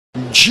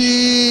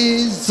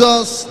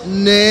Jesus'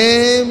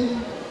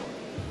 name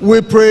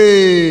we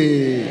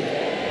pray.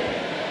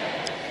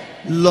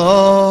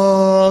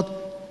 Lord,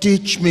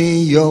 teach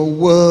me your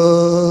word.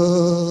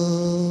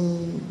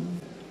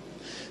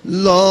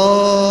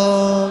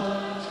 Lord,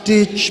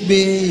 teach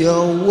me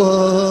your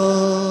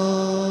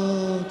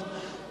word.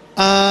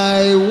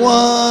 I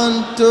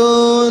want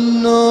to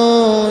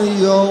know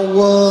your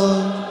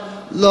word.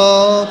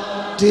 Lord,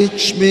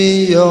 teach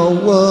me your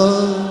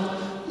word.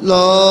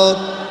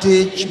 Lord,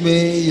 teach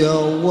me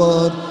your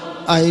word.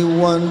 I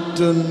want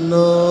to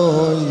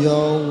know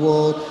your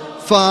word.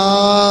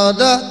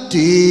 Father,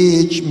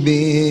 teach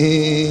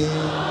me.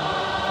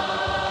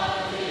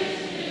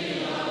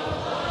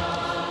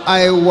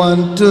 I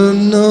want to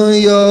know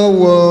your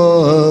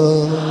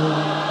word.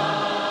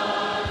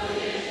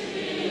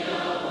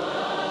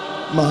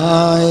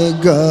 My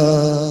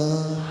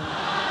God.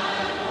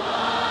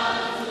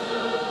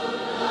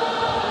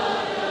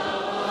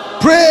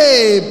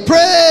 Pray,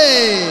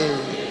 pray,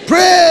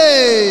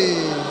 pray.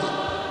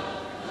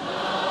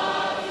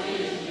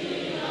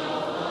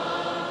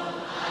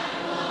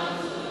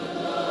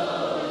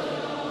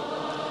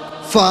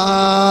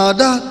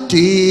 Father,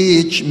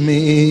 teach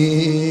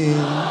me.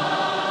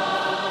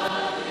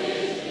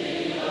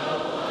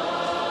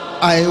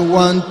 I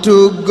want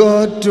to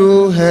go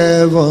to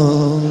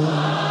heaven.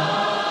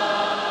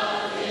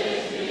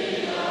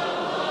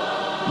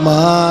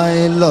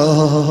 My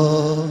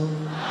Lord.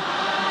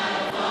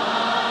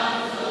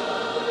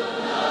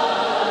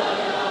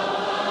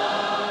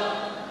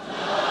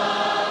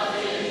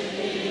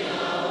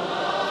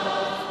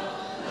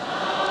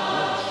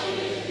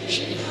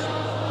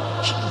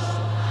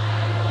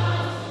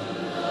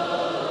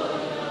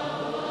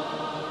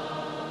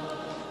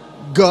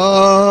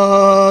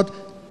 God,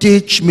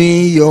 teach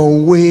me your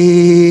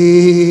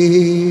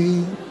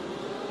way.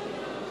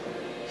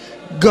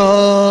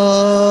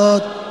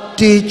 God,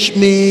 teach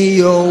me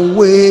your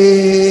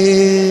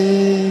way.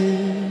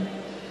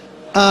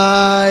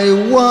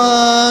 I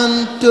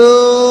want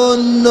to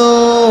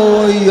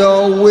know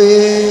your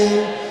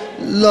way.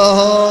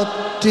 Lord,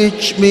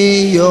 teach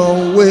me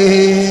your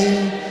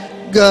way.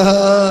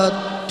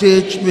 God,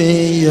 teach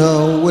me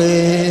your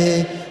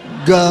way.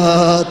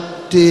 God,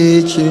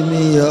 teach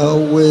me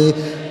your way.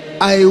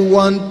 I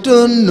want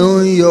to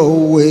know your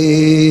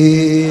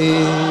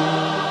way.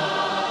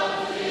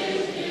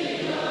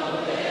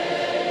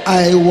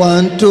 I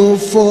want to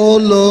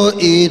follow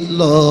it,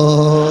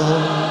 Lord.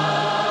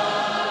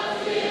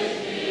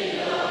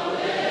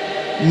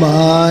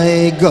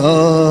 My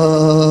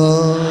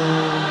God.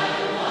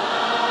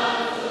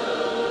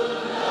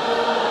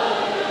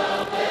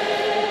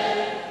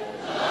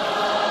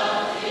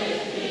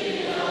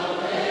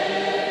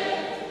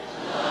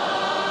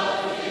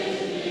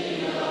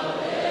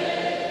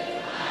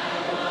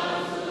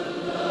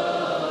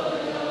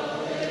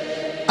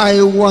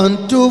 I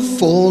want to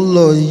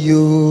follow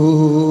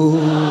you.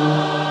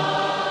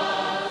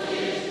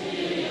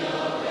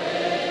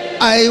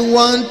 I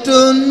want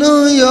to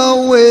know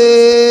your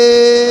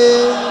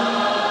way.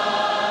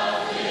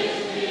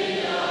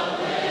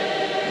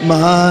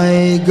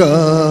 My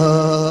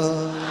God.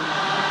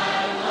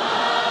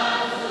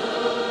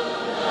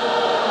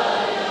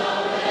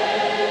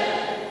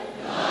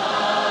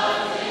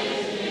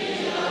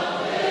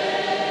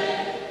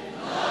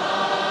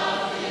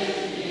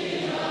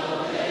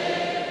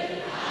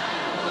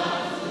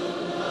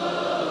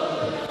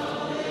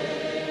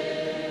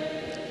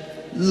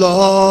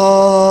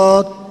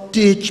 Lord,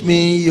 teach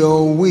me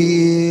your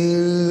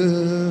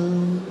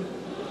will.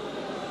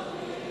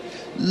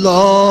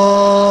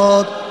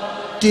 Lord,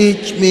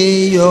 teach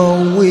me your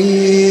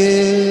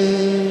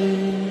will.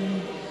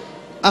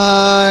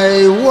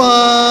 I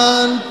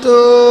want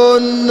to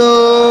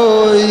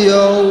know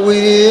your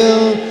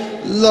will.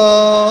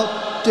 Lord,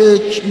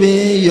 teach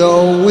me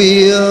your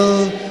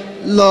will.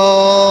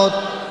 Lord,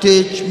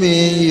 teach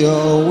me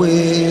your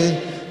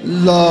will.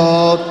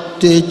 Lord,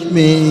 teach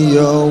me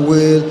your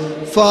will.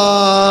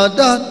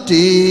 Father,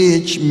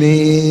 teach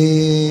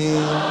me.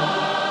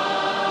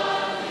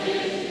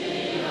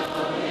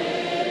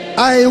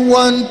 I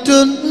want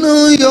to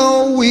know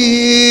your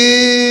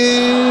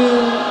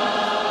will.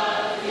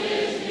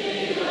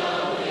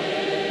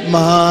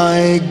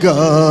 My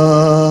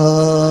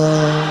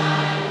God.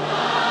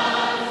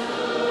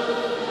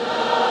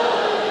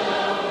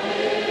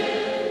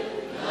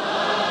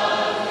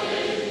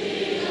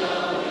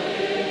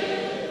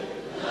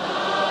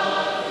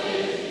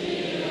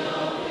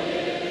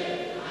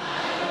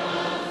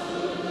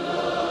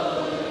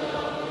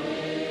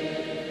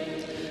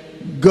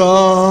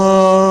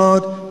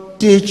 God,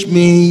 teach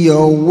me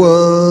your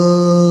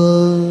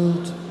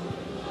word.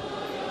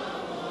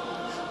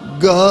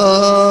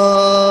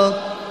 God,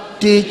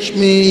 teach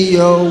me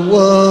your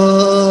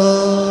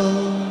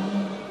word.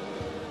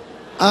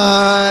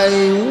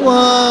 I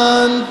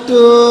want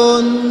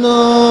to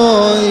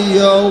know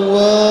your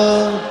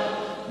word.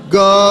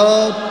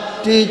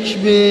 God, teach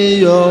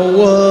me your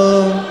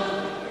word.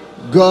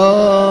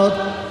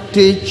 God,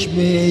 teach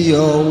me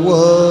your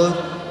word.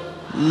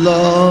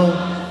 Lord,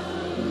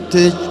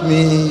 Teach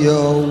me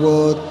your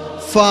word.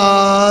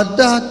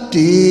 Father,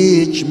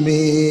 teach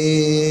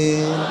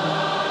me.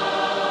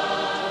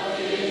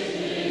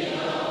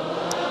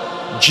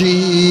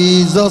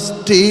 Jesus,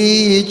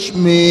 teach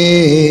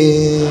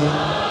me.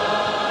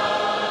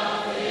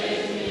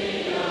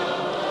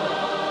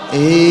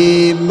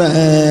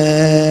 Amen.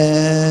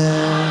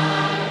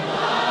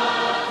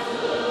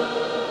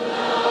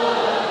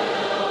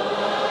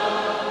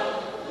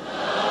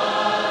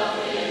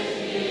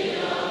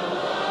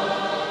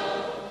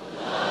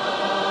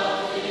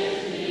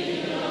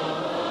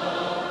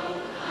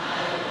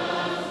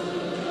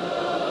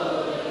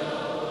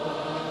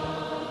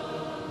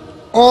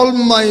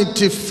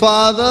 Almighty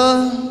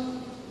Father,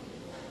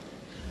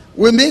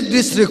 we make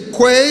this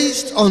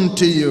request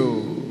unto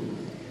you.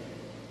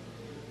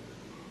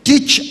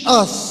 Teach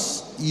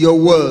us your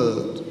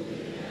word.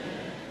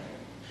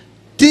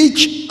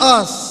 Teach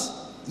us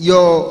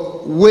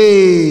your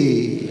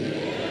way.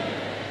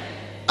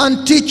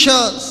 And teach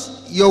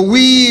us your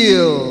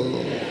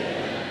will.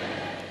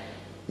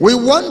 We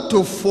want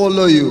to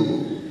follow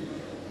you.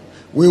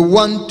 We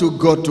want to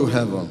go to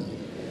heaven.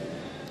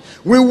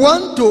 We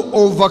want to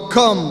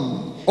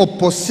overcome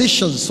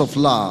oppositions of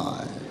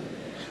life,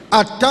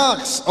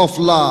 attacks of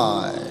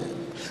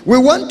life. We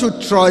want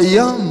to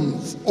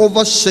triumph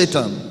over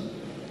Satan,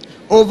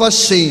 over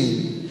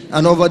sin,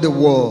 and over the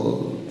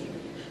world.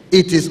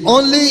 It is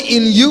only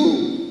in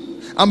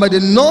you and by the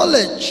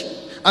knowledge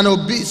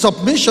and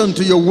submission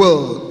to your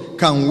word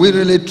can we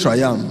really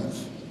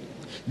triumph.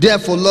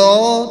 Therefore,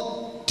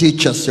 Lord,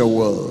 teach us your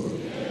word.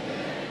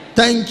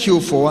 Thank you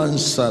for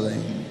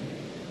answering.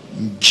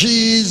 In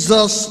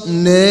Jesus'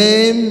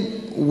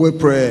 name we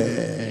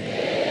pray.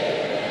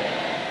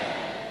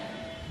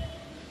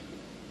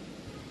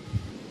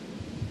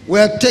 We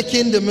are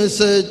taking the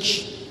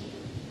message,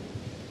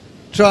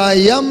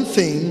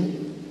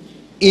 triumphing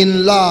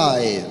in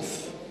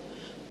life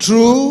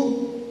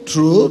through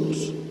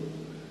truth,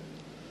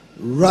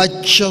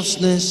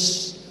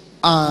 righteousness,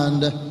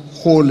 and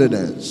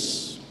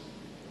holiness.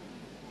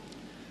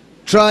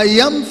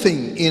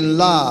 Triumphing in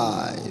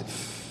life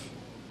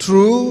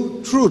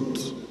through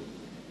truth,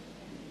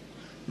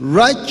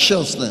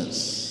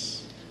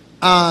 righteousness,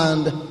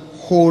 and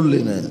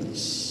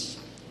holiness.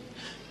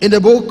 In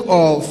the book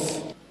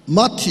of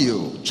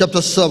Matthew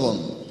chapter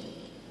 7,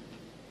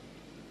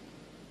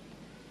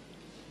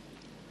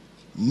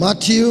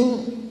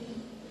 Matthew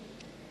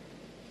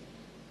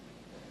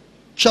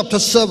chapter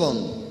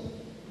 7,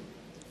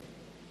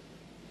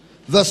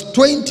 verse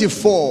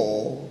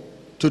 24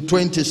 to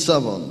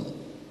 27.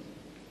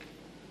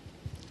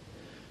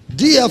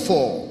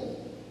 Therefore,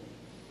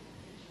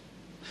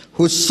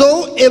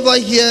 whosoever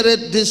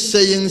heareth these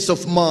sayings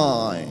of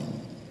mine,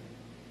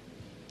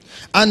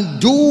 and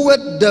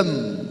doeth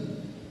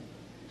them,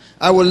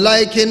 I will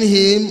liken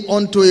him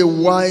unto a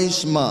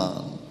wise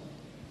man,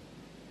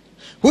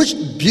 which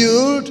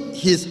built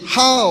his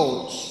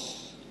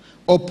house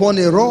upon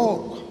a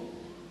rock,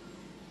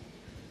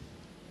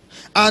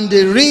 and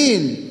the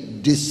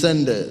rain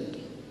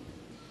descended,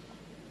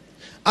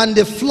 and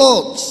the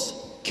floods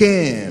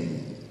came,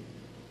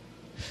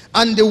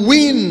 and the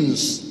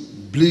winds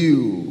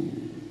blew,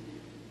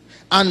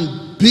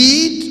 and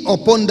beat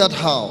upon that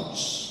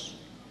house,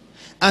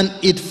 and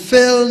it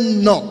fell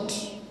not,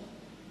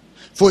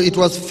 for it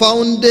was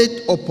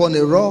founded upon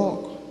a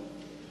rock.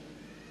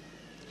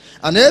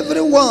 And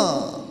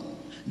everyone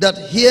that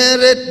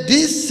heareth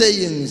these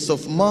sayings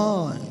of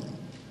mine,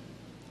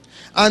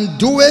 and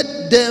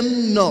doeth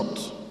them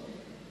not,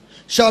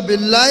 shall be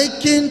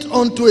likened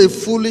unto a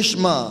foolish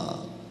man,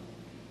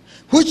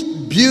 which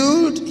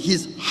built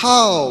his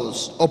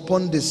house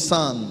upon the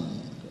sand.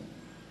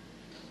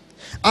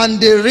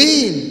 And the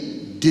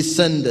rain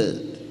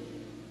descended,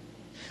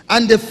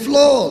 and the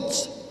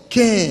floods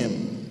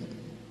came,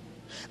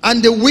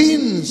 and the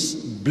winds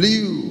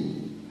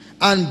blew,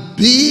 and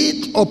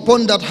beat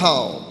upon that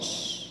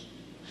house,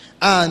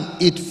 and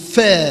it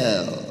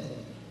fell,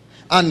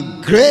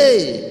 and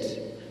great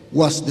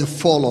was the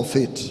fall of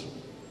it.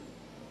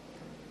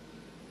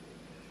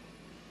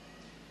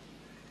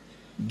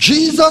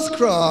 Jesus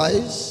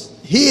Christ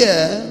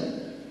here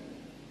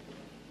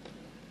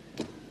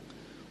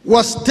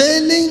was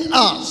telling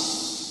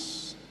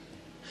us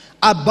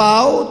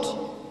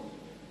about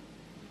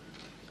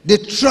the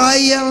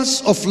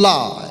trials of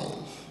life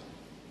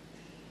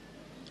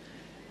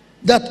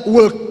that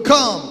will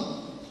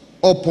come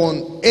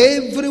upon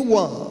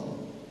everyone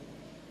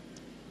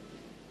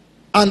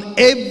and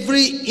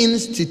every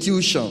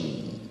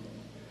institution.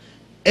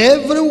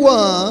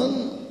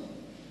 Everyone,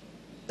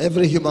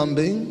 every human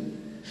being,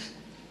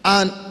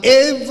 and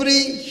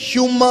every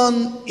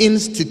human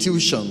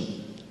institution.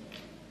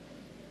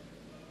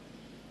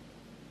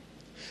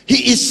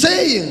 He is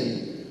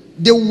saying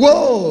the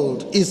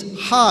world is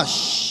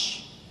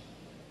harsh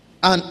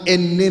and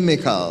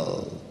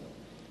inimical.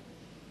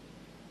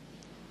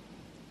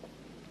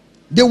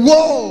 The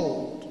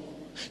world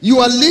you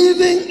are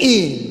living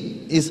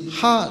in is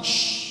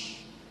harsh.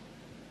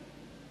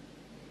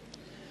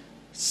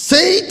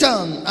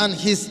 Satan and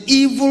his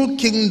evil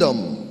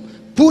kingdom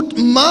put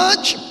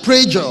much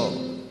pressure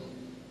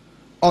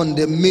on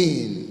the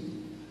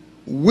men,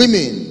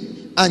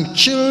 women, and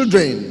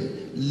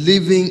children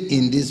living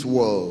in this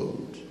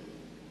world.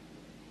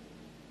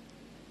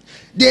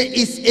 There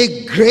is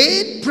a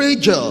great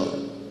pressure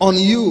on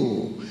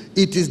you.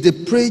 It is the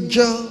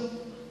pressure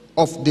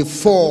of the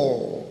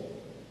fall.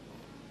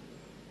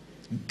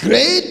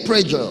 Great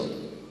pressure.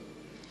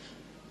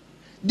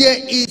 There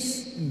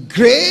is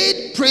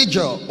great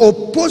pressure,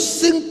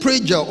 opposing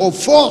pressure or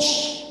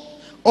force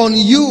on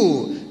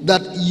you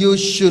that you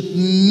should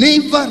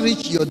never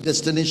reach your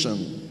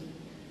destination.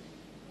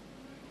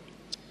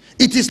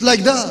 It is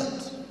like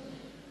that.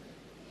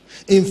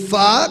 In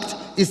fact,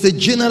 it's a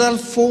general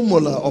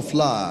formula of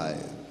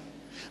life.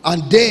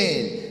 And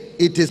then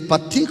it is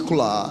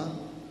particular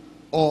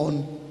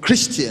on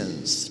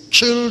Christians,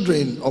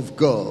 children of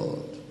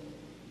God.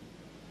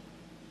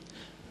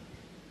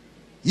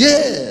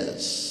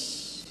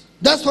 Yes,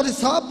 that's what is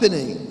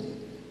happening.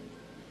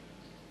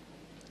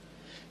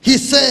 He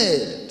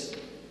said,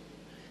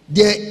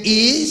 there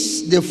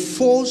is the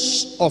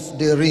force of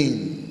the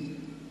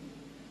ring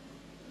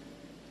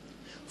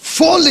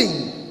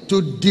falling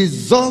to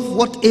dissolve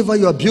whatever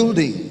you are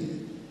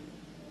building.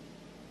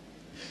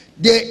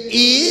 There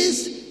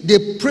is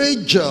the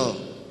pressure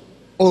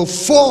or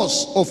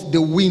force of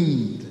the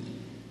wind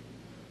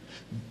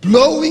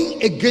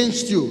blowing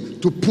against you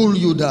to pull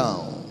you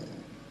down.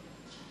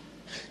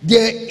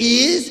 There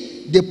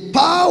is the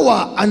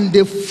power and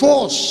the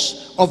force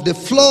of the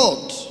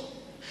flood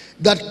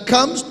that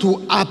comes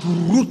to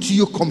uproot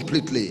you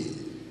completely.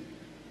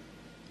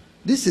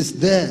 This is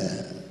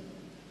there.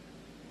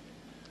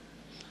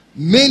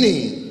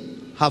 Many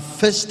have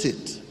faced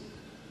it.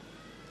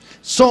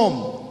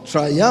 Some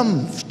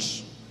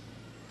triumphed,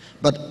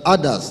 but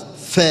others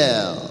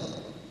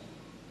fell.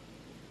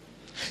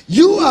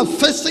 You are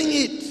facing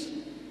it.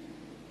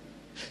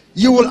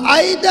 You will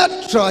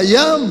either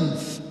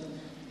triumph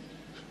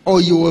or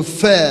you will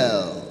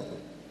fail.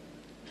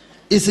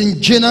 It's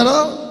in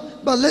general,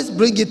 but let's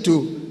bring it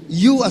to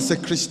you as a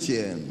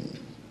Christian.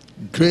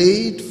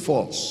 Great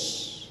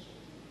force.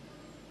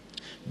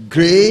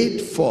 Great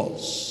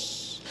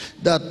force.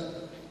 That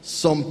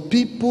some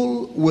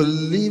people will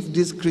live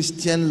this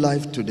Christian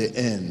life to the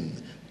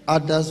end.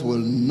 Others will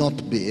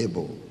not be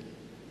able.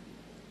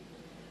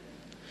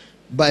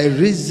 By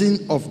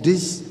reason of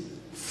these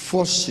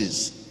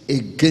forces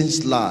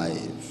against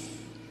life,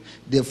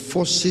 the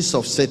forces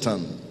of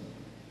Satan,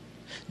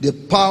 the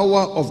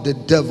power of the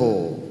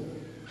devil,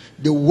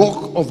 the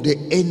work of the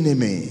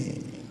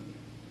enemy.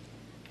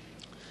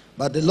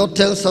 But the Lord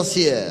tells us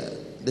here,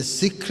 the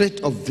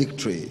secret of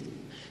victory.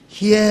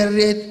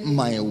 Heareth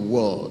my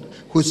word.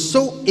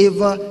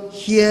 Whosoever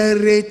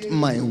heareth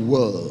my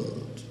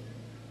word.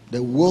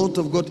 The word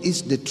of God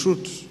is the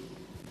truth.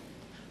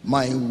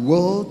 My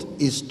word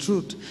is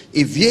truth.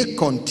 If ye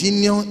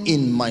continue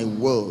in my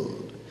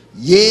word,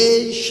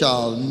 ye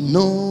shall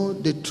know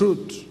the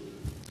truth.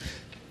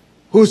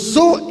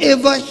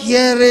 Whosoever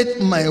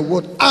heareth my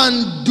word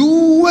and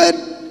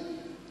doeth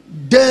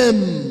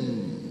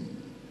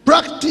them,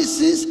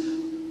 practices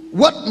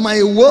what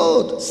my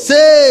word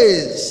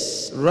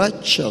says,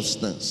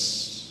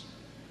 righteousness,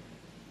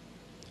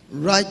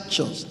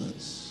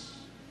 righteousness,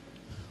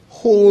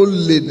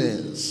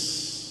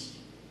 holiness,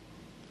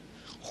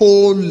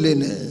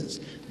 holiness,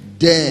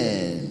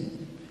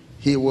 then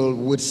he will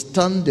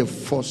withstand the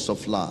force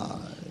of life.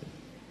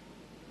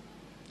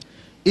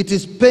 It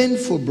is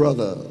painful,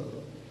 brother,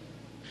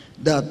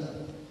 that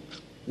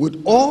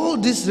with all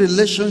this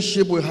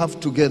relationship we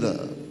have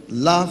together,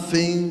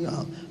 laughing,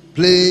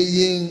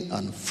 playing,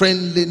 and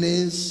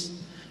friendliness,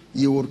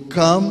 you will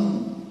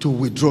come to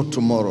withdraw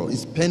tomorrow.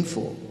 It's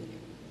painful.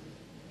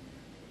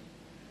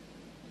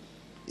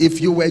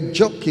 If you were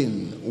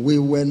joking, we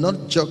were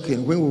not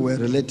joking when we were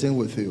relating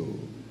with you.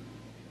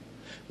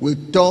 We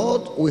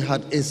thought we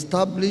had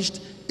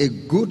established a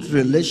good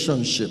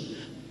relationship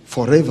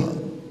forever.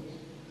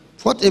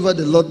 Whatever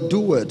the Lord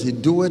doeth, he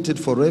doeth it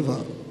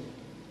forever.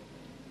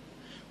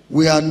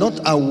 We are not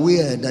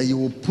aware that you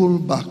will pull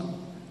back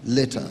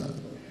later.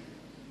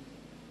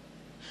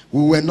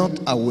 We were not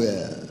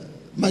aware,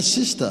 my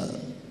sister,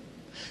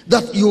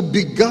 that you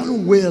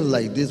began well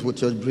like this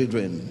with your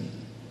brethren,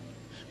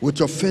 with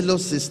your fellow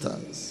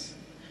sisters.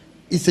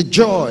 It's a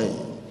joy.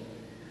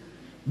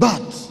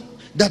 But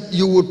that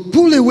you would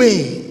pull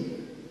away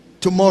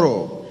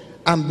tomorrow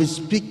and be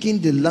speaking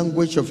the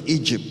language of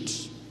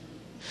Egypt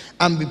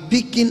and be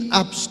picking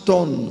up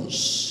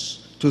stones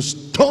to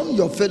stone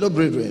your fellow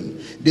brethren,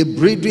 the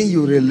brethren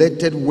you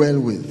related well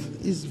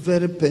with. It's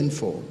very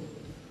painful.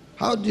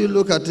 How do you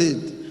look at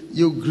it?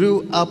 You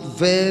grew up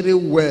very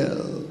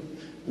well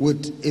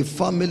with a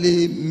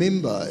family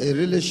member, a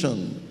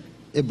relation,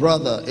 a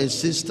brother, a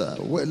sister,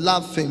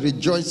 laughing,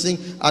 rejoicing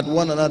at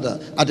one another.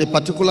 At a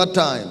particular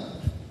time,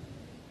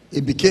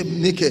 he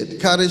became naked,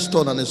 carried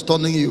stone, and is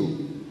stoning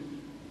you.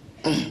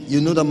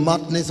 You know the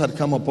madness had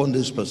come upon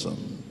this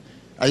person.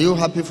 Are you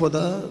happy for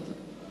that?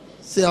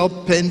 See how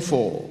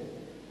painful.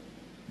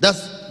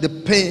 That's the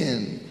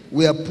pain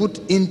we are put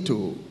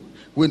into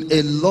when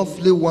a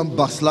lovely one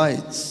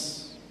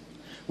backslides,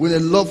 when a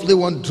lovely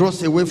one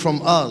draws away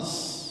from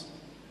us,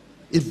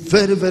 it's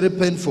very, very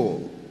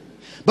painful.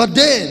 But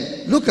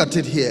then, look at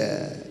it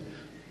here.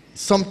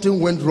 Something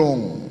went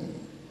wrong.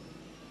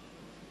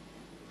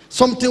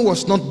 Something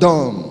was not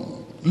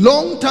done.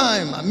 Long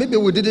time, maybe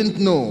we didn't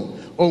know,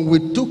 or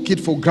we took it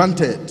for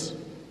granted.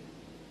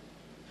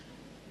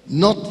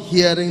 Not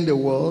hearing the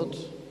word,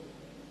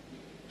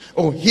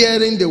 or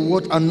hearing the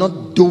word and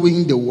not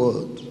doing the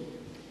word.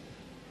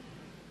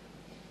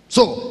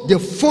 So the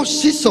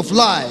forces of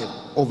life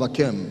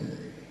overcame,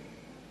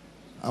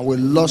 and we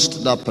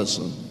lost that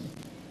person.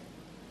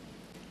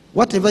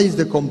 Whatever is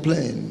the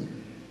complaint,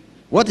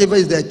 whatever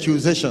is the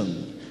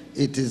accusation,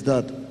 it is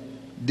that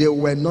they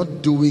were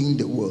not doing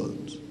the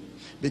word.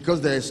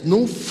 Because there is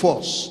no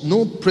force,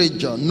 no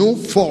pressure, no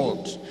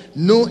fault,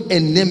 no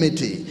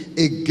enmity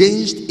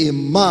against a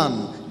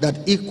man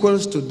that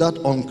equals to that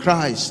on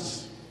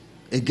Christ,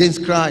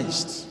 against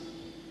Christ.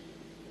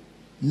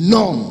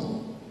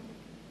 None.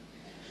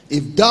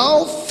 If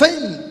thou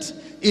faint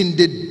in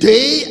the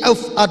day of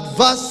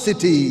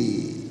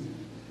adversity,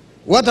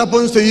 what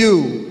happens to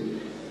you?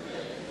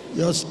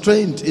 Your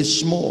strength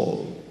is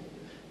small.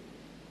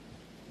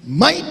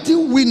 Mighty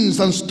winds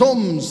and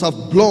storms have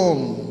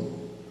blown.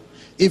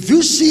 If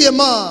you see a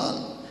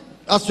man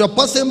as you're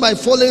passing by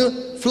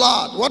falling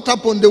flat, what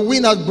happened? The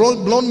wind has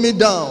blown me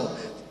down.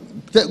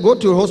 Go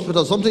to a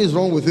hospital. Something is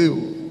wrong with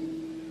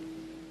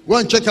you. Go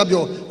and check up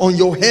on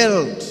your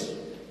health.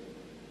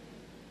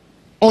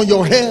 On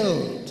your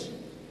health.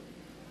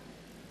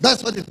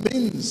 That's what it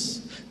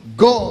means.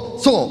 Go.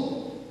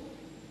 So,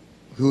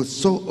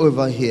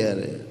 whosoever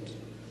heareth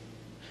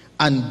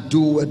and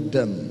doeth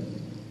them,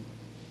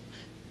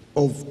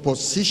 of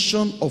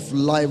position of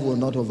life will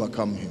not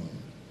overcome him.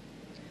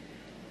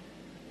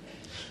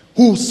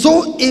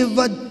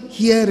 Whosoever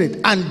heareth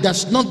and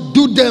does not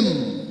do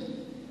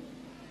them,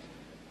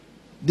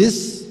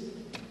 these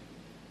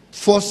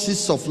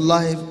forces of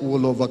life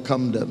will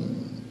overcome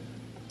them.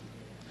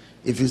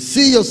 If you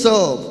see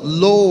yourself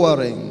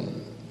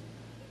lowering,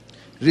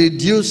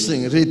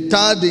 reducing,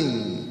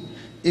 retarding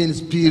in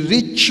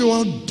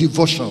spiritual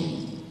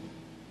devotion,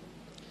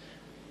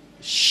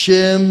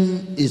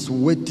 shame is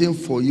waiting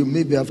for you.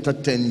 Maybe after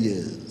 10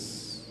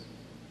 years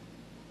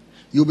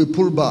you'll be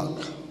pulled back.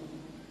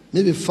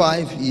 Maybe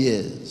 5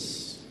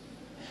 years,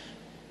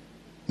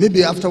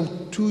 maybe after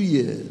 2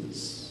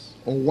 years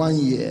or 1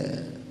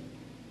 year.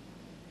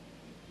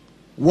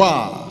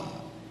 Why?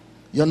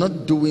 You're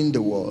not doing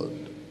the word.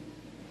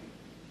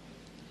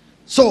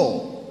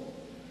 So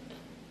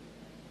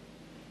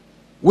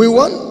we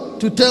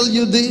want to tell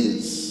you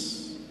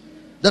this,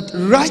 that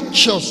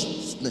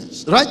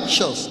righteousness,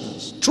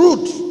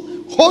 truth,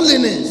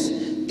 holiness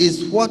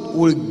is what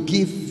will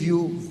give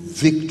you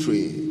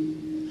victory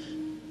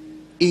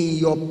in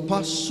your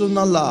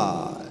personal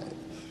life,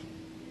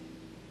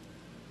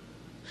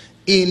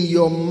 in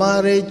your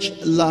marriage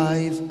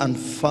life and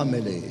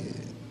family,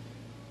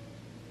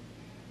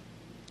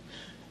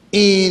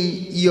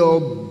 in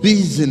your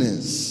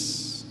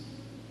business,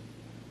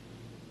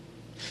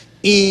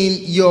 in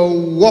your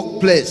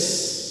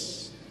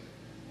workplace,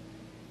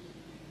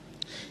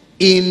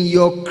 in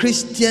your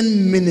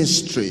Christian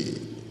ministry,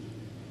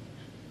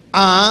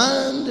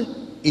 and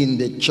in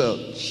the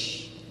church.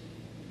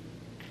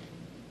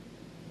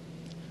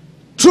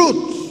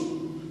 Truth,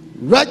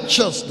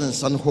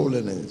 righteousness, and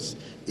holiness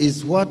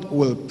is what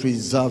will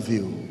preserve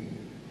you.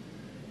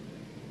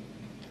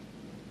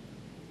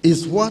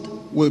 Is what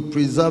will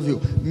preserve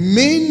you.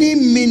 Many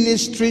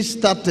ministries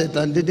started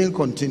and didn't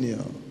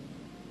continue.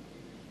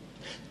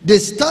 They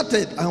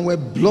started and were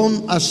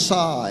blown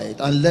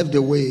aside and left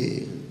the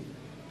way.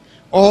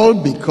 All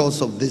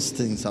because of these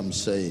things I'm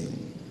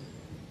saying.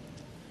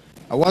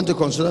 I want to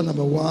consider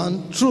number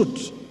one,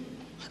 truth.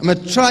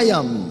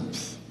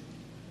 Triumph.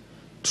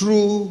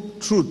 True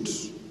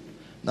truth.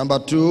 Number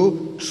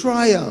two,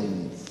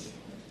 triumph.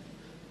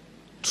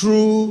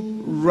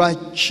 True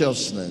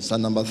righteousness.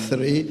 And number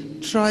three,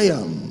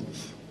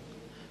 triumph.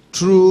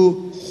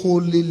 True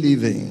holy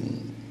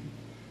living.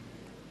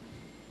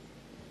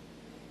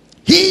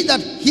 He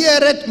that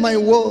heareth my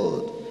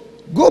word.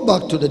 Go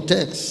back to the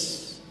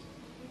text.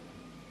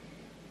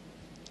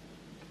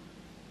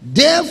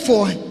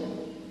 Therefore,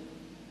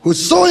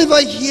 whosoever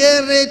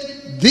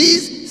heareth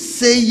these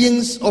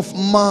sayings of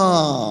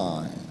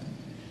mine,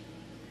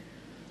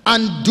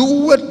 and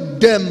doeth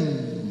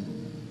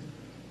them,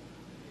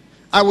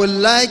 I will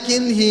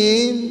liken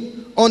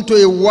him unto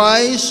a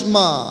wise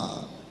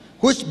man,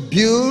 which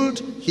built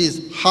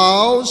his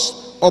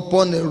house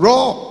upon a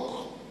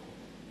rock.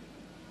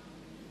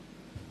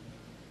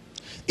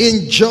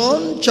 In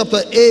John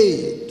chapter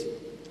 8,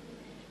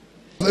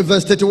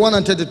 verse 31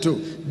 and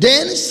 32,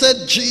 then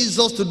said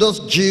Jesus to those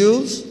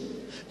Jews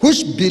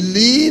which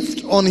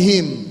believed on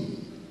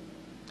him,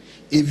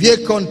 if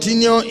ye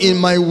continue in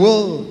my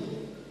word,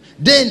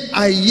 then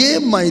are ye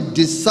my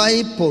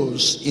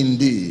disciples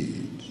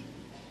indeed,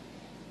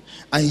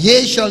 and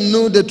ye shall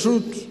know the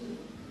truth,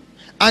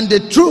 and the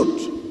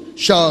truth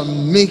shall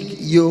make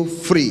you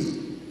free.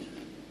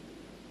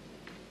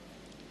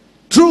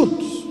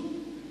 Truth.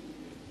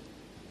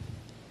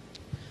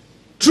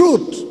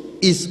 Truth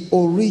is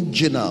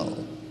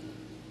original.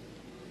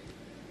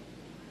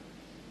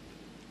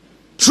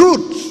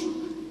 Truth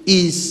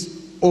is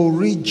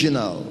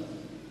original.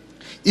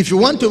 If you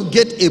want to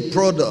get a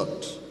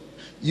product,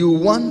 you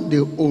want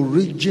the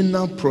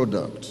original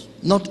product,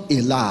 not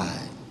a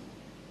lie.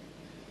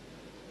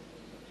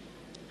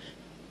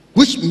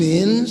 Which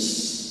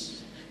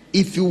means,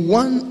 if you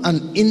want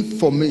an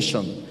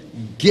information,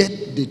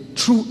 get the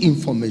true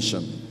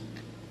information.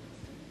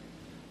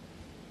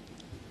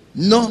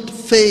 Not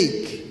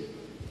fake.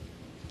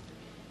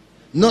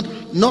 Not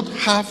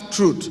half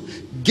truth.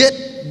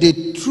 Get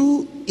the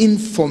true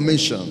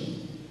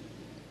information.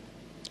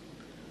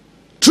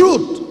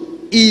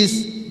 Truth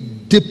is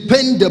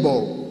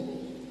dependable.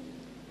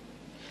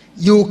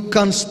 You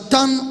can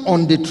stand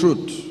on the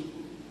truth.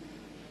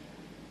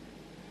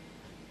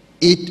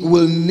 It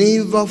will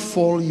never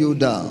fall you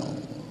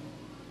down.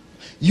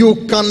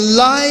 You can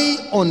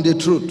lie on the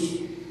truth.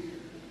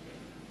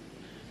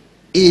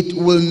 It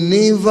will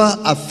never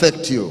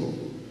affect you.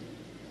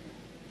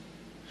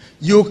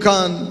 You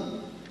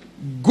can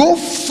go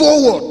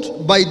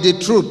forward by the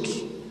truth.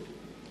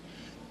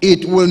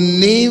 It will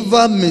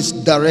never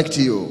misdirect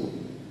you.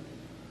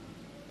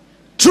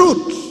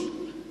 Truth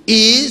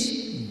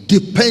is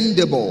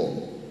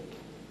dependable.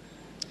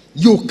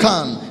 You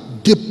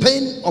can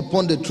depend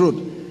upon the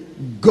truth.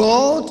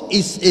 God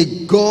is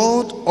a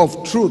God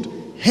of truth.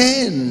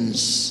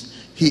 Hence,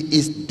 he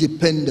is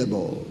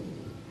dependable.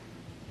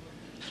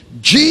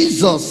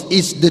 Jesus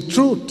is the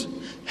truth.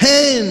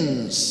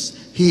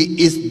 Hence,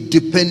 he is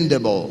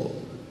dependable.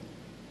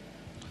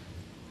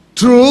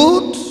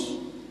 Truth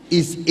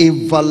is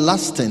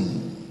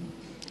everlasting.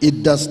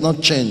 It does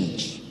not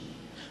change.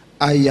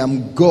 I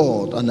am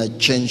God and I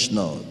change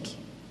not.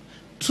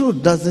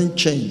 Truth doesn't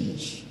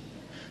change.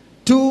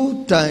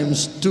 2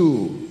 times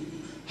 2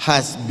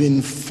 has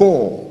been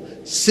 4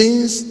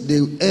 since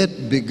the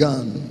earth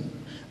began,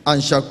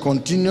 and shall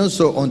continue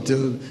so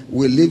until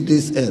we leave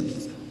this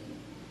earth.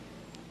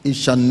 It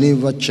shall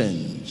never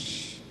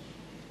change.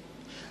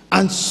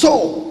 And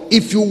so,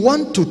 if you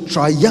want to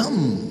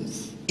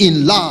triumph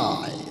in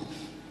life,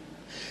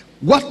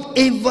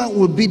 whatever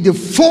will be the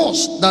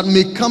force that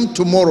may come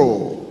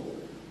tomorrow,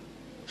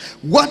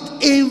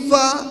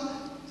 whatever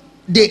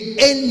the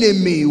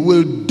enemy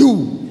will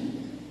do,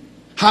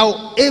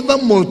 however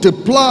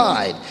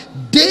multiplied,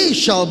 they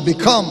shall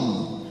become.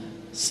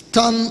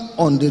 Stand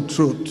on the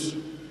truth.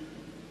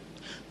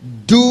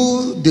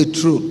 Do the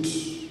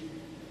truth.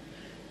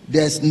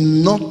 There's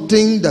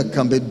nothing that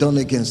can be done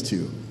against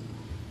you.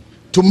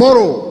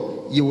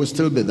 Tomorrow, you will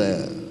still be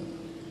there.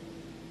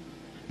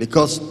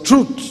 Because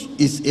truth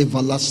is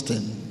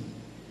everlasting.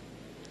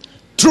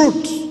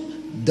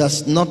 Truth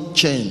does not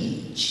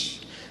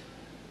change.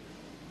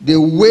 The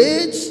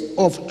words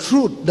of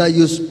truth that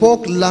you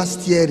spoke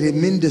last year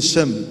remain the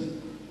same.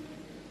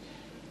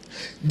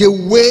 The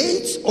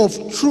words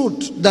of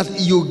truth that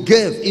you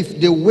gave, if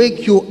they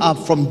wake you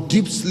up from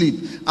deep sleep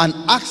and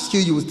ask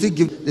you, you will still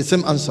give the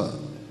same answer.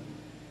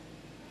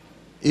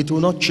 It will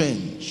not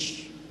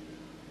change.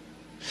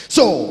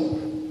 So,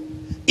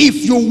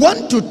 if you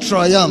want to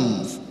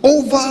triumph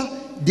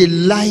over the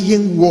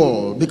lying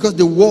world, because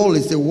the world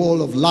is a world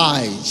of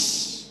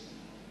lies,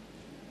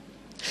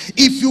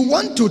 if you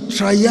want to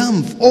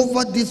triumph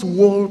over this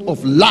world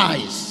of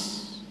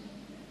lies,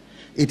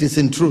 it is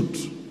in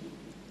truth.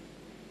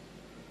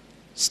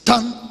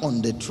 Stand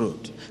on the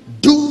truth.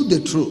 Do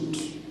the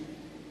truth.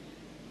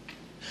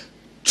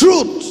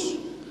 Truth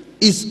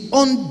is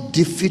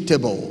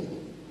undefeatable.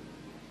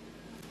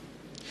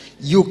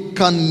 You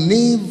can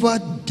never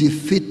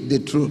defeat the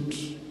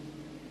truth.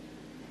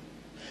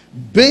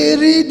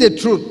 Bury the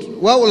truth.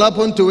 What will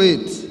happen to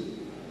it?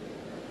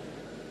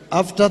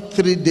 After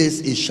 3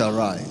 days it shall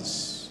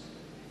rise.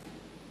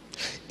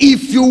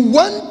 If you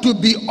want to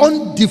be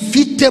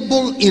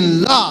undefeatable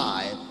in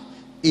life,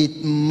 you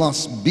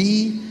must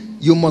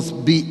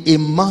be a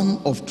man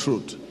of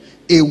truth,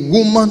 a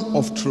woman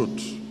of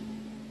truth.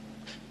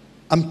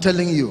 I'm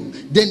telling you,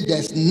 then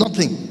there's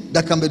nothing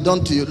that can be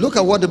done to you. Look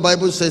at what the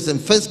Bible says in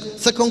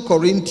 2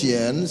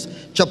 Corinthians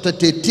chapter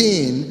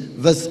 13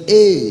 verse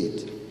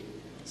 8.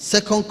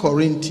 2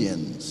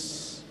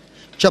 Corinthians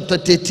chapter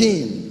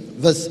 13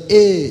 verse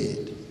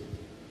 8.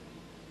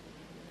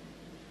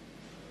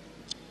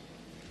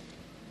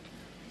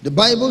 The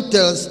Bible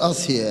tells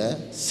us here,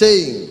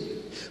 saying,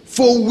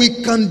 for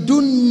we can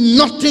do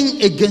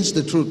nothing against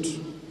the truth,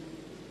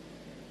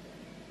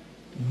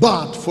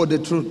 but for the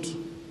truth.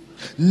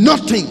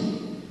 Nothing.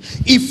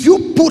 If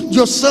you put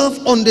yourself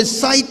on the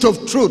side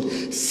of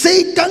truth,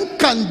 Satan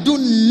can do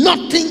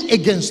nothing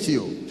against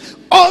you.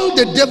 All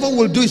the devil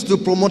will do is to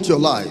promote your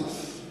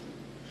life,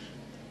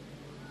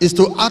 is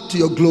to add to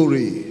your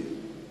glory.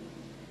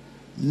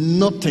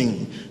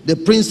 Nothing. The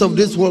prince of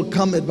this world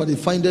cometh, but he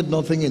findeth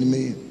nothing in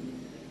me.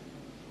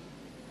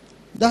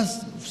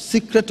 That's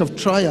secret of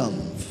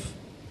triumph.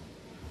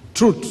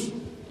 Truth.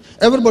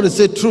 Everybody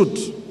say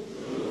truth.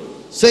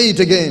 Say it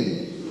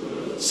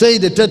again. Say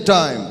it the third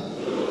time.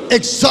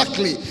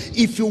 Exactly.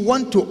 If you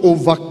want to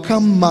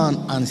overcome man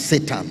and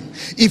Satan,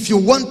 if you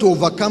want to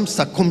overcome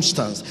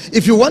circumstance,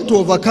 if you want to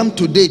overcome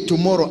today,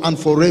 tomorrow, and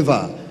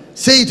forever,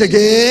 say it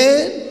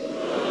again.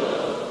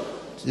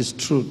 It's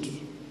truth.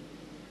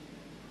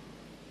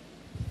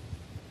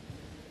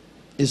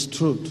 It's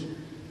truth.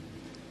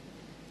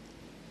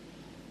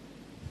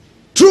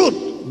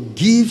 Truth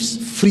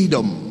gives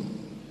freedom.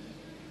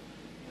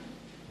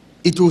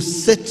 It will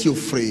set you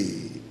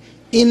free,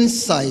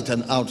 inside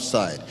and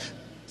outside.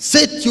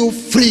 Set you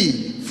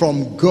free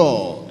from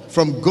God,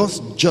 from God's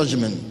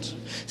judgment.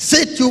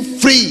 Set you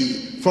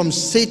free from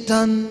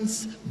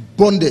Satan's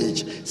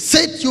bondage.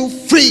 Set you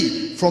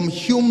free from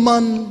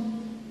human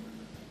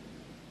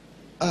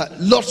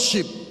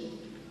lordship,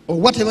 or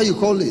whatever you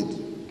call it.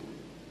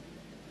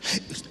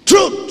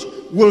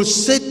 Truth will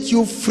set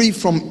you free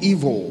from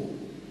evil.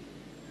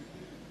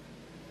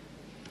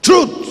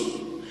 Truth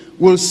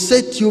will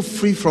set you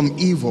free from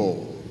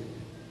evil.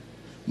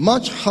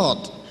 Much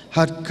hurt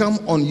had come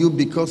on you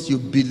because you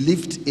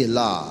believed a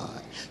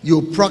lie.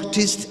 You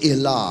practiced a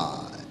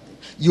lie.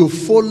 You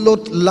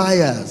followed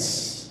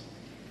liars.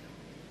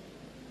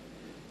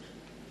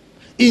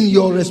 In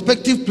your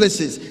respective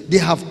places, they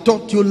have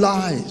taught you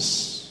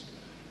lies.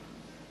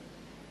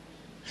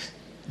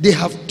 They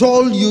have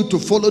told you to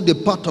follow the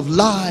path of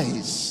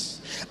lies.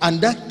 And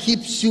that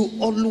keeps you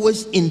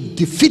always in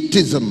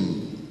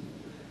defeatism.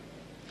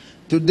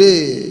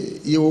 Today,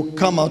 you will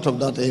come out of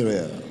that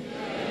area.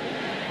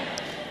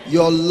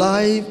 Your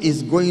life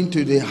is going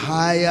to the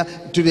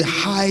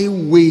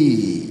highway.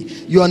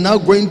 You are now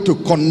going to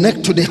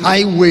connect to the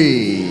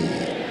highway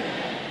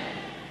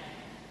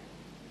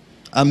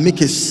and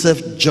make a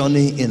safe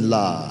journey in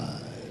life.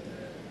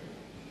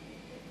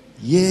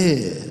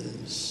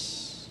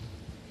 Yes.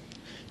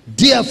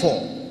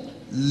 Therefore,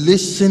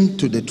 listen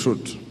to the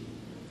truth.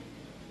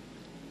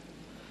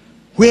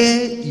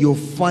 Where you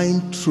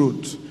find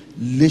truth,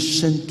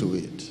 listen to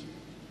it.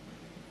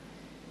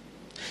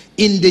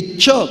 In the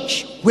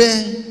church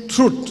where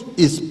truth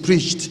is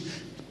preached,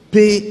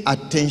 pay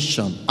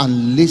attention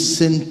and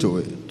listen to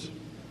it.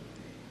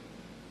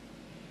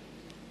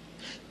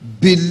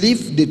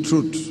 Believe the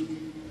truth.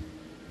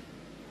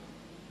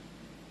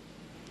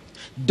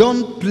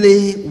 Don't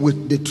play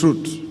with the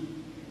truth.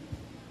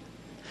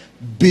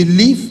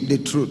 Believe the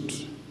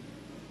truth.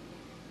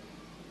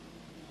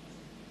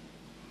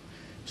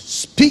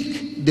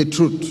 Speak the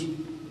truth.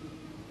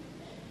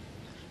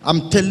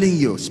 I'm telling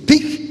you,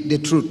 speak the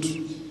truth.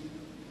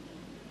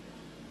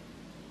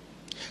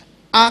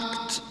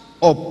 Act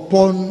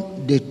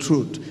upon the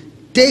truth.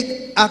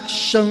 Take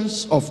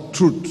actions of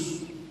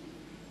truth.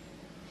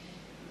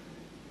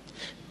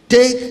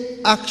 Take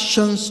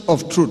actions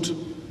of truth.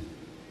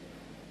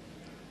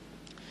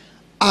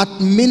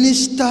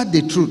 Administer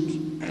the truth.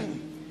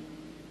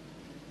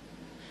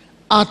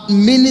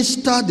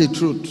 Administer the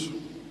truth.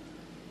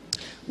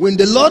 When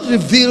the Lord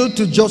revealed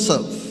to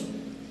Joseph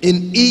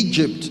in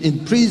Egypt,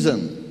 in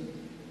prison,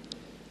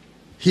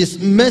 his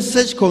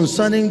message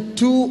concerning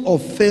two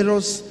of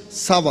Pharaoh's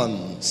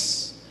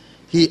servants,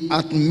 he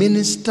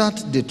administered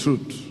the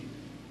truth.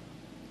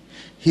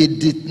 He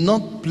did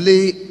not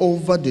play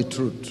over the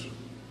truth.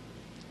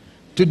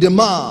 To the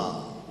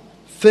man,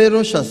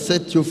 Pharaoh shall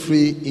set you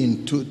free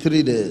in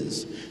 3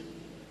 days.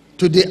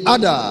 To the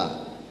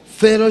other,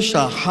 Pharaoh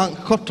shall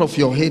cut off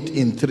your head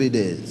in 3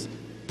 days.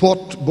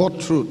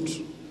 Both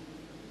truth.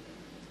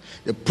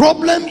 The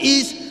problem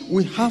is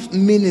we have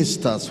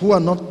ministers who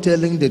are not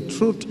telling the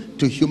truth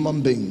to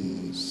human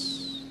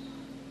beings.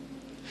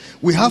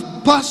 We have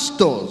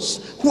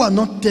pastors who are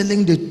not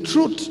telling the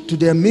truth to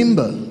their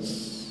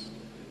members.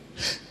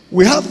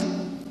 We have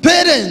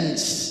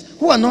parents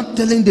who are not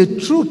telling the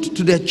truth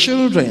to their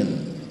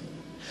children.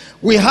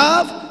 We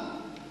have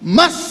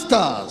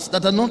masters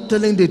that are not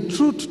telling the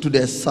truth to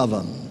their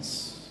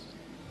servants.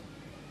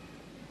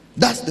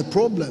 That's the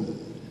problem.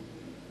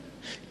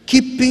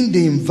 Keeping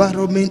the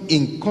environment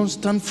in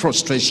constant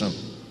frustration.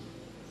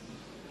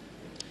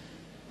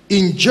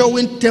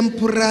 Enjoying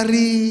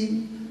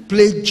temporary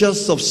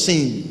pleasures of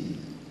sin.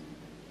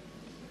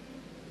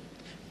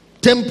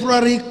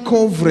 Temporary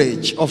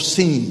coverage of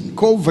sin.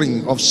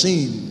 Covering of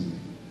sin.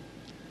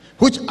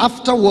 Which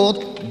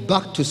afterward,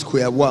 back to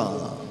square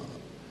one.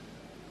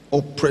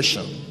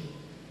 Oppression,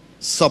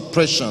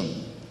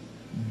 suppression,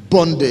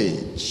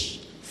 bondage,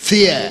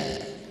 fear,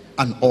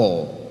 and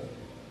all.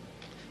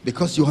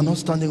 Because you are not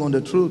standing on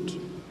the truth.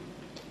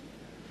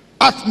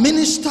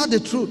 Administer the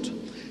truth.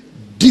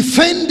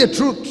 Defend the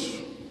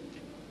truth.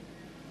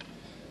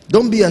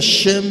 Don't be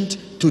ashamed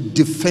to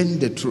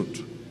defend the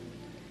truth.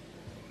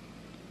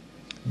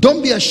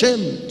 Don't be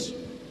ashamed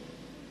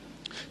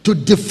to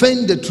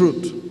defend the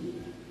truth.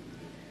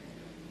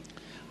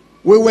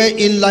 We were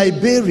in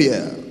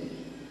Liberia.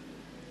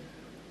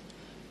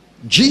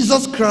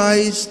 Jesus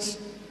Christ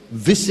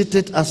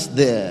visited us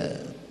there.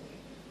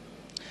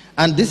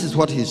 And this is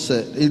what he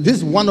said. This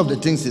is one of the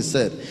things he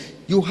said.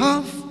 You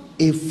have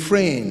a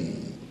friend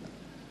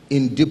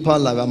in Deeper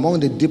Life,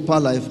 among the Deeper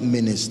Life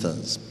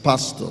ministers,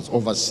 pastors,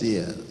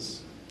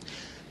 overseers.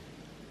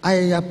 I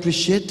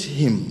appreciate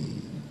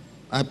him.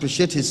 I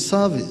appreciate his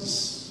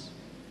service.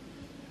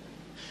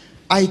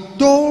 I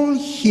told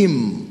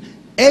him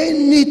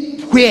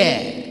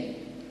anywhere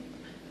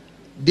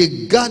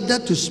they gather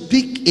to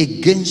speak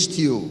against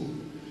you,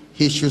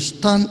 he should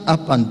stand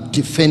up and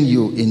defend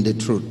you in the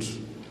truth.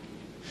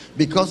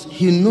 Because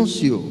he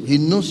knows you, he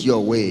knows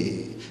your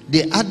way.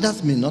 The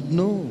others may not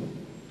know.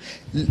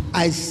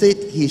 I said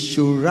he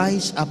should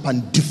rise up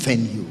and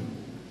defend you.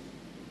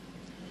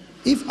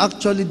 If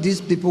actually these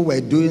people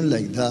were doing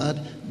like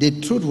that, the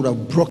truth would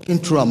have broken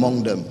through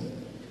among them.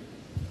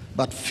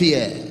 But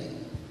fear,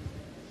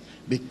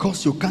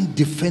 because you can't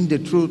defend the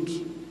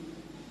truth.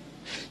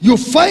 You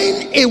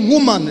find a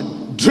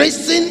woman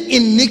dressing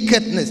in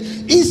nakedness.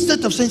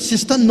 Instead of saying,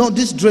 sister, no,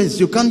 this dress,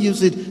 you can't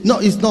use it. No,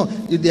 it's not.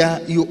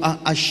 You are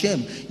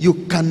ashamed. You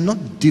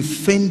cannot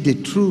defend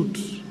the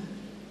truth.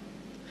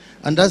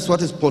 And that's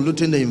what is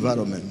polluting the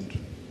environment.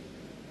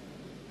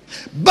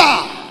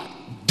 But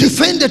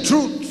defend the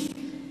truth.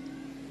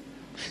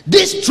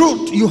 This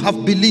truth you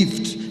have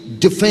believed,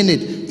 defend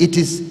it. It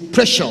is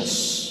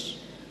precious.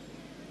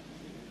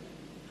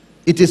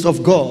 It is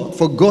of God,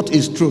 for God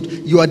is truth.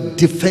 You are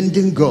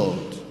defending God.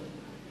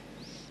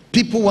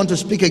 People want to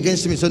speak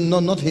against him. He said, no,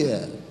 not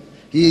here.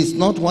 He is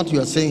not what you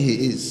are saying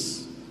he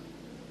is.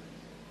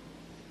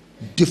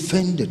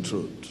 Defend the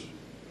truth.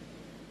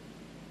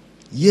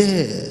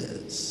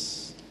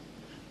 Yes.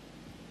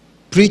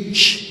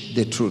 Preach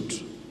the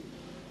truth.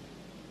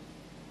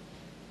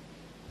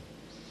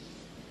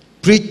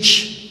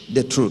 Preach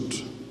the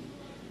truth.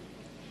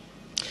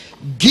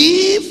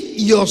 Give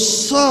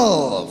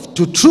yourself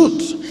to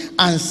truth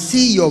and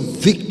see your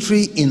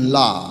victory in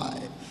life.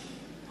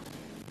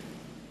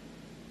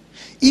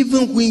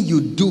 Even when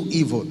you do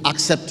evil,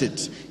 accept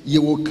it.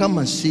 You will come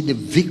and see the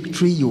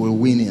victory you will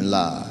win in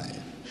life.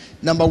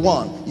 Number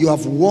one, you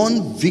have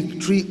won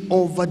victory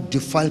over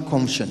defiled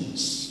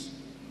conscience.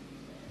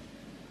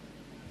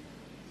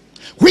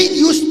 When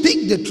you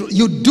speak the truth,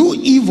 you do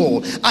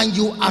evil and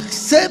you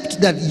accept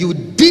that you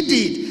did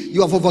it,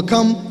 you have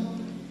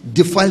overcome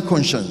defiled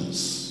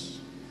conscience.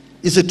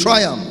 It's a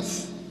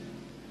triumph,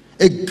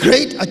 a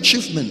great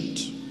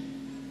achievement.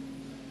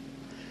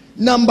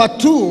 Number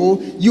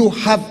two, you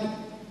have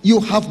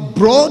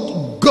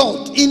brought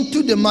God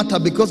into the matter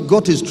because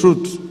God is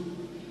truth.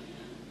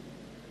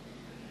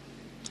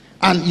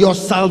 And your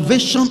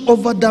salvation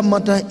over that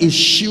matter is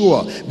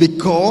sure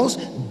because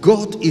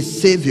God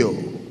is Savior.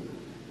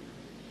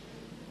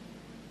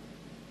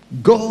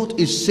 God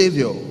is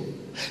Savior.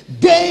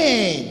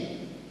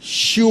 Then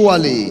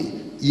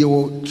surely you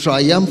will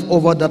triumph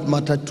over that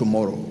matter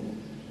tomorrow.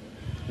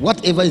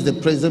 Whatever is the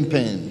present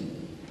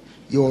pain,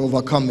 you will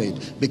overcome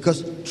it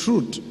because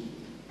truth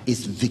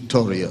is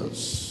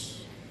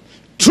victorious.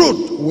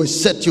 Truth will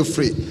set you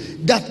free.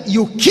 That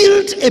you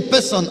killed a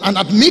person and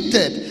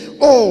admitted,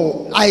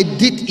 oh, I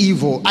did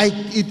evil.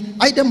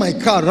 Either my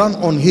car ran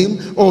on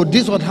him, or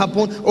this what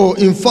happened, or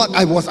in fact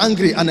I was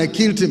angry and I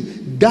killed him.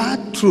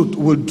 That truth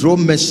will draw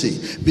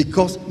mercy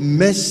because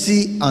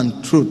mercy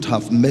and truth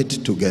have met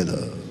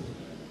together.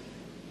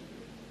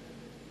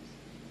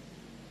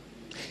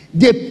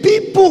 The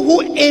people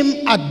who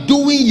aim at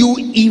doing you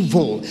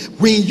evil,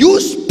 when you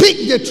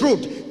speak the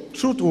truth,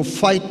 truth will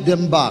fight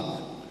them back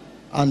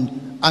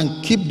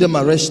and keep them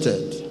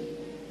arrested.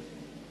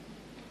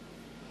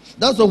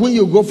 That's why when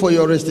you go for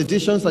your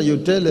restitutions and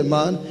you tell a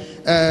man,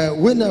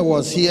 when I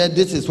was here,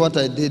 this is what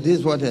I did, this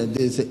is what I did.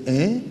 They say,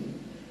 eh?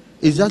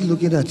 He's just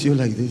looking at you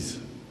like this.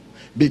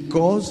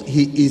 Because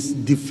he is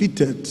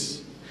defeated.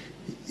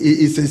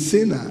 He is a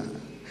sinner.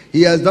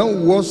 He has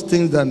done worse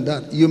things than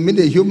that. You mean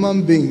a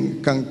human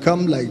being can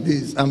come like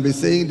this and be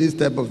saying this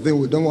type of thing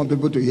we don't want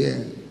people to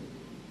hear?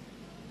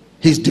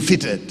 He's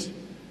defeated.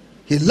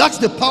 He lacks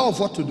the power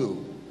of what to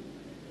do.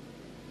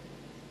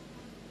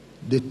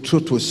 The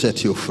truth will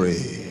set you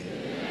free.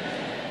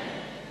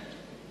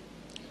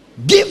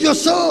 Give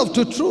yourself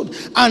to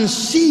truth and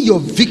see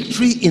your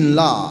victory in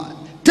life.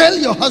 Tell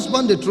your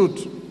husband the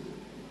truth.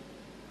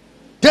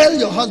 Tell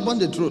your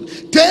husband the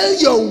truth. Tell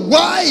your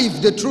wife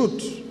the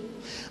truth.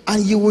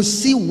 And you will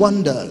see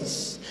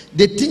wonders.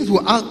 The things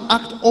will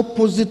act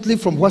oppositely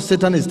from what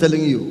Satan is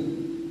telling you.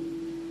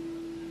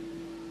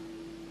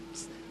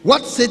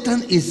 What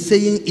Satan is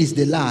saying is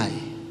the lie.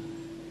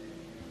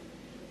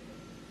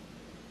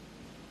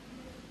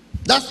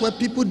 That's why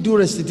people do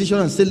restitution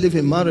and still live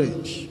in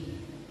marriage.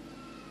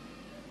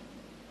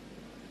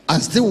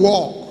 And still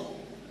walk.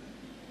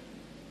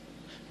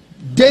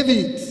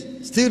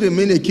 David still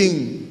remained a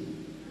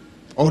king,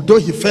 although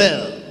he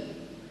fell.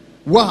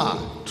 Why?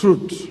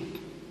 Truth.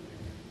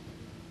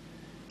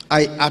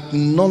 I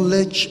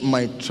acknowledge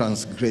my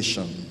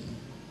transgression.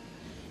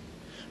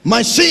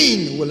 My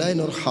sin will I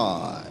not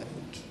hide.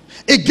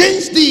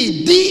 Against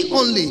thee, thee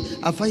only,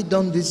 have I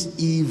done this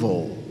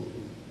evil.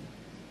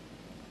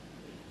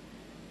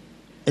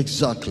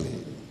 Exactly.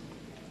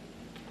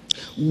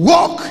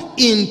 Walk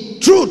in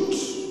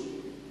truth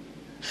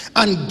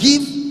and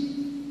give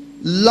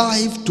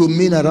life to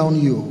men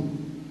around you.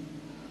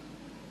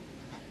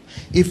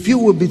 If you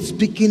will be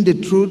speaking the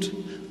truth,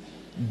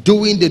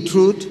 doing the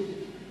truth,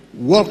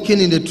 walking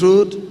in the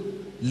truth,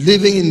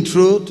 living in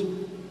truth,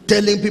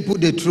 telling people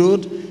the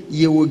truth,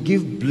 you will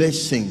give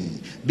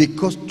blessing,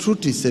 because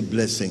truth is a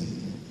blessing.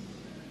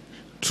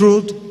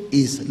 Truth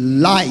is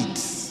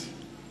light.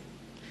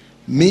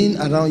 Men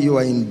around you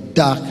are in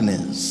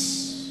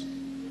darkness.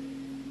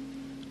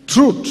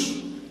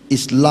 Truth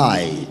is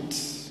light.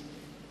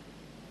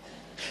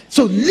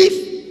 So live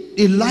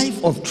a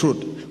life of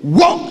truth.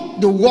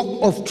 Walk the walk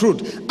of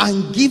truth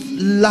and give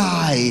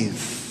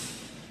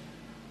life,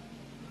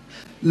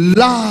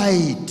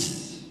 light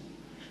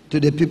to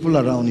the people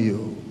around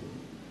you.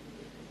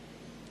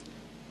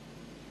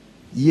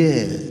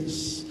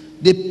 Yes,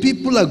 the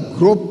people are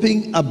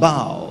groping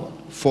about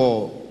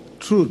for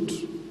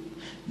truth.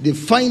 They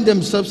find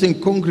themselves in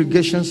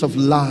congregations of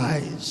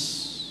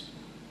lies.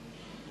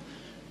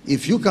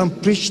 If you can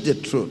preach the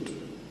truth,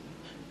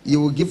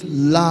 you will give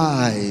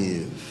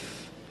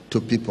life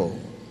to people.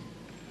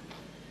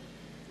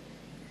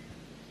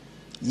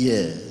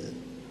 Yeah.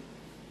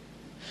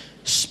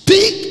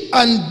 Speak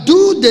and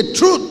do the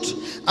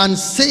truth, and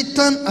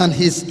Satan and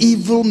his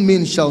evil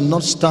men shall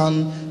not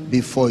stand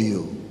before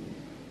you.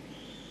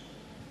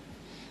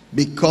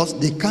 Because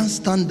they can't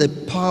stand the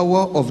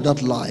power of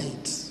that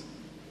light.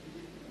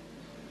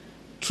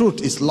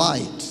 Truth is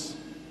light.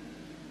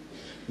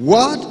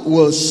 What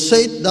will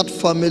set that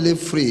family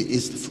free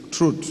is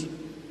truth.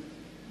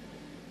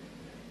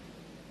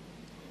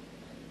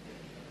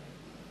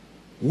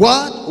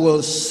 What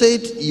will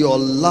set your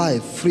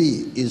life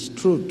free is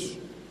truth.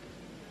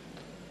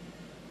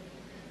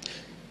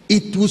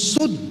 It will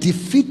so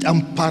defeat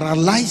and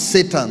paralyze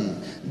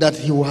Satan that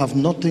he will have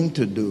nothing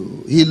to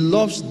do. He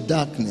loves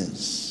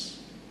darkness.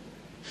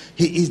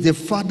 He is the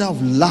father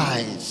of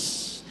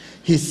lies.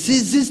 He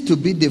ceases to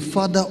be the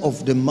father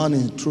of the man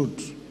in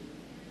truth.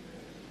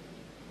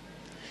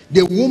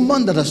 The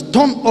woman that has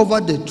turned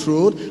over the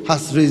truth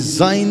has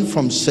resigned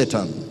from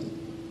Satan.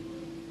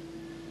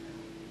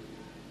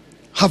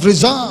 Has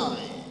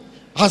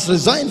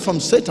resigned from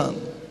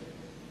Satan.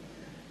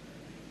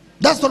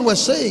 That's what we're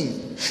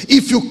saying.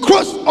 If you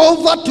cross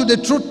over to the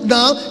truth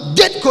now,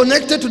 get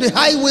connected to the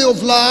highway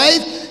of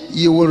life,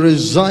 you will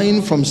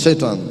resign from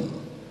Satan.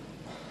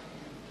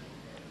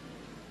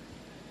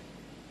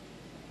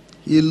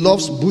 He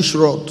loves bush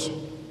rot,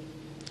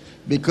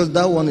 because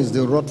that one is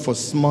the rot for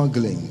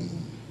smuggling.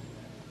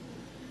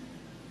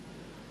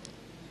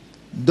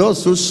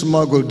 Those who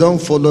smuggle don't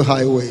follow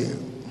highway.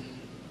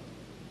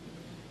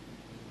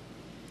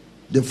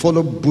 They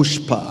follow bush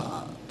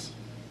path.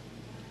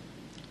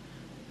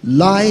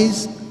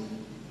 Lies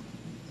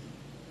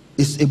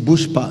is a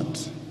bush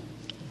path.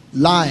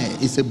 Lie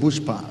is a bush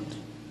path.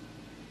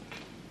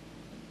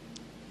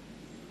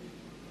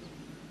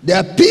 There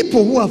are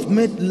people who have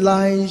made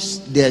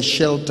lies their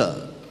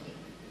shelter,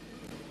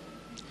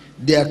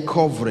 their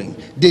covering.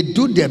 They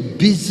do their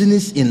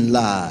business in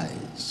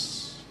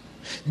lies.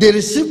 They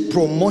receive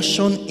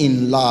promotion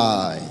in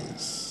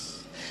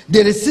lies.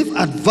 They receive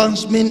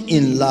advancement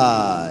in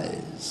lies.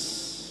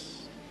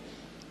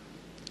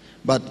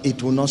 But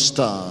it will not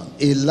stand.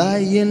 A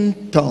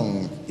lying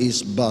tongue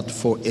is but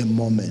for a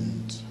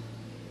moment.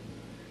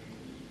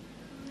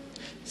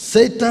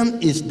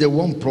 Satan is the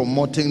one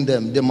promoting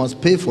them. They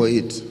must pay for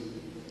it.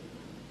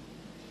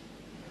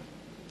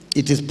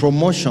 It is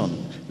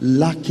promotion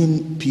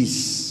lacking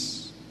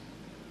peace.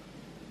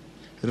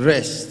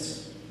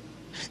 Rest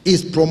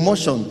is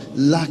promotion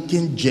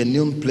lacking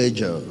genuine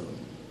pleasure.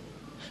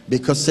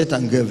 Because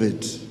Satan gave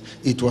it.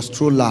 It was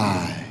through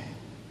lie.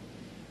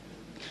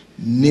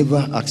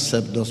 Never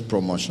accept those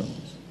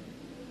promotions.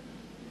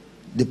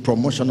 The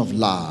promotion of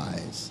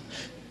lies.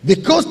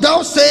 Because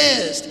thou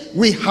sayest,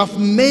 we have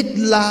made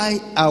lie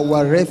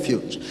our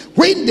refuge.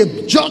 When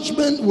the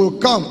judgment will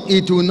come,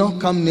 it will not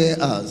come near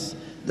us.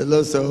 The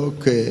Lord said,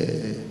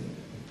 okay.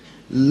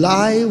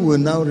 Lie will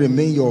now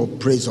remain your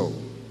oppressor.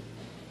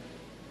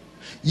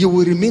 You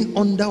will remain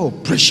under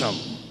oppression.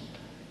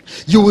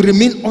 You will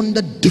remain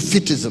under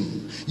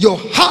defeatism. Your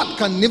heart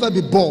can never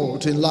be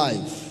bold in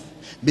life,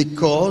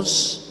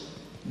 because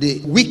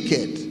the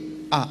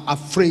wicked are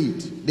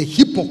afraid. The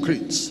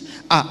hypocrites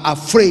are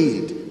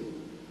afraid.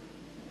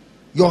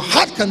 Your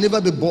heart can never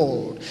be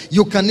bold.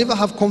 You can never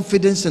have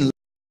confidence in life.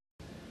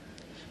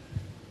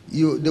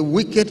 The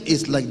wicked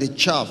is like the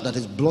chaff that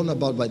is blown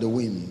about by the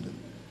wind.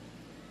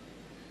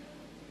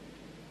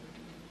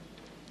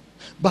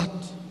 But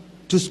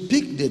to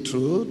speak the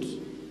truth,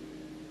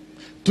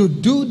 to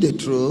do the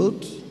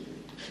truth,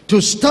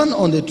 to stand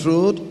on the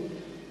truth,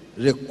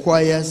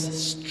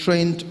 requires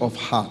strength of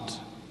heart.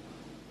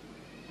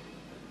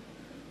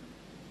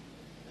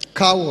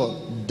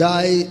 Cowards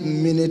die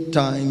many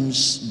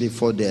times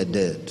before they are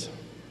dead.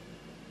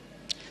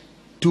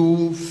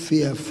 Too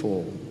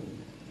fearful.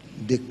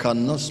 They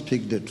cannot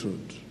speak the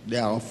truth. They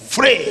are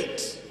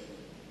afraid.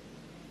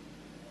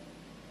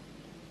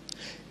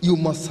 You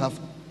must have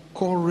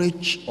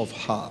courage of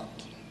heart.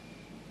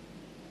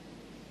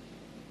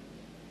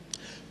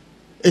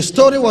 A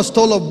story was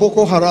told of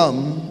Boko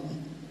Haram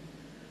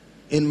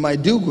in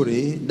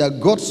Maiduguri that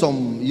got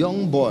some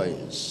young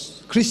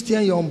boys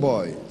Christian young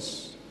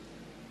boys,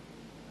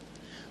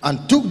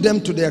 and took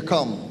them to their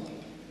camp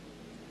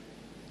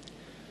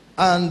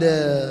and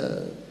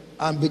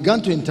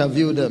began to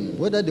interview them,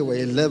 whether they were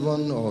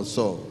 11 or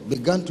so.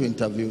 Began to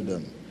interview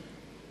them.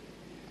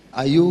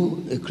 Are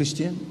you a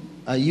Christian?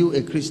 Are you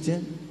a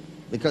Christian?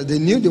 Because they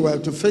knew they were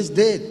to face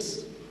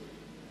death.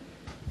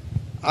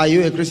 Are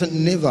you a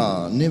Christian?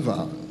 Never,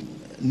 never,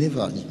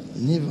 never,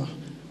 never.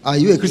 Are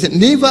you a Christian?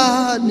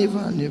 Never,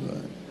 never,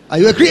 never. Are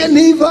you a Christian?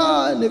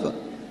 Never, never.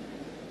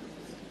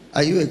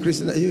 Are you a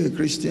Christian? Are you a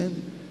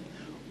Christian?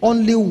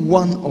 Only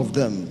one of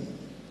them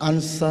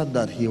answered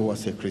that he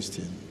was a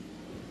Christian.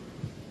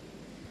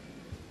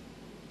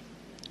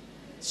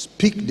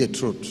 Speak the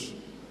truth.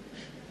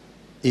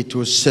 It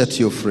will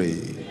set you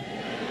free.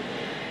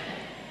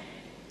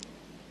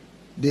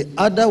 The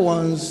other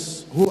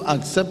ones who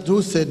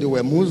said they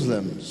were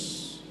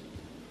Muslims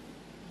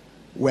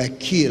were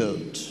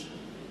killed.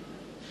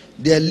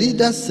 Their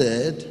leader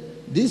said,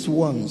 these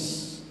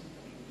ones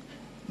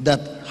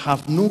that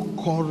have no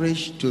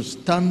courage to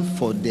stand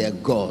for their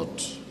God,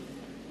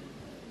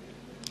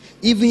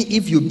 even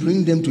if you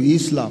bring them to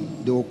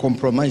Islam, they will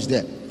compromise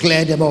there.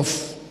 Clear them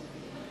off.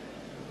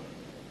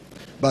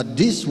 But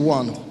this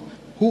one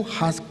who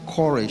has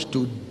courage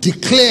to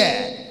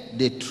declare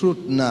the truth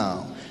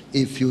now,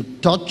 if you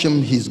touch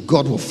him, his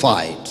God will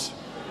fight.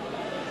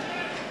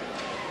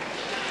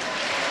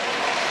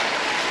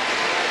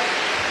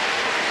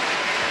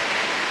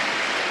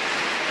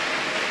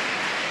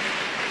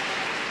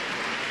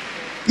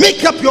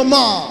 Make up your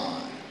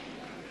mind.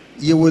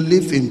 You will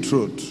live in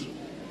truth.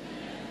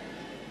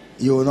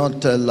 You will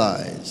not tell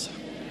lies.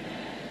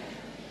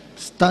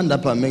 Stand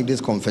up and make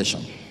this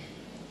confession.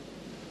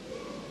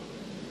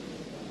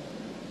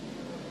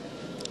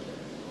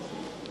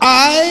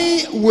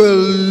 I will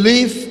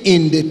live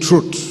in the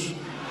truth.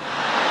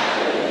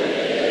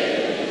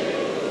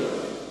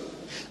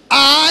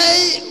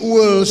 I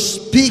will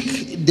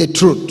speak the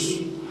truth.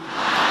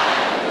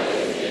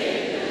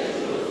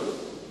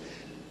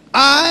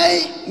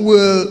 I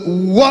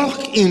will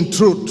walk in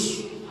truth.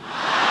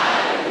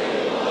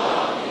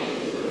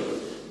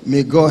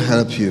 May God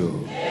help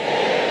you.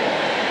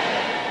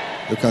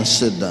 You can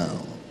sit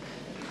down.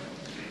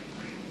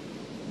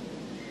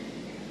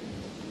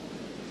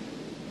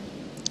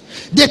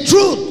 The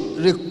truth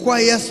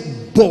requires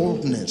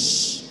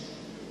boldness.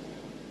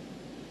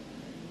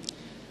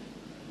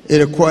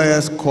 It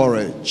requires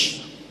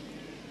courage.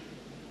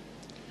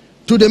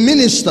 To the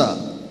minister,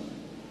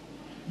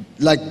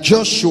 like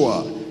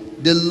Joshua,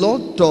 the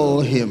Lord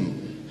told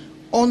him,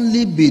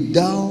 only be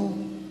thou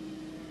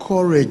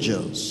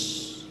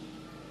courageous.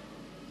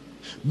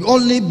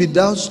 Only be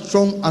thou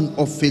strong and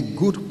of a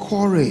good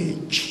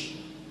courage.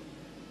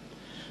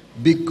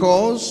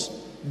 Because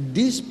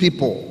these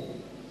people,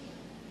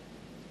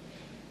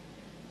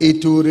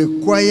 it will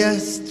require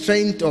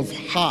strength of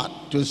heart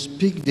to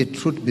speak the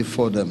truth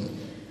before them.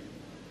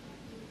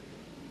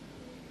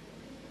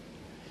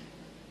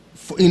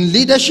 In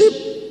leadership,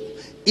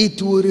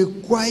 it will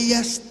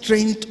require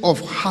strength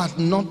of heart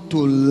not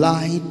to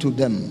lie to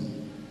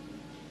them,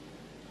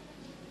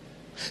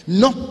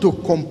 not to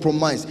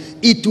compromise.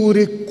 It will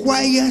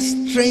require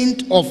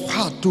strength of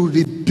heart to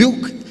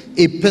rebuke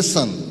a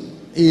person.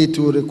 It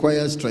will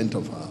require strength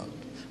of heart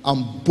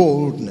and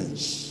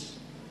boldness.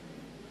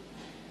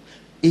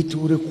 It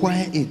will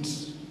require it.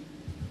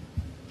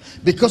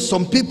 Because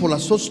some people are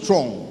so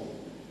strong.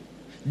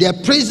 Their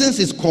presence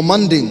is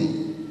commanding.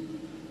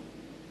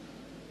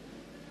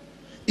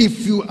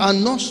 If you are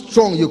not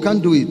strong, you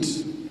can't do it.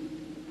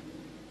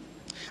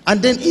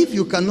 And then if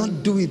you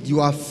cannot do it, you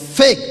are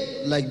fake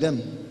like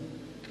them.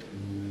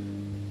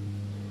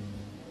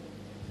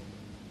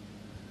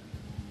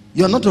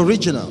 You are not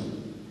original.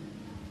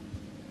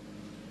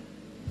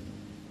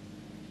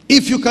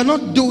 If you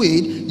cannot do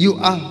it, you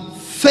are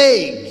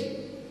fake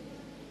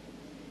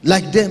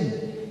like them.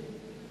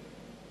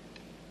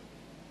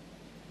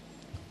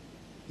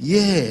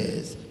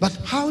 Yes, but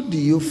how do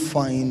you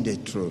find the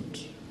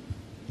truth?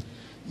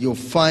 You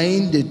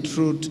find the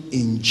truth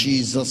in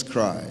Jesus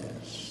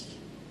Christ.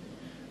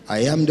 I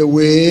am the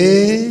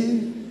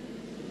way,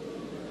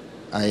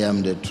 I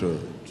am the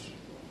truth.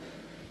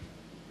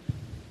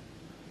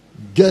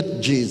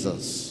 Get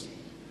Jesus.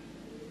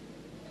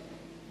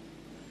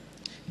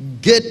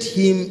 Get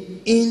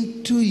him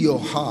into your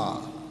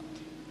heart.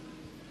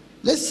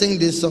 Let's sing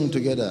this song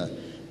together.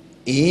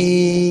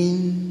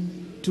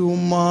 Into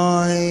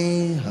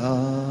my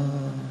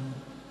heart,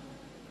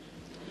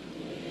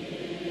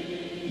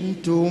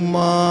 into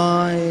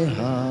my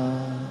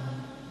heart,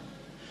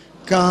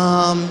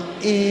 come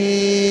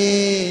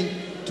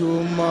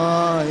into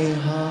my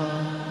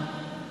heart,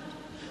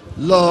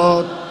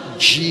 Lord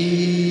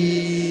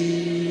Jesus,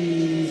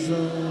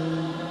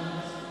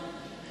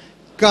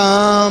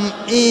 come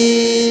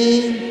into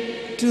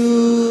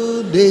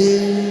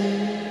the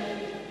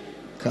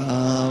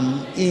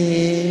come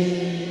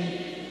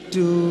in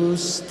to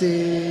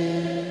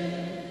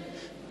stay.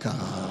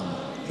 Come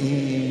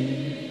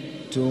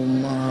into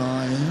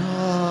my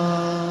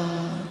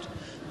heart,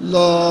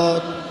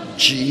 Lord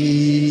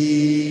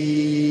Jesus.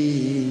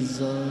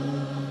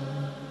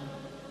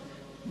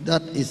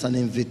 That is an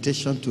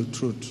invitation to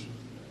truth.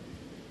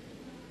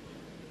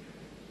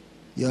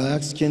 You're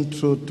asking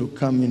truth to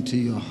come into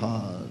your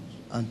heart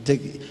and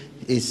take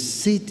a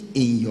seat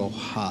in your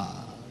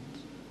heart,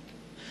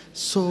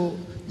 so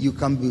you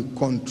can be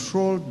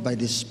controlled by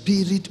the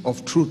Spirit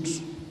of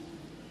truth.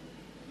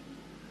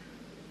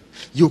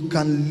 You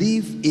can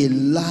live a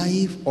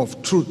life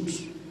of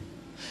truth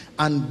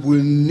and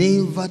will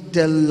never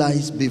tell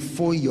lies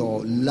before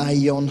your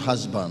lion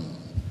husband.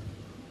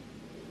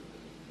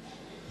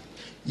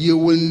 You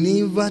will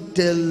never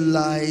tell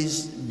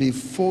lies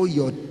before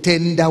your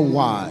tender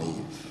wife.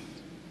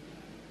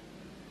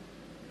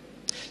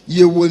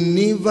 You will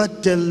never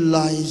tell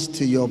lies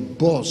to your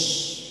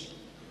boss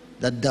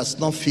that does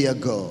not fear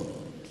God.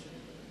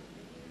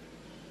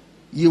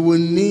 You will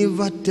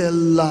never tell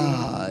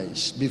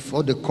lies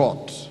before the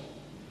court.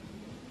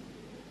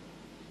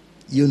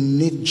 You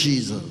need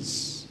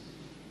Jesus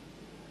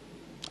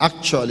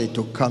actually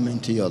to come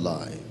into your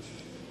life,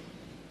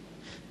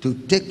 to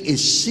take a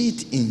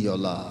seat in your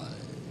life,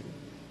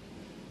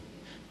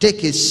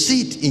 take a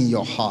seat in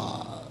your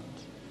heart.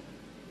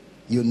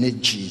 You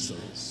need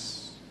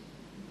Jesus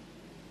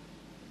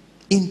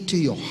into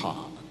your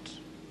heart.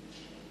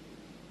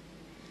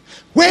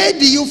 Where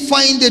do you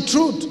find the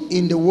truth?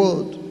 In the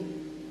Word.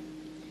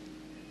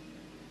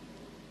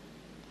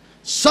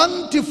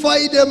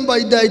 Sanctify them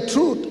by thy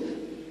truth.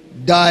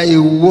 Thy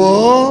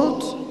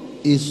word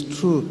is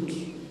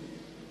truth.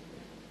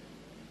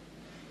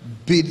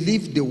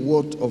 Believe the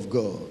word of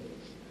God.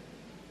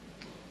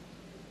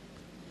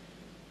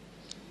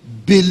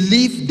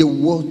 Believe the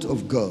word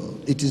of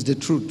God. It is the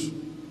truth.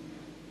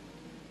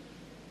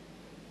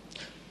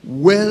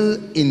 Well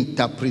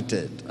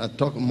interpreted. I'll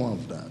talk more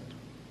of that.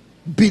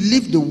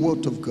 Believe the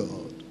word of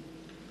God.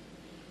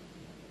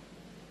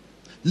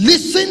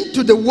 Listen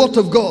to the word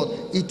of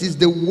God. It is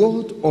the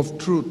word of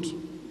truth.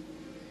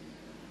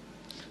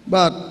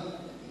 But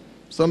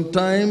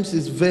sometimes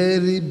it's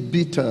very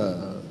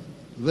bitter,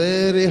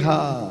 very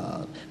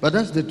hard. But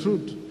that's the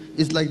truth.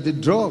 It's like the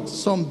drugs.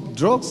 Some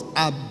drugs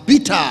are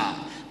bitter,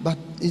 but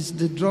it's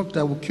the drug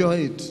that will cure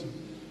it.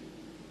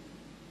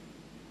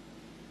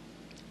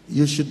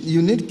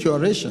 You need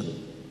curation,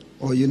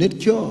 or you need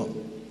cure.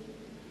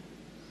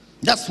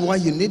 That's why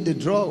you need the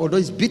drug, although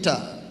it's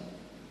bitter.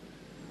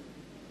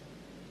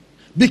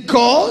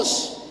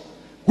 Because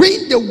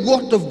when the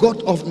word of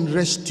God of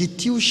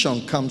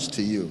restitution comes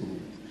to you,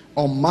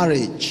 on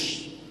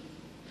marriage,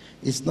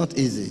 it's not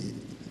easy.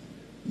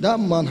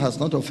 That man has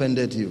not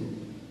offended you.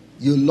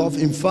 You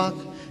love, in fact,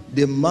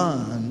 the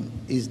man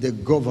is the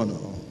governor.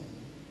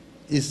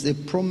 Is a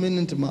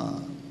prominent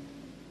man.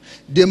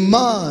 The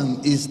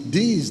man is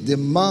this, the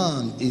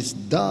man is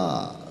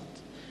that.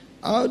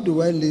 How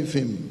do I leave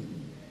him?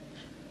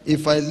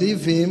 If I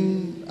leave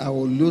him, I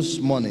will lose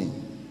money.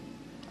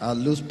 I'll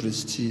lose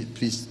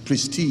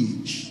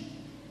prestige.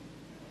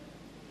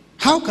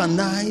 How can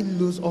I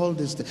lose all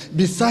this?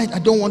 Besides, I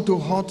don't want to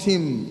hurt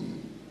him.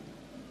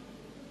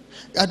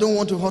 I don't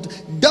want to hurt.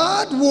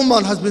 That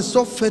woman has been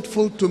so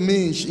faithful to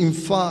me. In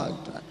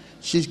fact,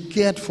 she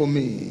cared for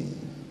me.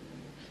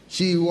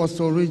 She was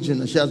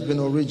original. She has been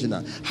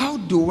original. How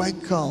do I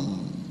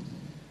come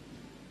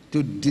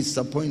to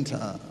disappoint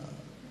her?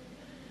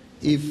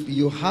 If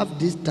you have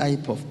this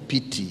type of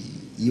pity,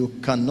 you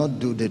cannot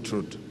do the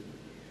truth.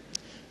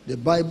 The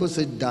Bible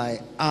said,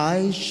 thy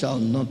eye shall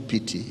not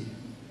pity.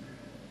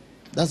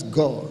 That's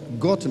God.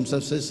 God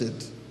himself says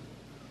it.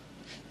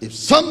 If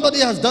somebody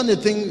has done a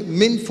thing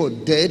meant for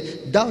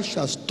death, thou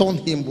shalt stone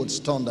him with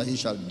stone that he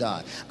shall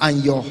die,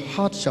 and your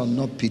heart shall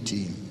not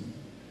pity him.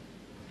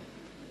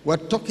 We're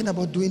talking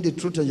about doing the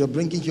truth and you're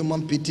bringing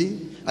human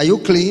pity. Are you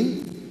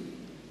clean?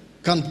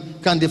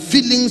 Can the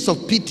feelings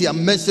of pity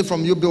and mercy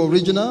from you be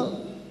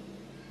original?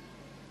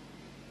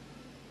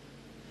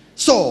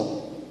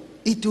 So,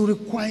 it will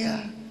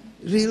require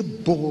real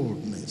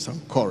boldness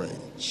and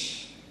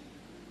courage.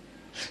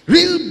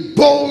 Real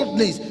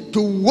boldness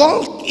to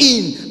walk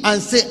in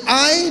and say,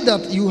 I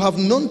that you have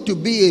known to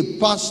be a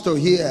pastor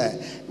here,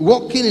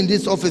 walking in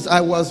this office,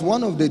 I was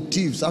one of the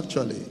thieves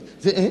actually.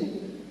 Say, eh?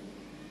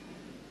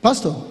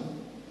 Pastor,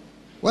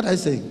 what I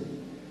say?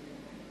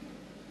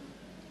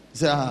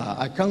 Say,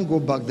 I can't go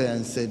back there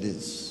and say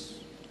this.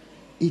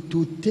 It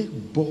will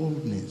take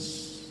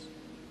boldness.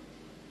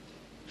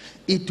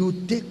 It will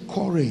take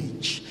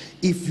courage.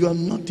 If you are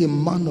not a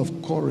man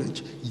of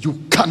courage,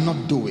 you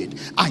cannot do it.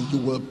 And you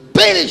will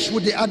perish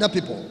with the other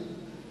people.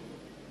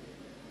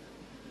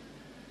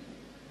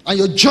 And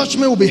your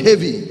judgment will be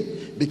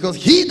heavy. Because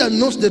he that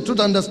knows the truth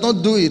and does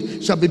not do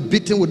it shall be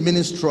beaten with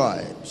many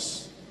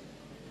stripes.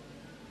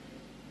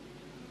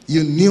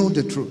 You knew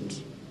the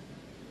truth.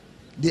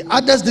 The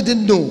others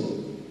didn't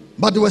know.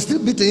 But they were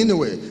still beaten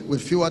anyway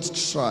with fewer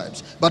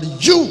stripes. But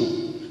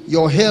you,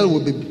 your hell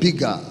will be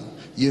bigger.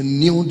 You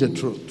knew the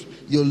truth.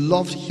 You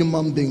loved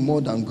human being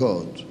more than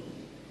God.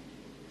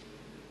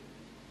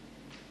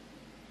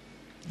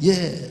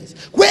 Yes.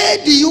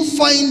 Where do you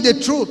find the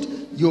truth?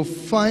 You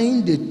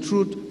find the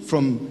truth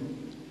from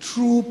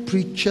true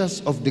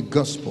preachers of the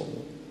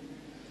gospel.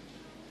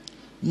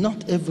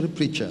 Not every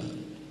preacher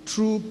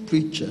true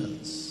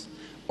preachers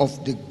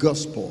of the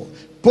gospel.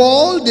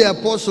 Paul the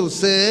apostle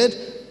said,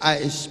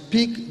 I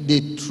speak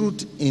the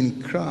truth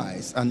in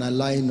Christ and I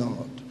lie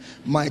not.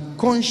 My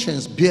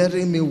conscience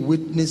bearing me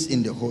witness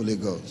in the Holy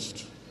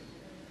Ghost.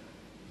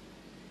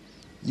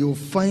 You'll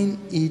find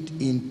it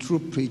in true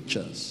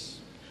preachers.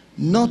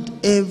 Not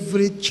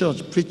every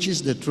church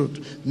preaches the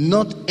truth.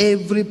 Not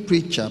every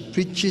preacher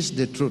preaches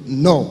the truth.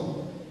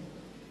 No.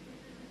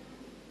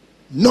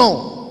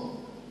 No.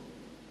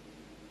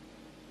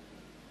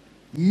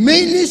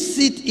 Many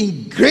sit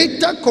in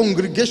greater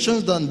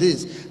congregations than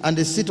this, and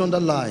they sit under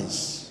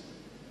lies.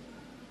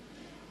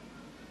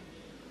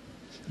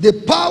 The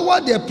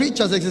power their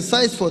preachers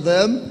exercises for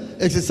them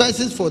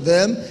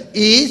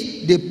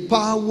is the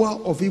power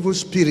of evil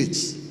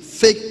spirits,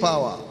 fake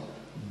power,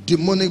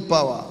 demonic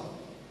power.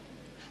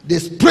 They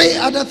spray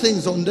other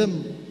things on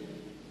them.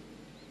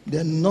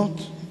 They're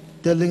not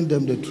telling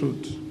them the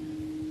truth.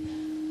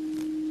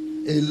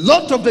 A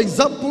lot of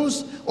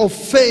examples of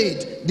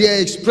faith they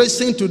are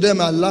expressing to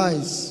them are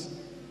lies.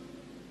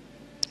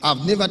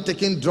 I've never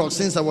taken drugs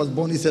since I was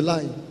born. It's a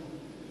lie.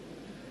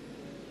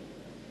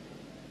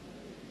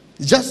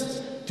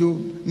 Just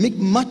to make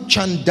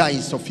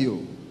merchandise of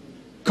you.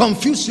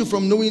 Confuse you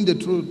from knowing the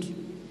truth.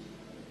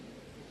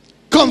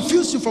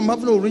 Confuse you from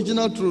having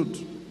original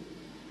truth.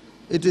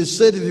 It is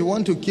said if you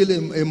want to kill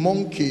a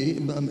monkey,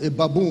 a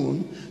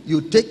baboon,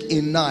 you take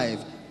a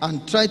knife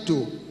and try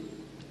to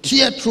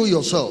tear through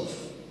yourself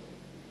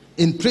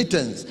in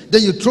pretense.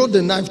 Then you throw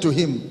the knife to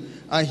him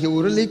and he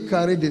will really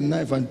carry the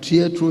knife and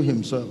tear through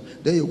himself.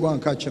 Then you go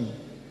and catch him.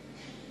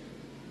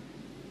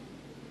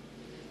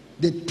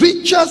 The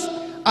preachers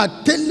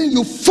are telling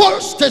you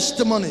false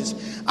testimonies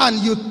and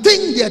you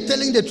think they are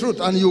telling the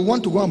truth and you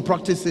want to go and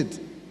practice it.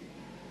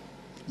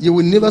 You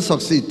will never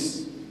succeed.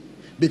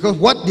 Because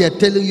what they are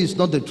telling you is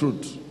not the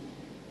truth.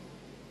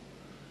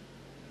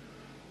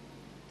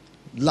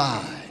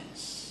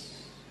 Lies.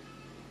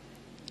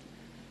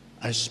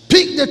 I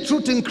speak the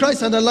truth in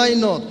Christ and I lie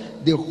not.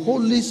 The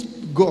Holy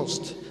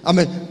Ghost,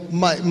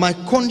 my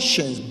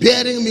conscience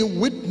bearing me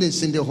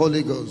witness in the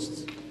Holy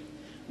Ghost.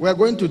 We are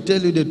going to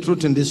tell you the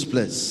truth in this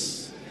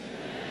place.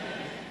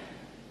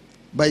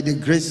 By the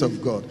grace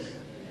of God.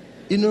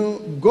 You know,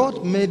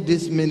 God made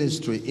this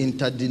ministry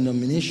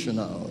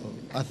interdenominational.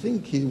 I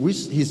think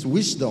his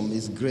wisdom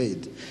is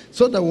great.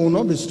 So that we will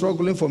not be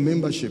struggling for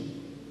membership.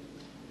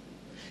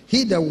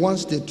 He that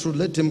wants the truth,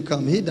 let him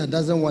come. He that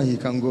doesn't want, he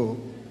can go.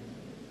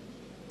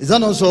 Is that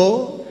not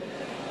so?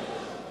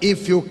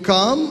 If you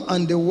come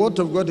and the word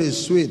of God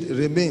is sweet,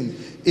 remain.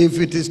 If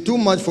it is too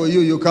much for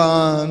you, you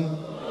can.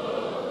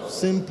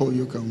 Simple,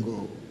 you can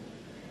go.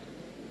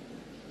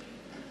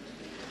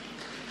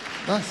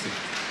 That's it.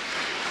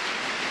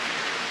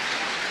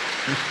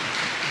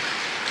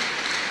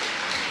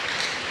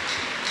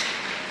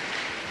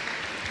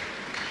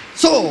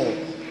 So,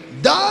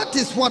 that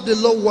is what the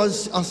Lord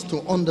wants us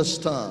to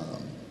understand.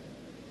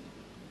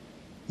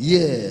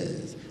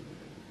 Yes.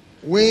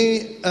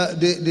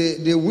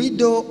 The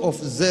widow of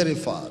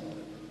Zarephath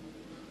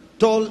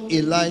told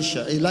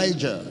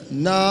Elijah,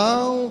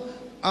 now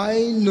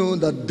I know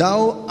that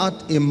thou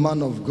art a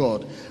man of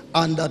God,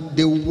 and that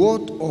the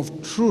word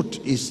of truth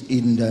is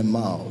in thy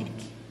mouth.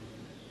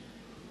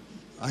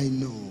 I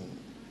know.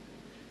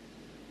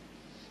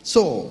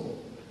 So,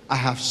 I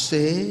have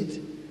said,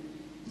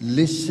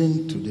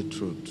 listen to the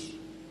truth.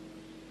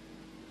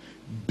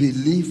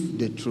 Believe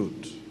the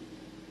truth.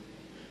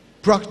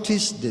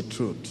 Practice the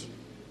truth.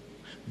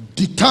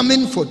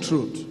 Determine for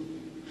truth.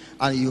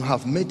 And you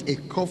have made a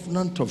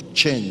covenant of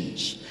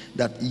change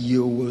that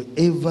you will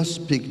ever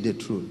speak the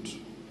truth.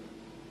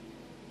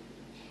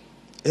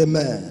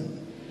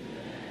 Amen.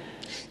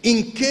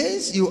 In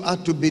case you are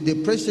to be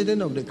the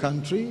president of the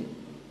country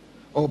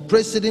or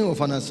president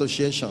of an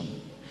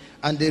association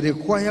and they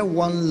require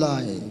one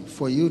lie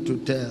for you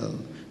to tell,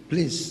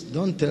 please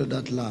don't tell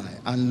that lie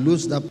and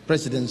lose that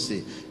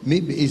presidency.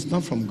 Maybe it's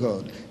not from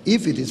God.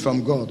 If it is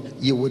from God,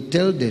 you will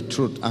tell the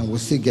truth and will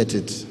still get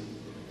it.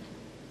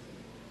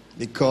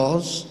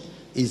 Because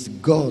it's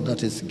God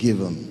that is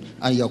given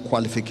and your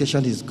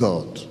qualification is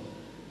God.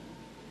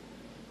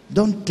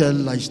 Don't tell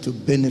lies to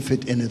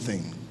benefit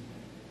anything.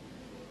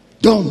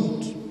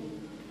 Don't.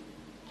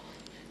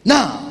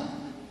 Now,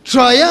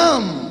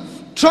 triumph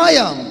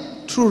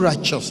through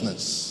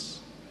righteousness.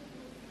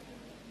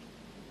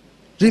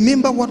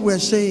 Remember what we're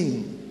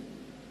saying.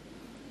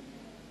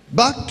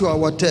 Back to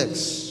our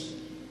text.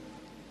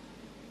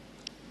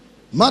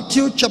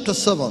 Matthew chapter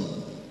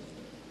 7.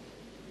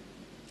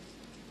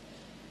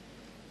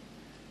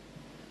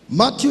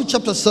 Matthew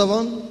chapter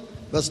 7,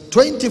 verse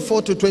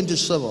 24 to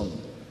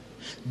 27.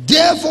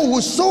 Therefore,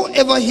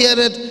 whosoever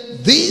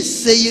heareth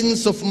these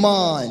sayings of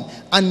mine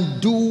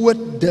and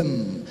doeth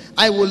them,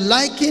 I will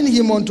liken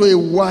him unto a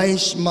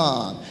wise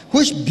man,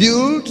 which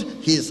built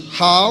his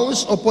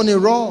house upon a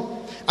rock.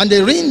 And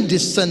the rain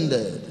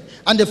descended,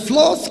 and the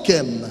floods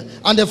came,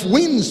 and the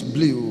winds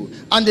blew,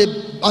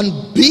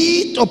 and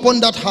beat upon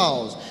that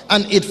house,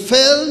 and it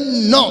fell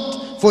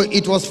not, for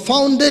it was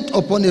founded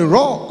upon a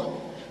rock.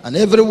 And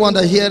everyone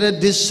that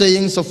heareth these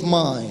sayings of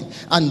mine,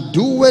 and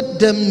doeth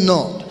them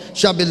not,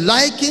 shall be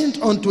likened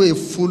unto a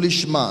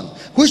foolish man,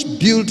 which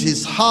built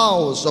his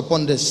house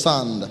upon the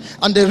sand.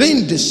 And the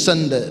rain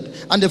descended,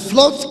 and the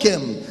floods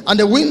came, and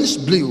the winds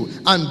blew,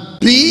 and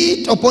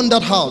beat upon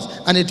that house,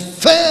 and it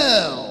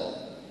fell.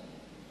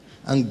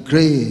 And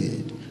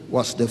great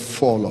was the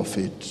fall of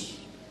it.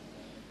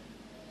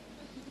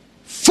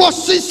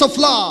 Forces of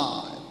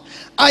life.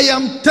 I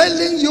am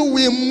telling you,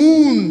 we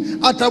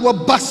mourn at our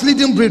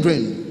backsliding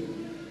brethren.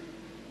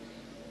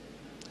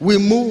 We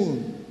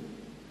mourn.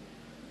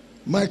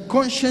 My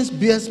conscience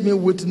bears me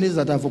witness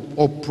that I have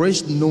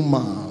oppressed no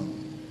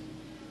man.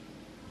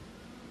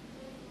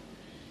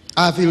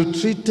 I have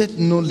ill-treated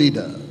no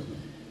leader.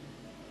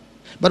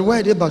 But why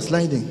are they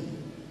backsliding?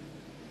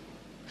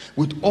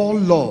 With all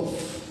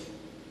love,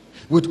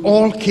 with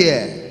all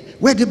care,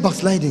 why are they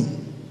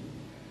backsliding?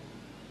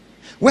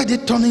 Why are they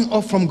turning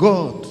off from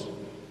God?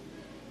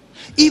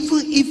 Even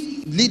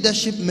if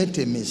leadership made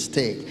a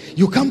mistake,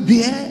 you can't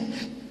bear.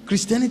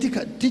 Christianity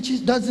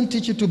doesn't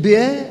teach you to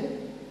bear.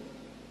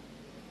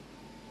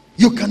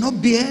 You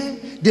cannot bear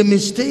the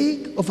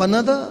mistake of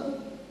another.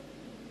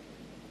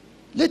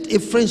 Let a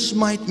friend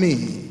smite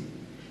me.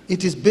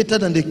 It is better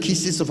than the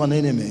kisses of an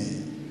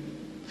enemy.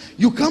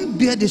 You can't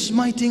bear the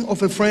smiting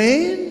of a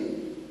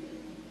friend.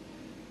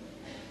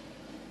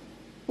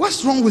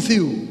 What's wrong with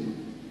you?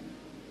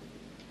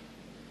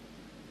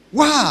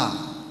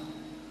 Why?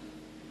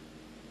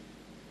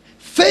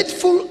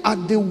 Faithful are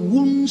the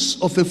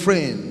wounds of a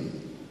friend.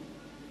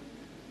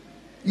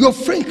 Your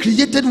friend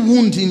created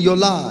wounds in your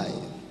life.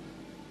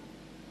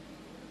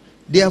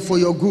 They are for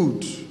your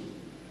good.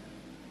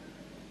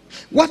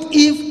 What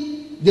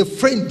if the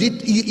friend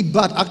did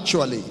bad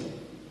actually?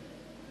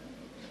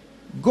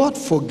 God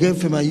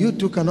forgave him and you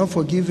too cannot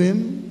forgive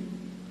him?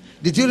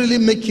 Did you really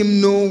make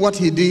him know what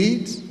he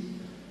did?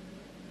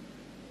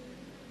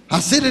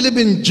 Has it really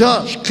been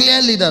judged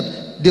clearly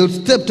that the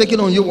step taken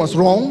on you was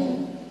wrong?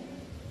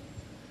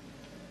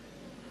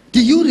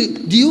 Do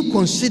you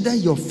consider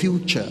your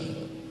future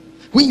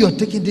when you are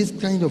taking this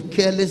kind of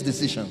careless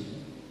decision?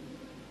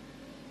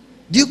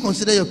 Do you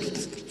consider your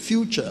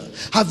future?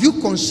 Have you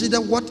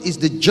considered what is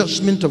the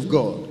judgment of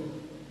God?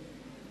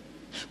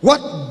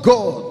 What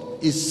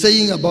God is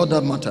saying about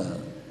that matter?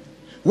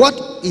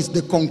 What is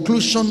the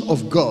conclusion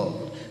of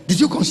God? Did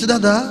you consider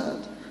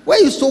that? Why are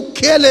you so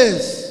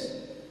careless?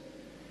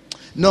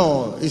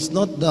 No, it's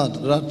not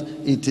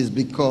that. It is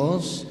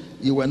because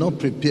you were not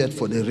prepared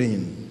for the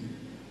rain.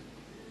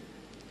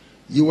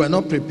 You were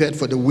not prepared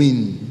for the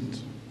wind.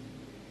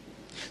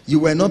 You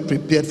were not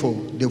prepared for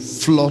the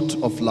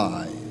flood of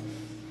life.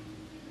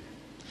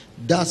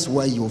 That's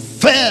why you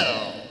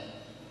fell.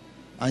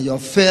 And your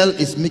fall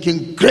is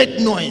making great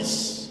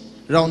noise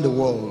around the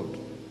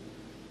world,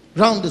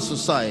 around the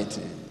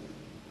society.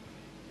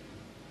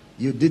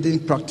 You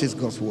didn't practice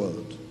God's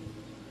word.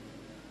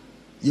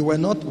 You were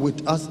not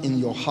with us in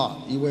your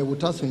heart. You were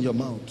with us in your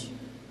mouth.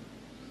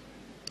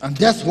 And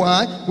that's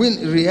why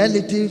when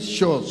reality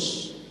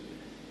shows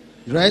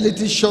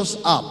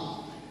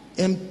up,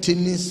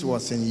 emptiness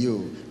was in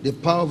you. The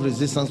power of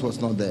resistance was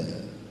not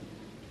there.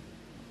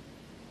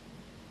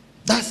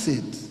 That's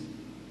it.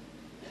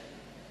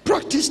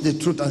 Practice the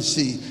truth and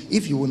see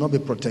if you will not be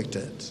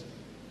protected.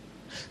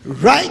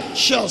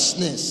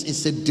 Righteousness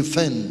is a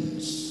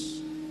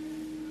defense.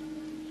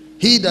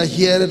 He that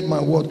heareth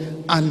my word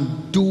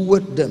and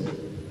doeth them.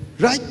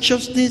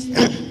 Righteousness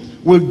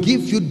will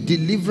give you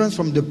deliverance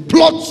from the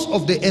plots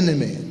of the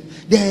enemy.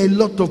 There are a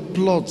lot of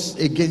plots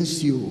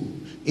against you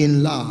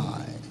in life.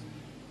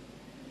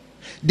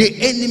 The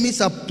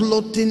enemies are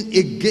plotting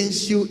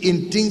against you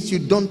in things you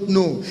don't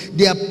know.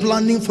 They are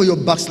planning for your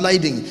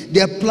backsliding.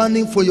 They are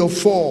planning for your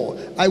fall.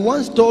 I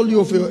once told you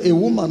of a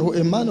woman,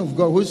 a man of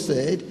God, who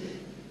said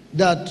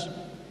that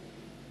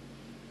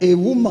a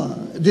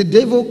woman, the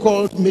devil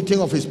called meeting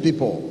of his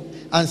people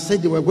and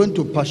said they were going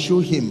to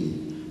pursue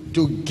him,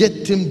 to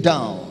get him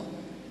down,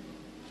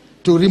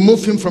 to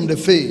remove him from the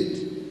faith,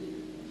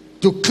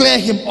 to clear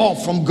him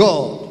off from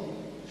God.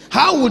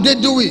 How would they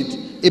do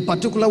it? A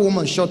particular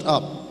woman shut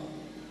up.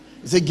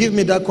 He said, give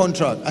me that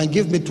contract and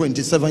give me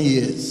 27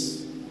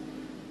 years.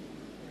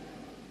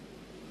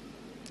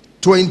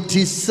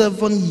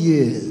 27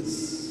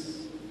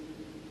 years.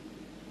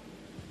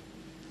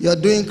 You are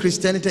doing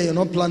Christianity and you're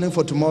not planning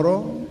for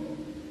tomorrow.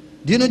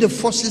 Do you know the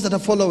forces that are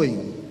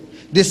following?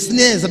 The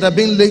snares that are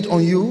being laid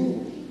on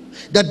you?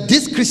 That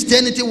this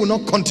Christianity will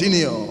not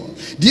continue.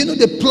 Do you know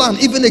the plan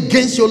even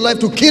against your life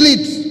to kill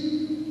it?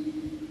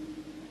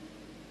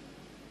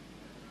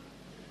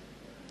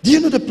 Do you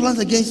know the plans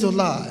against your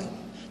life?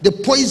 The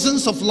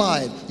poisons of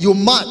life you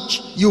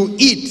match, you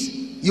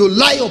eat, you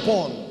lie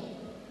upon.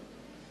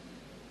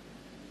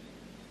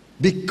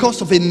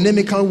 Because of a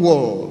inimical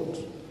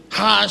world,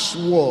 harsh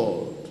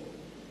world,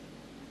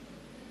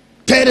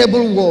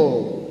 terrible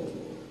world.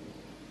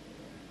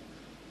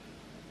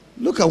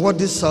 Look at what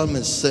this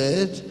psalmist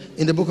said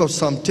in the book of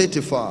Psalm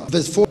 35,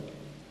 verse 4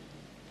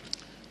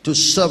 to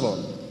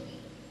 7.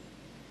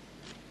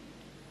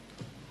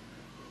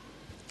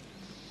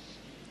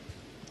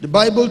 The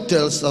Bible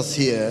tells us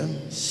here,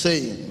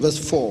 saying, verse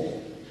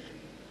 4,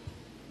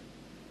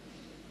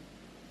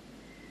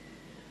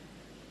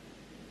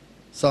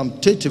 Psalm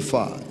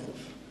 35,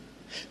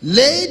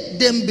 let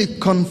them be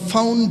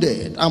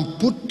confounded and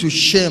put to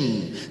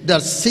shame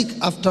that seek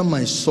after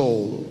my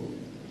soul.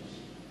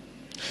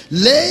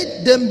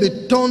 Let them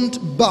be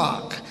turned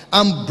back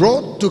and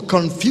brought to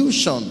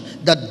confusion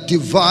that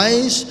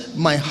devise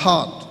my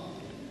heart.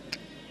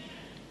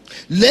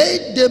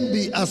 Let them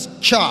be as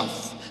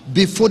chaff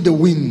before the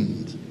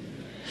wind,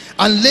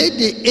 and let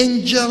the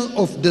angel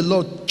of the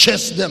Lord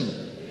chase them.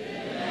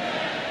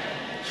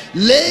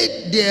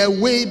 Let their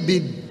way be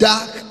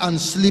dark and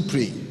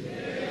slippery,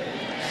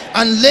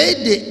 and let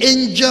the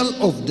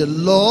angel of the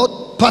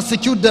Lord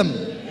persecute them.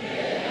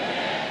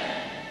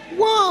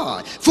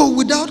 Why? For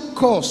without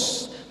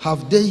cause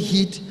have they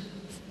hid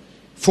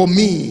for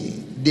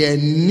me their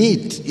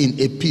net in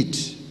a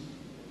pit,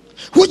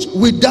 which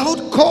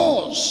without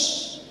cause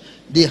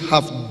they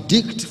have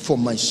digged for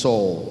my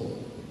soul.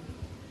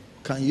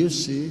 Can you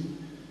see?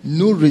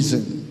 No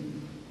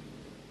reason.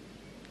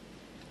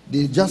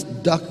 They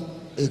just dug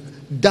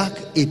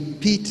a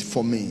pit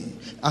for me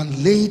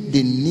and laid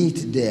the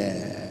net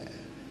there.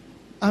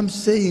 I'm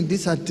saying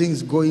these are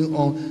things going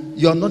on.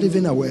 You're not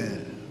even aware.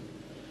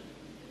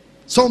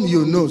 Some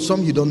you know,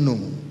 some you don't know.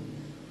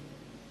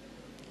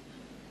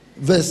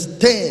 Verse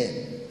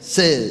 10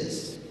 says,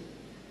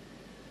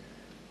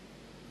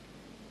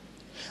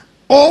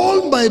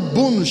 all my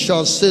bones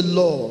shall say,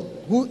 Lord,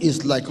 who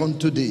is like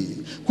unto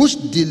thee, which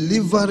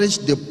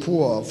deliverest the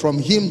poor from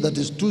him that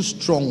is too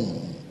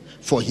strong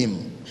for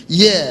him,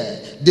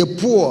 yea, the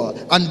poor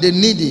and the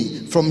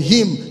needy from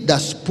him that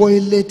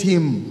spoileth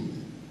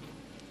him.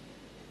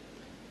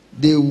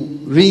 The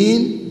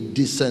rain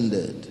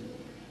descended,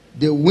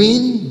 the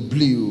wind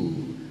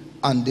blew,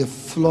 and the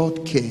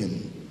flood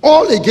came,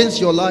 all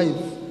against your life,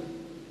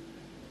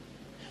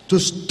 to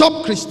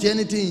stop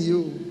Christianity in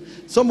you.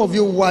 Some of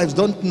you wives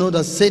don't know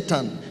that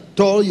Satan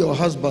told your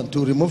husband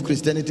to remove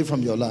Christianity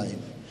from your life.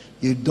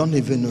 You don't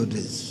even know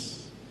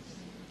this.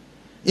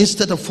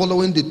 Instead of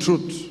following the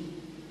truth,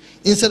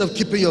 instead of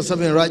keeping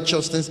yourself in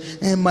righteousness,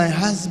 and my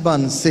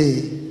husband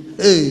say,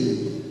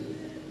 hey,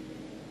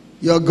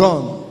 you're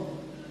gone.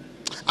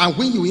 And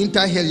when you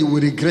enter hell, you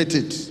will regret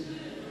it.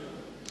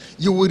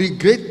 You will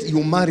regret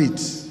you married.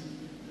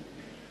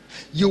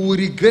 You will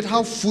regret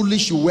how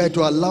foolish you were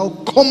to allow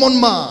common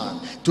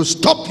man to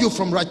stop you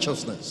from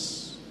righteousness.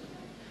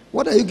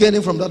 What are you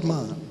getting from that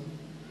man?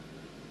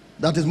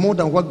 That is more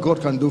than what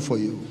God can do for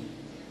you.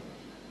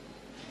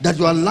 That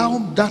you allow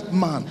that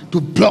man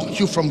to block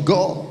you from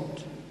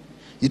God.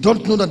 You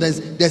don't know that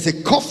there's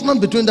a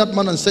covenant between that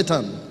man and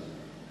Satan.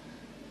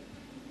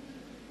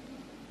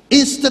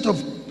 Instead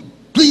of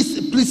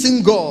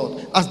pleasing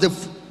God as the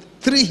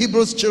three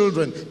Hebrews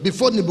children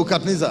before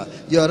Nebuchadnezzar,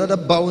 you are rather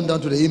bowing down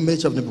to the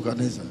image of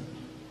Nebuchadnezzar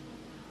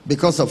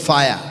because of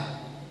fire.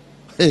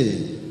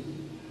 Hey,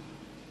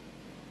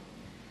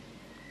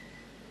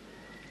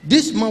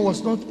 this man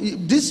was not,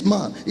 this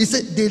man, he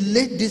said, they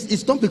laid this,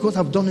 it's not because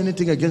I've done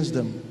anything against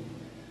them.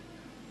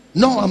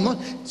 No, I'm not.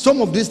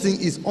 Some of this thing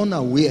is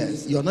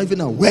unawares. You're not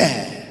even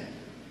aware.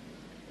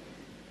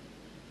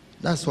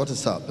 That's what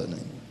is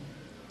happening.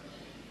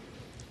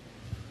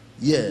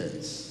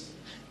 Yes.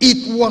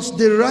 It was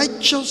the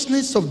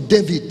righteousness of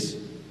David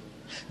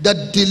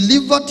that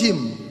delivered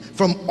him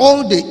from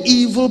all the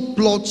evil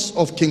plots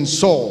of King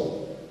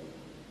Saul.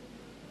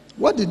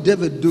 What did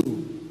David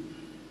do?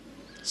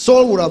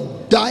 Saul would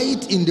have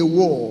died in the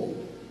war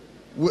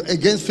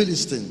against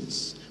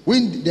Philistines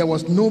when there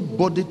was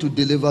nobody to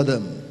deliver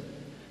them.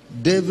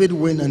 David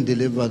went and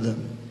delivered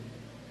them.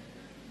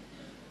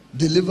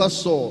 Delivered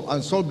Saul,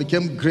 and Saul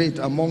became great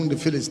among the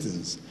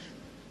Philistines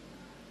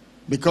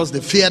because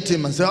they feared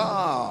him and said,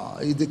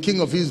 he's the king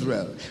of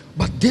Israel.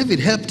 But David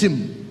helped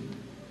him.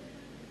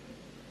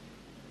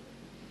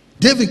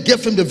 David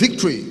gave him the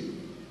victory.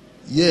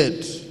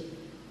 Yet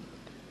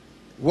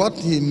what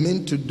he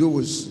meant to do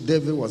with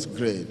David was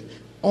great.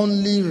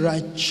 Only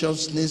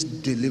righteousness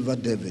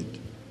delivered David.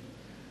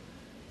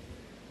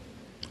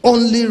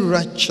 Only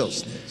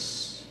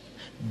righteousness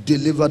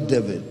delivered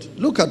David.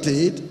 Look at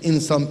it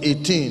in Psalm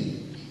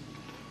 18,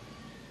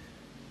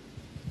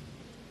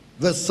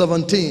 verse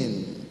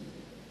 17.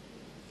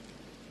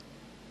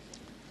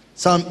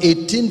 Psalm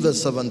 18,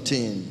 verse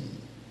 17.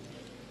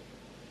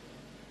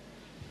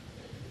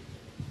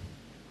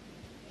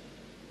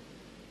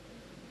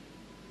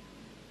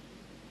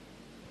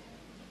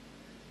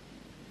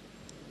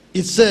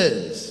 It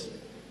says,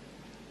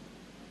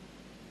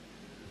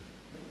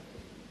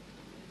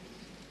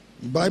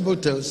 the Bible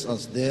tells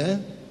us there,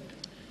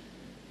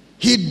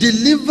 he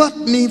delivered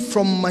me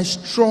from my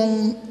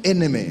strong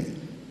enemy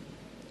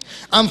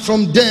and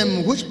from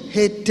them which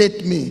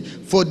hated me,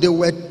 for they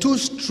were too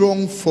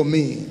strong for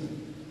me.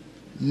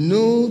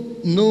 No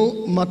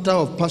matter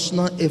of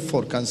personal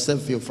effort can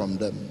save you from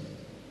them.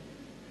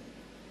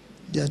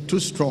 They are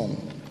too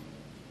strong.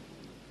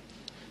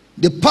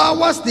 The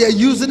powers they are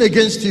using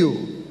against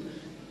you,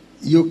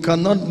 you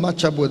cannot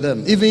match up with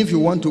them, even if you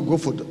want to go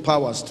for the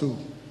powers too.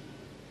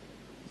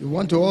 You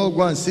want to all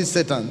go and see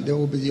Satan, they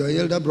will be your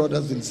elder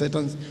brothers in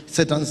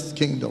Satan's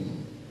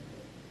kingdom.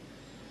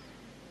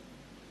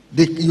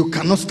 You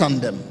cannot stand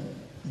them.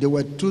 They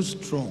were too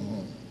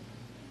strong.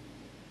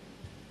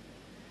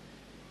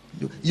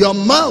 Your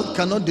mouth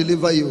cannot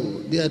deliver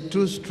you. They are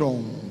too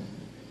strong.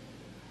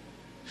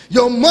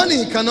 Your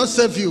money cannot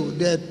save you.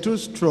 They are too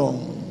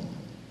strong.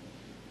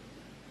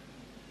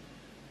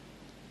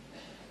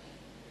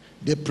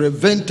 They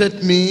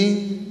prevented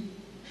me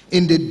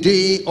in the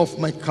day of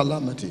my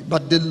calamity,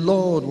 but the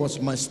Lord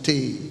was my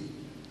stay.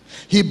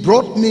 He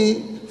brought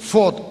me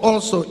forth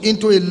also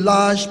into a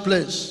large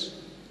place.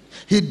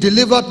 He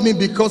delivered me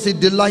because he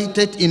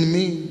delighted in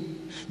me.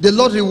 The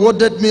Lord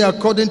rewarded me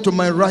according to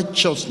my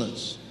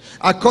righteousness.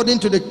 According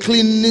to the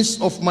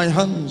cleanness of my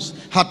hands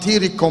hath he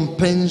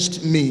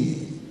recompensed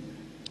me.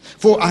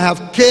 For I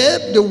have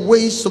kept the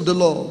ways of the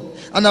Lord,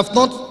 and have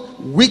not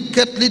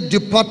wickedly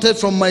departed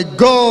from my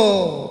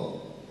God.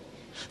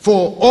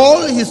 For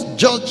all his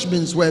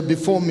judgments were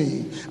before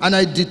me, and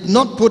I did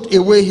not put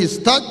away his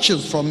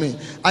statutes from me.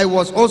 I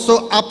was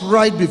also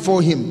upright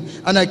before him,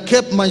 and I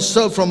kept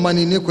myself from mine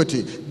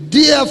iniquity.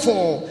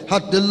 Therefore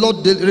hath the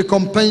Lord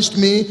recompensed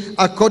me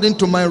according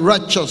to my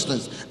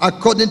righteousness,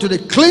 according to the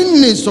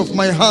cleanness of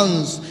my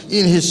hands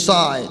in his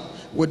sight.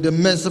 With the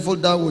merciful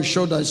thou wilt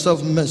show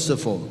thyself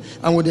merciful,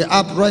 and with the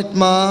upright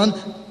man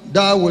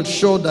thou wilt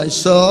show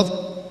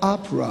thyself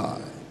upright.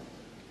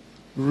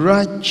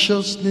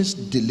 Righteousness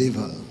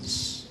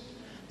delivers.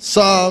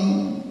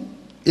 Psalm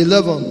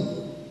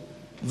 11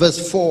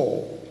 verse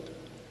 4.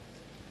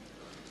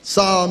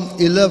 Psalm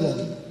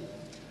 11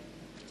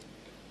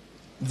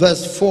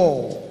 verse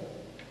 4.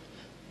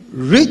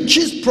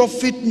 Riches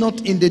profit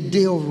not in the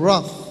day of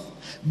wrath,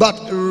 but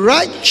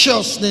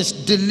righteousness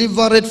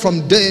delivereth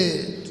from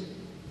death.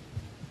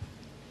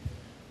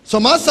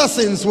 Some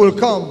assassins will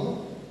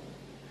come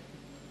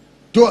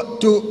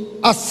to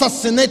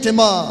assassinate a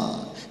man.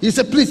 He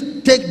said,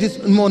 please take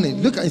this money.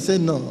 Look, I said,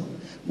 no,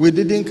 we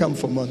didn't come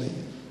for money.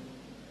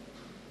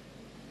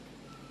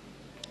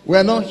 We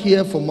are not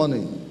here for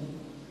money.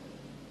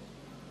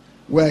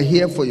 We are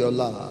here for your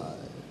life.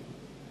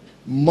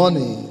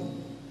 Money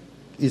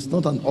is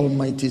not an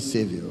almighty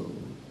savior.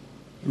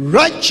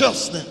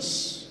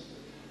 Righteousness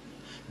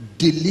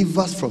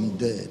delivers from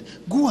death.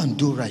 Go and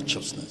do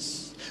righteousness.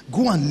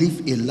 Go and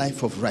live a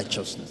life of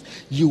righteousness.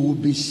 You will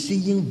be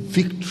seeing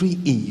victory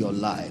in your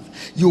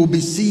life. You will be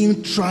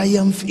seeing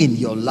triumph in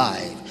your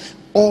life.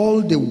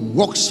 All the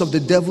works of the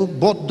devil,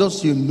 both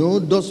those you know,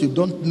 those you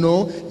don't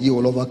know, you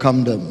will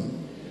overcome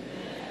them.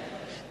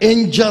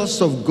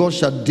 Angels of God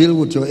shall deal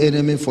with your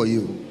enemy for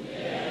you.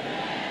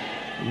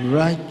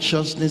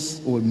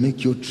 Righteousness will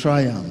make you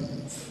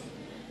triumph.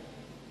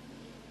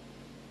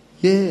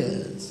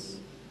 Yes.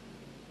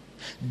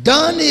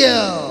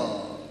 Daniel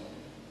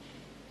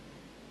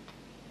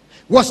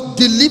was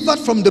delivered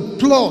from the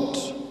plot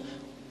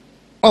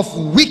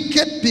of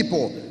wicked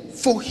people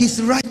for his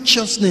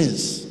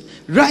righteousness.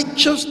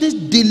 Righteousness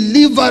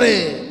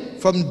delivered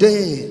from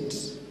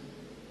death.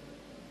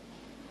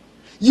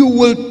 You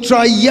will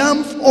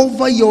triumph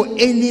over your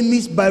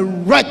enemies by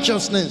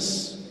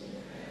righteousness.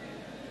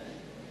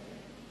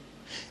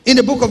 In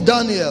the book of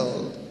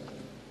Daniel,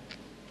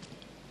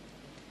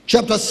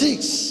 chapter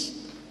 6,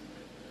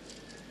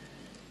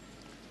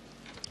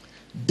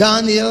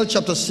 Daniel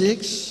chapter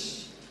 6,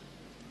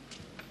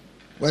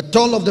 we're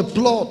told of the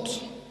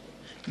plot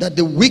that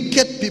the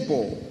wicked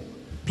people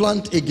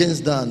plant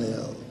against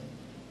Daniel.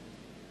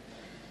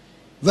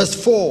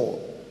 Verse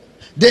 4.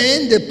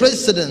 Then the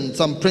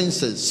presidents and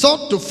princes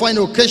sought to find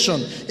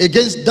occasion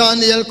against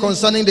Daniel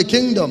concerning the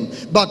kingdom,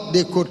 but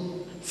they could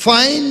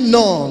find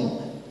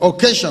none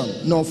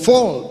occasion nor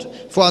fault,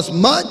 for as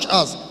much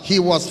as he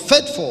was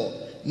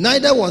faithful,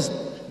 neither was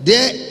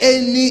there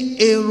any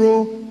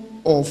error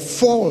or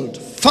fault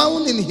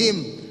found in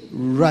him.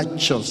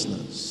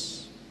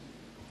 Righteousness.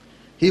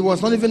 He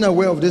was not even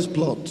aware of this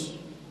plot.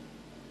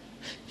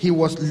 He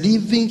was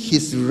living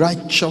his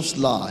righteous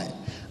life,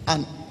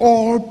 and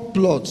all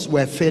plots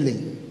were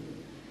failing.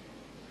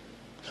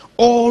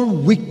 All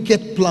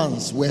wicked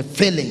plans were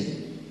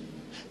failing.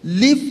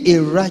 Live a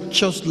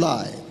righteous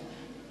life.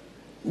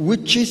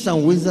 Witches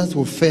and wizards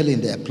will fail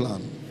in their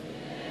plan.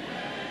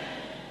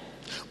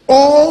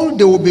 All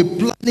they will be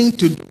planning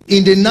to do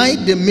in the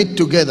night, they meet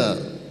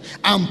together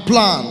and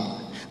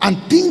plan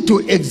and think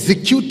to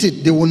execute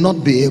it, they will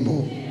not be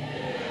able.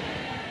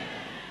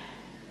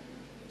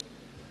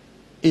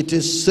 It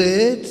is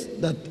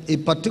said that a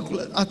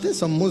particular, I think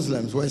some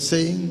Muslims were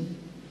saying,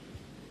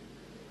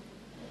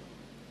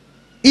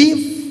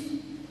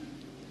 if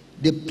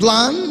the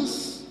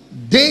plans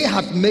they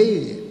have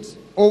made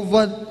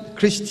over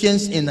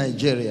Christians in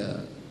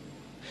Nigeria,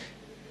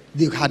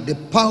 they had the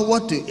power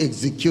to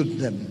execute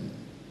them,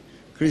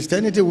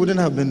 Christianity wouldn't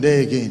have been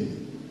there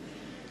again.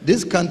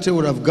 This country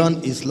would have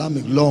gone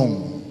Islamic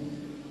long.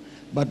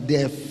 But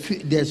their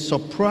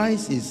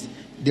surprise is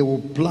they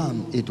will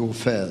plan, it will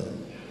fail.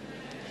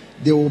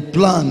 They will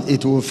plan,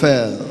 it will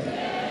fail.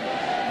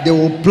 They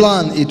will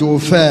plan, it will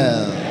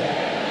fail.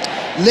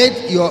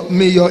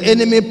 May your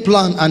enemy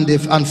plan and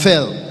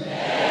fail.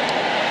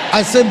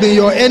 I said, may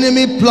your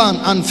enemy plan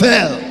and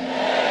fail.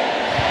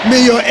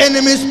 May your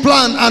enemies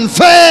plan and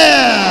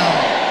fail.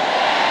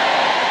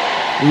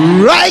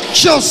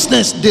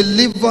 Righteousness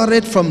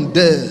delivered from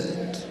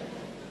death.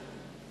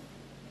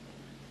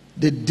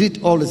 They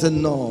did all. They said,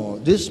 no,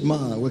 this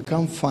man, we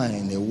can't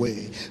find a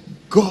way.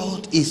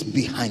 God is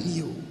behind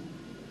you.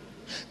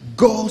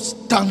 God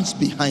stands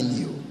behind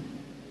you.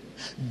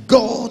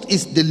 God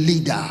is the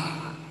leader.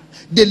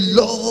 The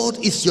Lord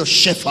is your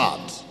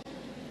shepherd.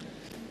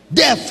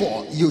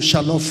 Therefore, you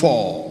shall not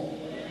fall.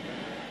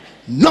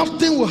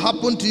 Nothing will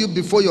happen to you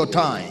before your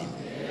time.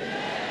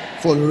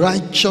 For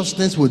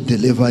righteousness will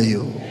deliver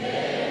you.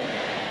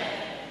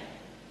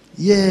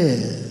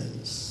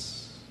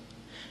 Yes.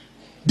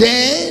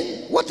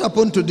 Then, what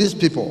happened to these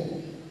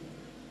people?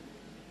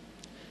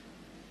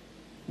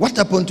 What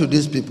happened to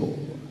these people?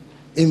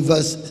 In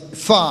verse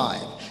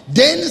 5.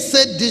 Then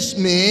said this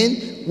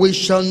man, we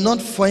shall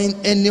not find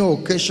any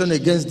occasion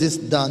against this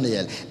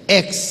Daniel,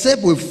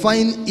 except we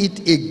find it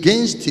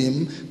against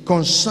him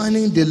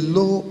concerning the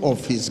law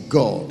of his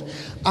God.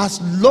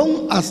 As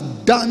long as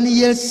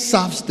Daniel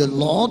serves the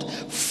Lord,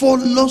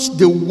 follows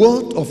the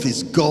word of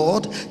his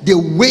God, the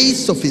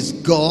ways of his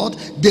God,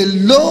 the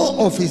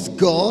law of his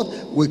God,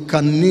 we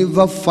can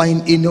never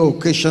find any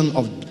occasion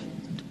of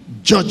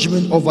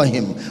judgment over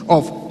him,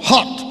 of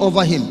hurt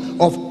over him,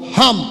 of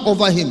harm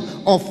over him,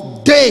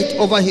 of death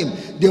over him.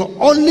 The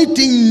only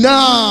thing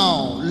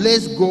now,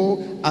 let's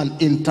go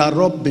and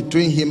interrupt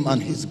between him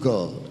and his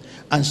God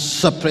and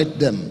separate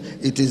them.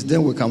 It is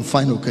then we can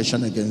find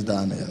occasion against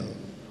Daniel.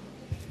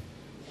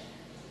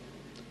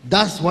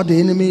 That's what the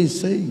enemy is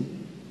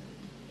saying.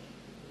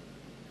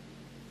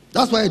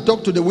 That's why I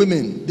talk to the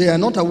women. They are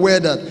not aware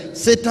that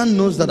Satan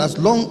knows that as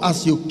long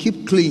as you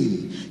keep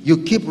clean, you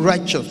keep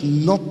righteous,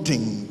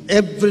 nothing,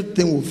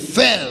 everything will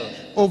fail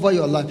over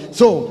your life.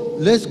 So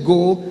let's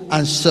go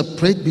and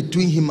separate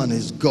between him and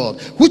his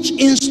God. Which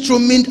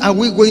instrument are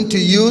we going to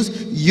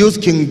use? Use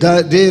King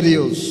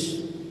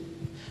Darius.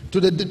 To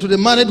the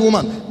married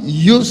woman,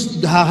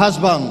 use her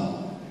husband.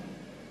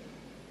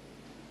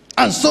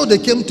 And so they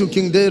came to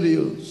King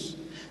Darius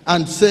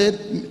and said,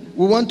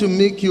 we want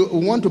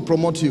to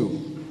promote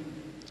you.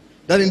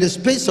 That in the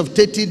space of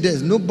 30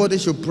 days, nobody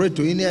should pray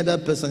to any other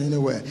person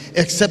anywhere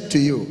except to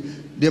you.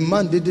 The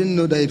man didn't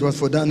know that it was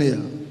for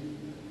Daniel.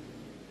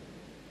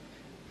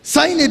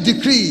 Sign a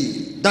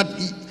decree that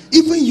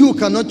even you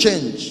cannot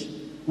change.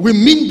 We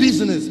mean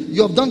business.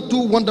 You have done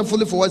too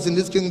wonderfully for us in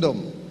this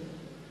kingdom.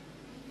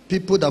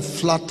 People that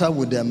flatter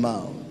with their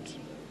mouth.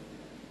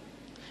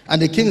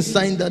 And the king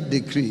signed that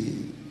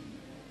decree.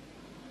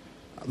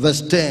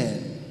 Verse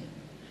 10.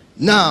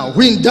 Now,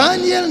 when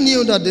Daniel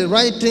knew that the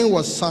writing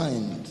was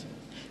signed,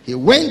 he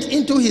went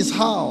into his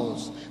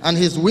house, and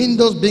his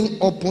windows being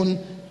open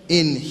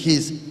in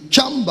his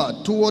chamber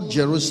toward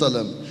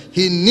Jerusalem,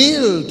 he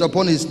kneeled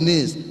upon his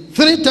knees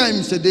 3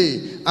 times a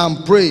day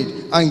and prayed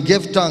and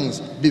gave thanks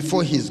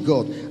before his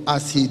God,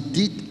 as he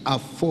did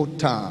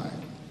aforetime.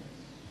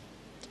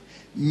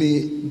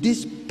 May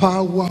this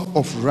power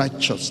of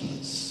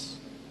righteousness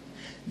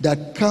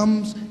that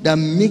comes, that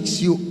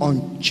makes you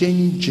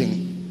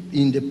unchanging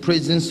in the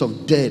presence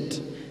of death,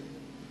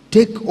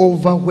 take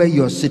over where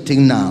you're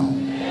sitting now.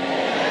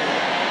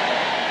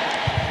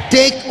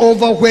 Take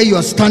over where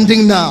you're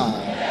standing now.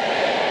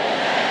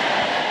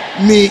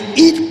 May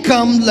it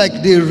come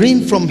like the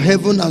rain from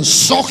heaven and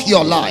soak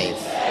your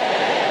life,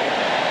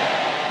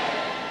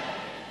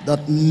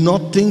 that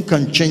nothing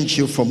can change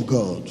you from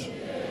God.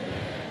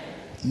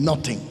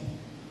 Nothing.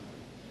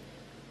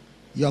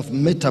 You have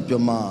made up your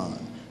mind.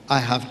 I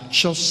have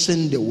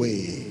chosen the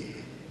way,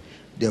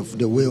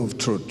 the way of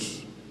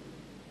truth.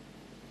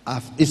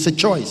 It's a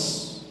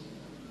choice.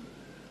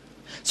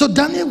 So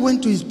Daniel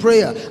went to his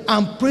prayer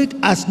and prayed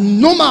as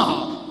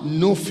normal,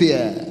 no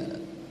fear.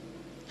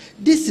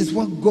 This is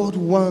what God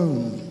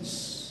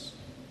wants.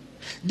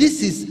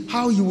 This is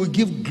how you will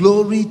give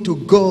glory to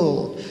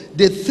God.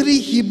 The 3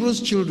 Hebrew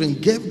children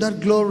gave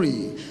that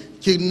glory.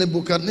 King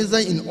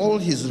Nebuchadnezzar, in all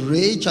his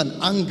rage and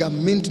anger,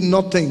 meant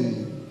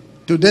nothing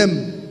to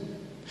them.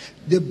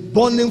 The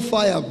burning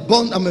fire,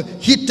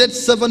 heated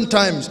 7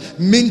 times,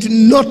 meant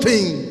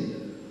nothing.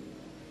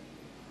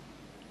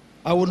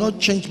 I will not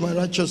change my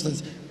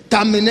righteousness.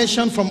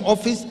 Termination from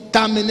office,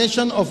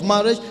 termination of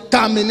marriage,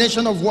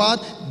 termination of what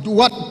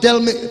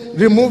tell me,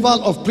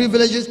 removal of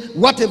privileges,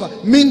 whatever,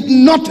 meant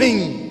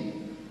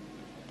nothing.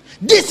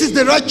 This is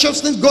the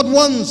righteousness God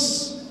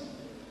wants.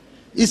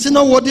 Is he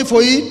not worthy for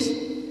it?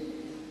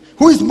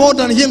 Who is more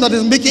than him that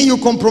is making you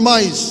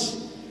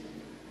compromise?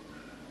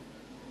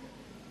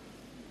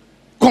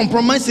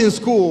 Compromise in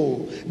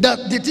school.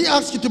 Did he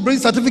ask you to bring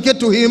certificate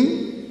to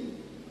him?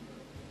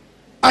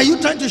 Are you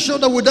trying to show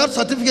that without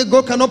certificate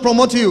God cannot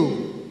promote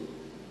you?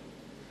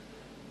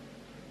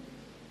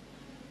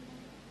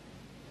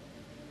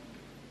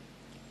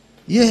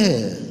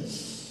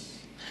 Yes.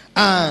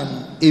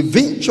 And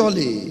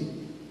eventually,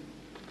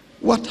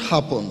 what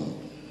happened?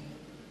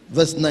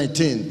 Verse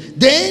 19.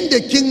 Then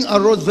the king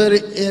arose very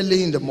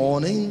early in the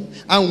morning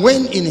and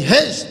went in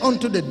haste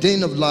unto the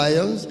den of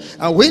lions.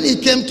 And when he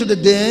came to the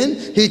den,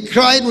 he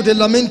cried with a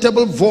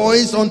lamentable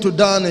voice unto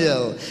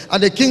Daniel.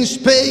 And the king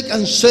spake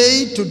and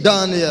said to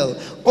Daniel,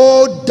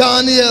 O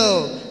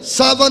Daniel,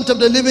 servant of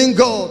the living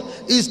God,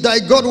 is thy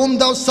God whom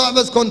thou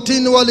servest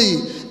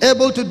continually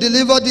able to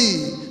deliver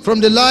thee from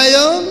the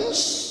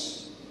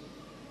lions?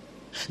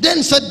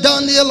 Then said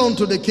Daniel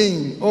unto the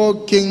king, O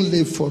king,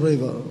 live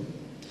forever.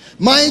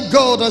 My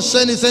God has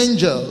sent his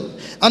angel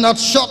and hath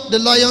shut the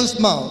lions'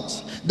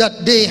 mouths,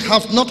 that they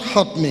have not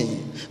hurt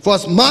me. For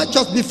as much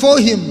as before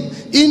him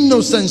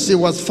innocency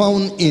was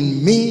found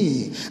in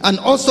me, and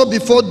also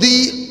before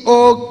thee,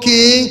 O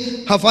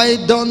king, have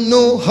I done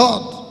no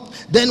hurt.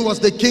 Then was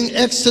the king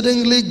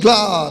exceedingly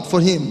glad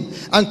for him,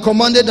 and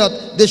commanded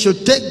that they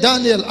should take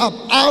Daniel up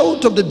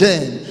out of the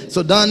den.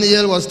 So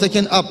Daniel was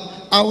taken up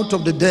out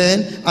of the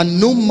den,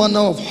 and no manner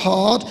of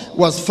hurt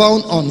was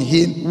found on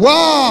him.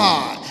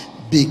 Why?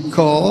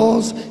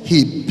 Because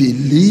he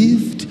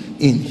believed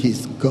in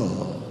his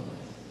God.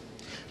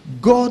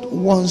 God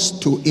wants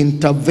to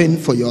intervene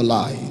for your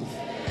life.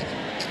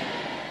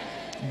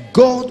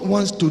 God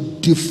wants to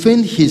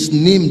defend his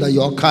name that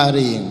you are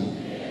carrying.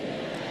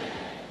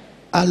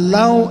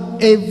 Allow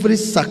every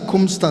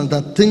circumstance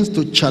that tends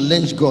to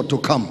challenge God to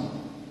come.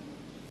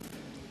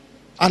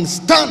 And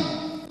stand.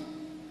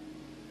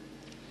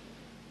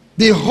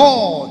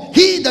 Behold,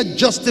 he that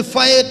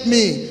justifieth me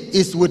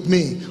is with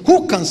me.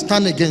 Who can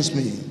stand against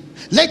me?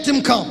 Let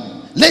him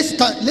come.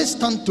 Let's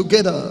stand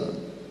together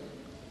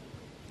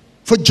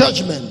for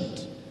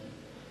judgment.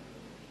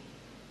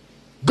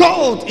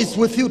 God is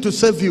with you to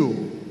save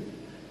you.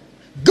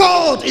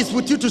 God is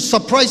with you to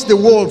surprise the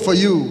world for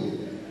you.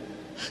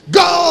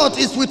 God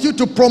is with you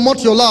to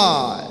promote your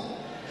life,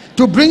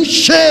 to bring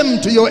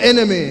shame to your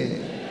enemy.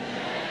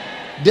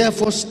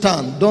 Therefore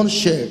stand. Don't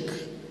shake.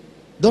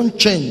 Don't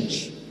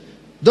change.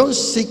 Don't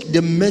seek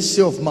the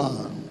mercy of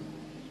man.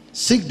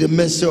 Seek the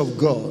mercy of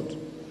God.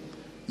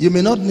 You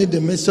may not need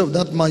the mercy of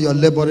that man you are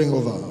laboring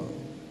over.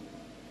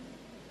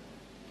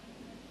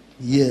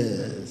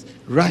 Yes,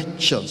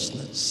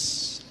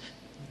 righteousness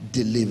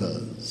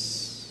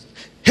delivers.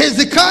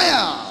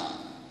 Hezekiah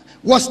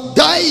was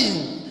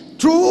dying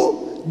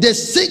through the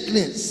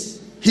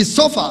sickness he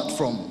suffered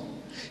from.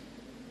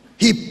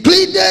 He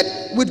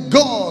pleaded with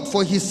God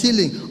for his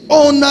healing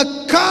on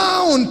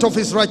account of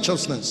his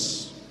righteousness.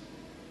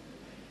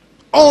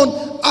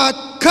 On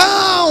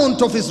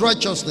account of his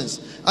righteousness.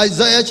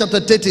 Isaiah chapter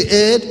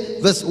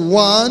 38 verse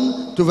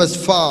 1 to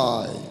verse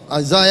 5.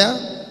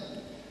 Isaiah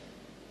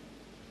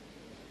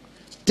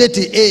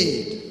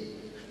 38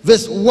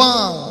 verse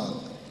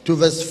 1 to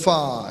verse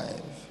 5.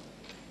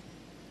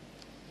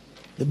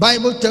 The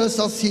Bible tells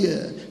us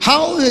here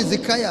how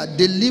Hezekiah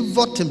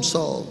delivered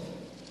himself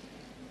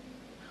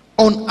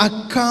on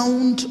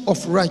account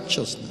of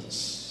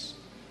righteousness.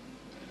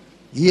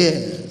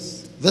 Yes.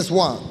 Verse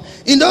 1.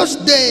 In those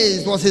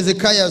days was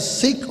Hezekiah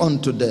sick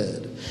unto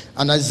death.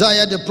 And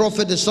Isaiah the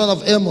prophet, the son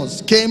of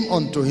Amos, came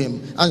unto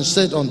him and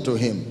said unto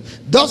him,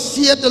 Thus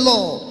saith the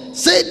Lord,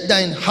 set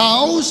thine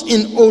house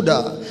in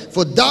order,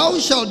 for thou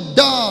shalt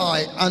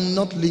die and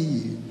not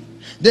live.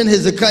 Then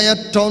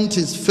Hezekiah turned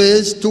his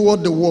face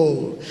toward the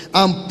wall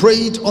and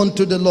prayed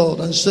unto the Lord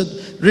and said,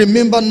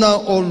 Remember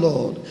now, O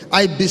Lord,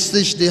 I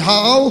beseech thee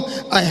how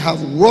I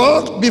have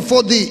walked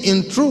before thee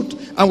in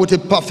truth and with a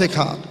perfect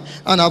heart,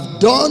 and have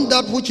done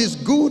that which is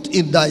good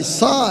in thy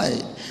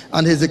sight.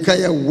 And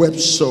Hezekiah wept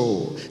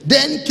so.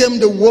 Then came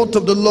the word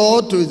of the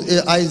Lord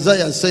to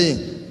Isaiah,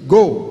 saying,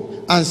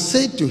 Go and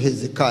say to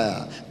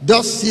Hezekiah,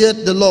 Thus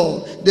saith the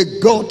Lord, the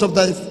God of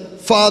thy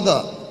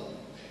father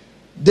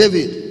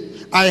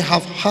David, I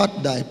have heard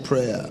thy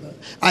prayer.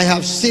 I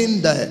have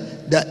seen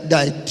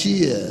thy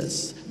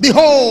tears.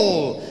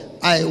 Behold,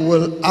 I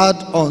will add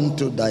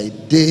unto thy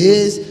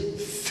days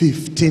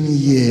 15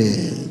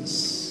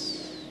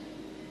 years.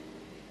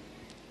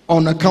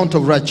 On account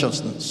of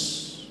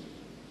righteousness.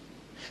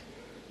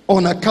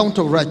 On account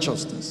of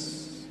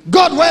righteousness.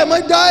 God, why am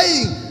I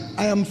dying?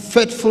 I am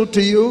faithful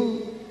to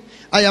you.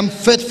 I am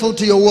faithful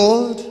to your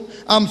word.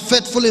 I'm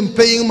faithful in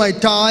paying my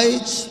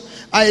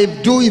tithes. I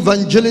do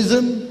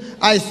evangelism.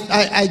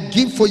 I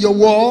give for your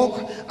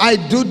work. I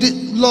do the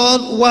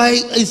Lord, why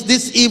is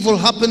this evil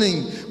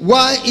happening?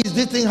 Why is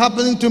this thing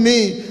happening to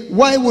me?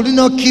 Why will you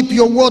not keep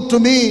your word to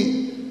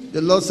me? The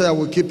Lord said, I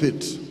will keep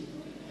it.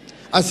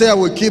 I say, I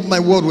will keep my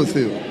word with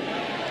you.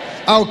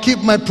 I'll keep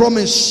my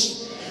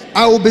promise.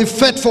 I will be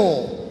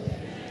faithful.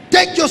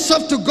 Take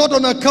yourself to God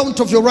on account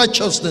of your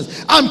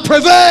righteousness and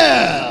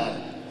prevail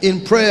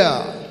in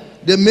prayer.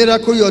 The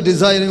miracle you're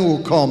desiring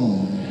will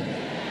come.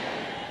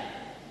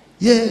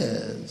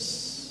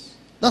 Yes,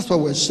 that's what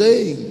we're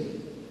saying.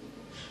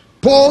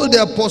 Paul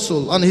the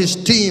apostle and his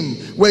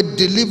team were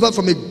delivered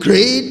from a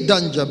great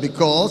danger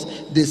because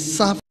they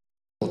served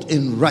God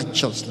in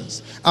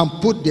righteousness and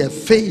put their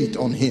faith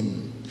on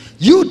him.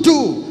 You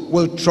too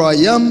will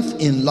triumph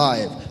in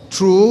life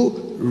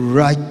through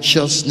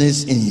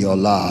righteousness in your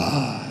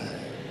life.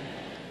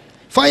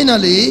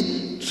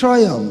 Finally,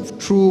 triumph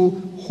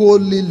through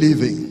holy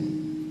living.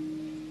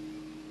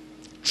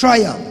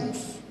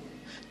 Triumph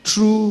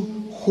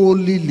through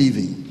holy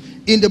living.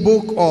 In the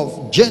book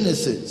of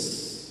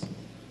Genesis,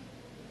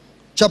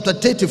 chapter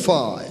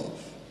 35,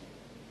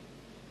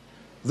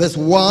 verse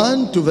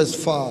 1 to verse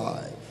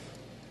 5.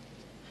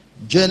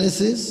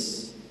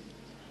 Genesis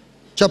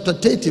chapter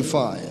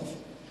 35,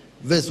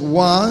 verse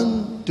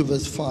 1 to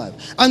verse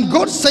 5. And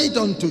God said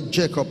unto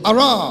Jacob,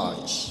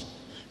 Arise,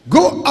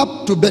 go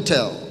up to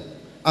Bethel,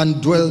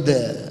 and dwell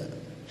there,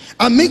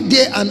 and make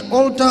there an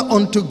altar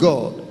unto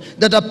God,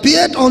 that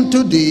appeared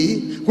unto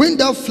thee when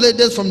thou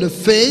fleddest from the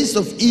face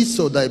of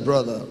Esau thy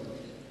brother.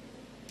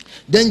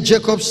 Then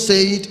Jacob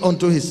said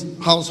unto his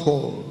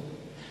household,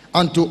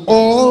 and to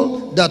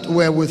all that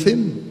were with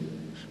him,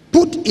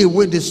 Put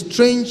away the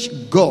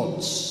strange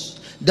gods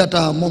that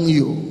are among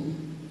you,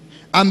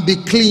 and be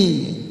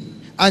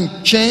clean,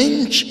 and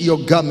change your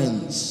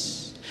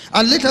garments,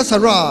 and let us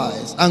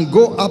arise and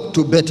go up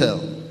to Bethel,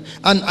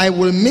 and I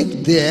will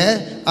make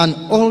there an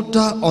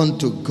altar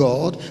unto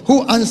God,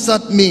 who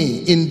answered me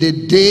in the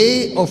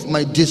day of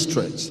my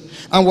distress,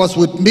 and was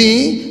with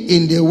me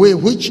in the way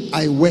which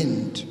I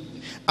went.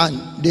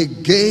 And they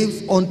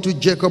gave unto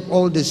Jacob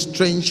all the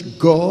strange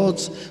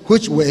gods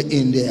which were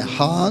in their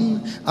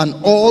hand, and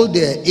all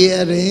their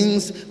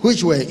earrings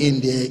which were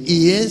in their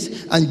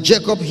ears. And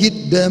Jacob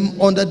hid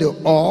them under the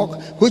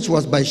ark which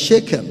was by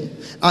Shechem.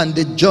 And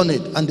they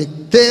journeyed, and the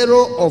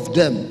terror of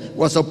them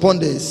was upon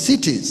the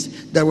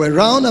cities that were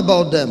round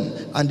about them.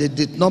 And they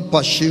did not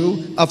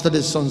pursue after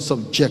the sons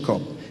of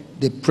Jacob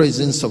the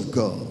presence of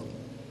God.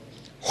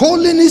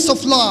 Holiness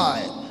of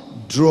life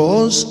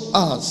draws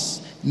us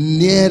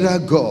nearer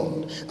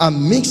God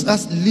and makes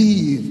us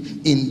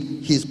live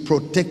in his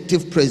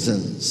protective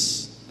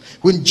presence.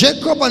 When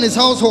Jacob and his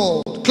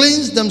household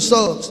cleansed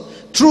themselves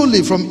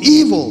truly from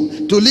evil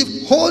to live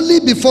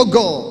holy before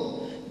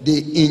God,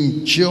 they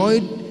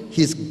enjoyed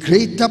his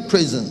greater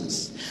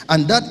presence,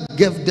 and that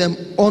gave them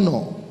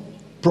honor,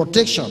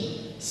 protection,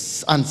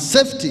 and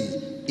safety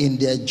in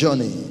their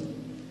journey.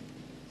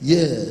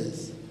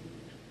 Yes,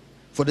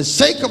 for the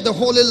sake of the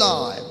holy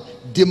life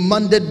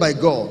demanded by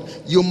God,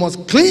 you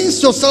must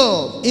cleanse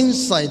yourself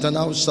inside and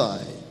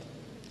outside,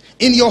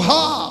 in your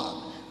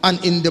heart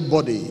and in the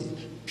body,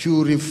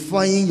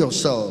 purifying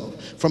yourself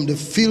from the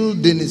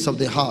filthiness of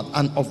the heart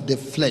and of the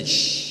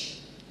flesh.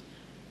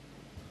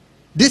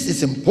 This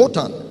is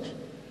important.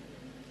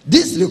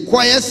 This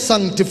requires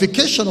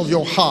sanctification of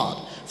your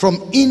heart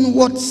from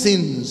inward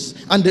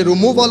sins and the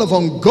removal of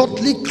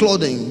ungodly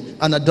clothing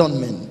and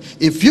adornment.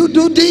 If you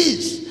do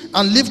this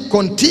and live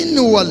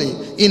continually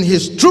in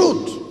his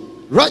truth,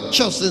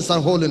 righteousness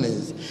and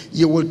holiness,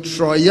 you will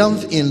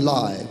triumph in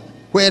life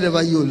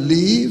wherever you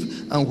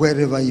live and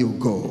wherever you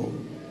go.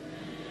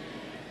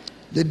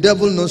 The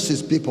devil knows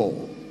his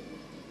people.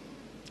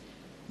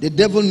 The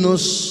devil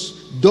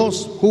knows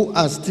those who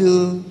are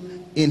still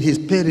in his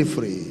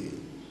periphery.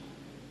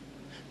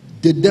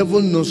 The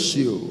devil knows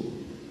you.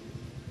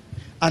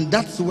 And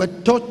that's where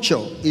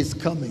torture is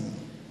coming.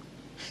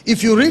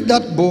 If you read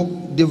that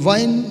book,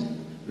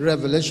 Divine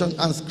Revelation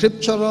and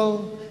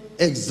Scriptural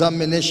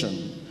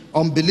Examination,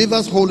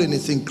 Unbelievers'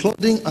 Holiness in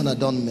Clothing and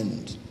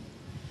Adornment.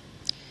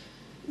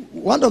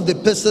 One of the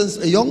persons,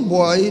 a young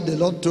boy the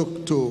Lord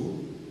took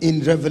to,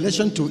 in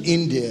Revelation to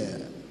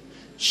India,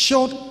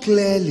 showed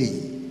clearly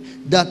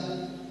that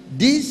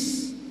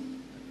this,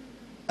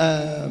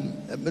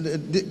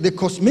 the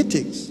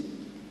cosmetics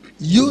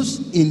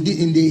used in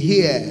the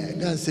hair,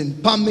 that's in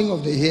palming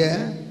of the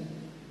hair,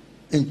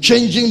 in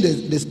changing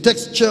the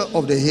texture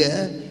of the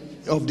hair,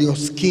 of your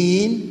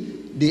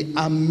skin, they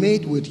are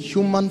made with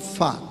human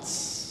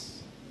fats.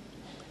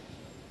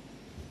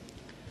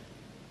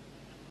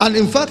 And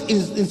in fact,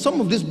 in some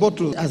of these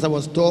bottles, as I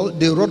was told,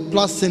 they wrote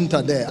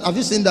placenta there. Have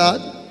you seen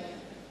that?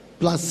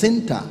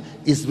 Placenta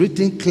is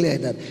written clear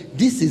that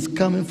this is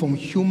coming from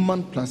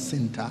human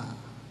placenta.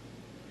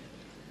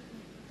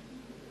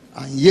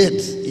 And yet,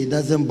 it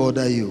doesn't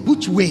bother you.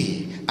 Which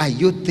way are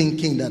you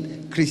thinking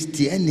that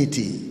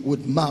Christianity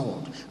would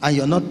mount, and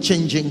you're not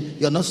changing,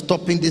 you're not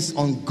stopping this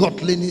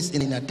ungodliness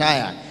in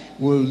attire,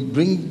 will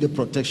bring the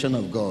protection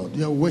of God?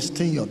 You're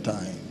wasting your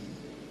time.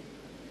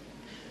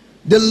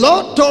 The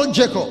Lord told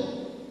Jacob,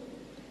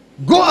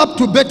 go up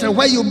to Bethel,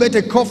 where you made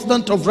a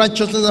covenant of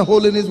righteousness and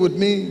holiness with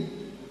me.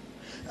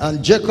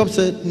 And Jacob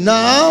said,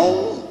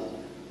 now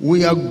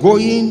we are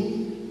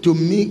going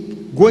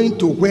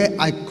to where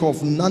I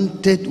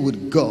covenanted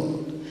with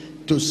God,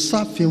 to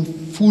serve him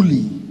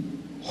fully,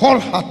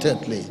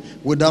 wholeheartedly,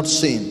 without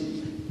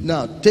sin.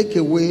 Now take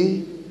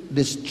away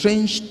the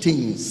strange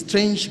things,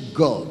 strange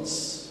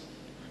gods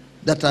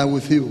that are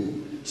with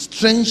you,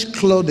 strange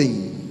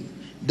clothing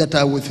that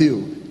are with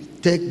you.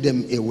 Take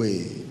them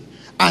away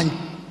and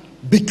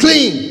be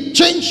clean.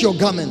 Change your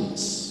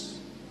garments.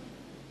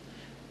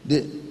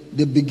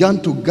 They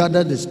began to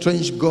gather the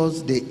strange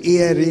gods, the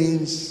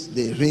earrings,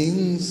 the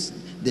rings,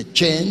 the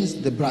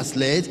chains, the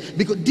bracelets,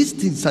 because these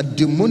things are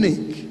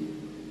demonic.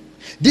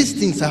 These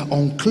things are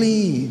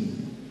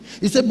unclean.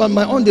 He said, by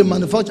my own,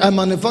 I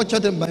manufacture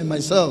them by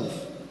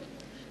myself.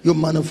 You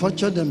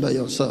manufacture them by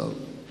yourself.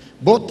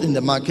 Both in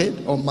the market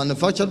or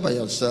manufactured by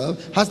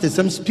yourself has the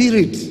same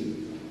spirit.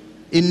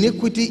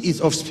 Iniquity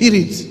is of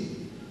spirit.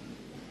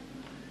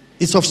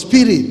 It's of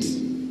spirit.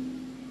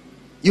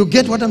 You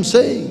get what I'm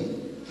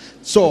saying?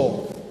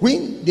 So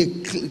when they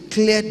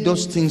cleared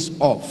those things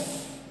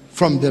off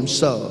from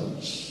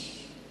themselves,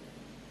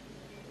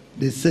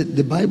 they said,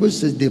 the Bible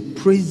says the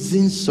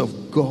presence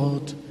of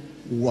God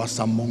was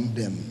among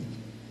them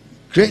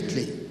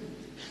greatly,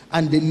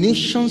 and the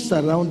nations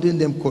surrounding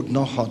them could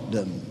not hurt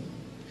them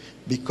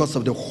because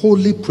of the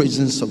holy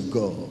presence of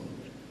God.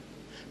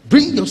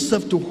 Bring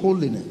yourself to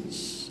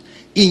holiness.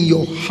 In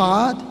your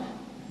heart,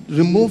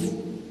 remove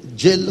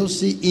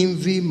jealousy,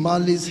 envy,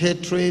 malice,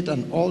 hatred,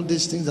 and all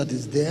these things that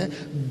is there.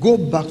 Go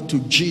back to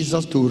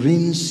Jesus to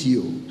rinse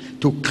you,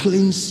 to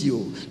cleanse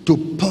you, to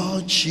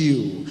purge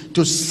you,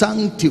 to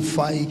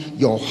sanctify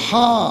your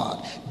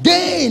heart.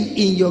 Then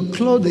in your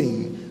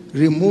clothing,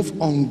 remove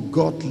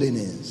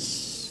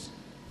ungodliness,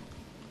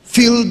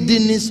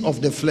 filthiness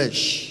of the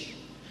flesh,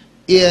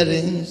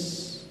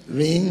 earrings,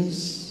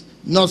 rings,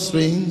 nose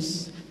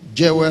rings,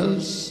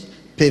 jewels,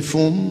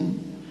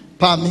 perfume,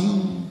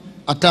 palming,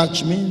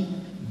 attachment,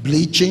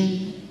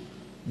 bleaching,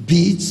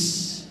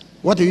 beads.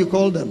 What do you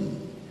call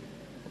them?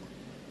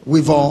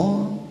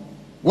 Weave-on.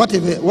 What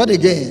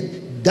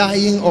again?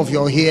 Dyeing of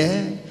your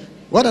hair.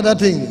 What other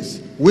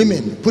things?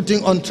 Women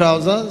putting on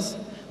trousers.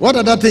 What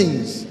other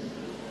things?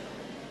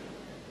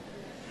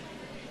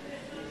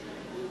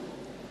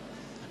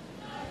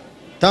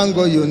 Thank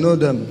God you know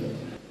them.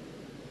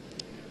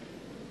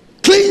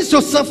 Cleanse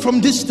yourself from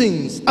these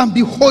things and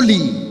be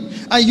holy.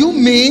 And you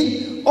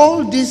mean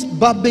all this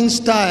barbing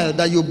style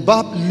that you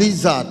barb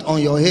lizard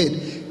on your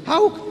head?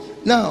 How?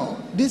 Now,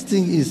 this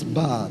thing is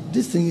bad.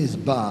 This thing is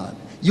bad.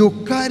 You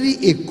carry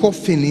a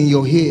coffin in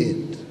your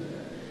head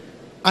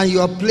and you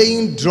are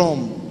playing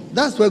drum.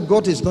 That's why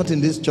God is not in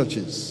these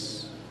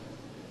churches.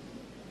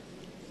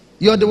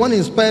 You are the one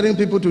inspiring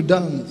people to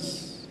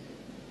dance.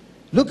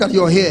 Look at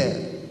your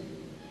hair.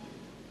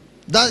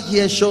 That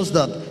hair shows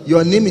that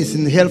your name is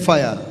in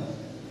hellfire.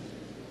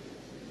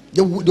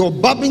 Your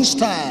barbing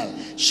style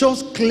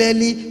shows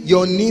clearly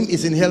your name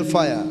is in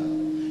hellfire.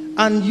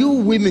 And you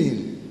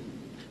women,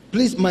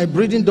 please, my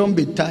breathing, don't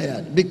be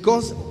tired,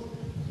 because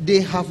they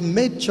have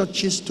made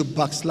churches to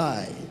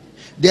backslide.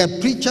 Their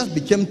preachers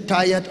became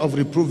tired of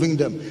reproving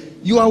them.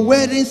 You are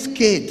wearing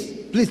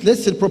skirt. Please,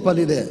 let's sit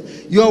properly there.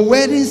 You are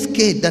wearing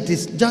skirt that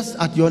is just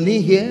at your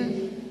knee here.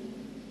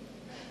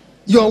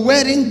 You are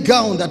wearing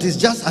gown that is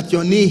just at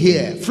your knee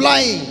here,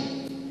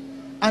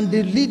 flying. And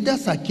the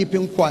leaders are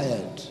keeping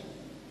quiet.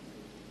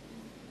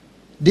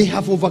 They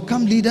have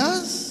overcome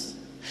leaders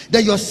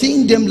that you're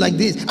seeing them like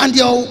this, and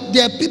there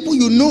are people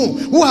you know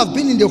who have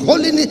been in the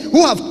holiness,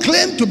 who have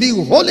claimed to be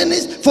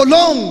holiness for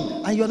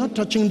long, and you're not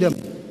touching them.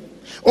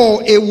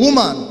 Or a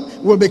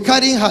woman will be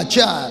carrying her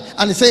child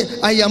and say,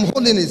 I am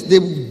holiness.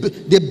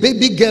 The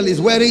baby girl is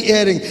wearing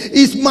earring.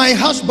 It's my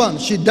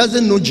husband. She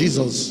doesn't know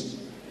Jesus.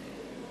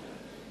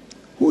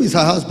 Who is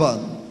her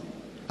husband?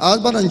 Her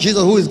husband and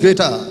Jesus, who is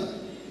greater?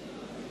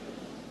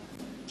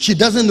 She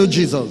doesn't know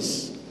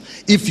Jesus.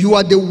 If you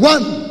are the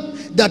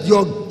one that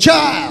your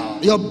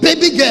child, your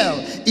baby girl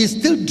is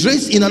still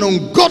dressed in an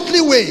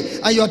ungodly way,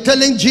 and you're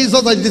telling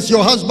Jesus that it is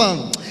your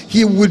husband,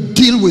 he will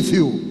deal with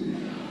you.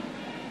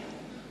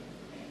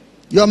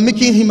 You are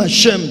making him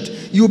ashamed.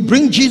 You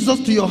bring Jesus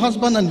to your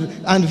husband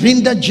and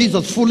render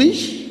Jesus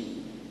foolish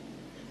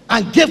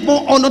and give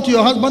more honor to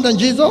your husband than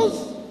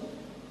Jesus.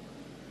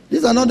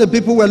 These are not the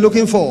people we're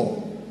looking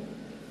for.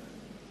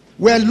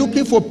 We're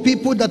looking for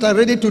people that are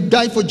ready to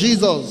die for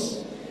Jesus.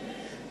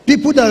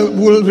 People that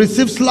will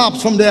receive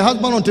slaps from their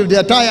husband until they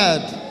are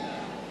tired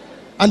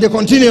and they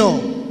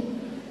continue.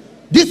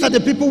 These are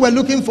the people we're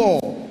looking for.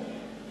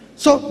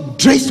 So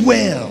dress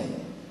well.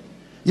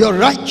 Your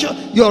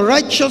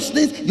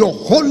righteousness, your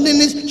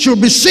holiness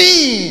should be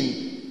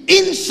seen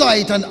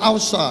inside and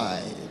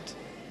outside.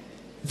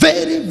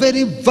 Very,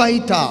 very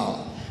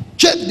vital.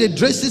 Check the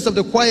dresses of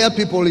the choir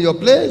people in your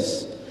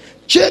place.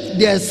 Check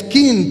their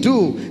skin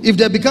too. If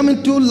they're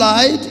becoming too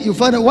light, you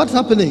find out what's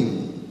happening.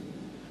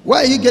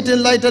 Why are you getting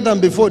lighter than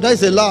before? That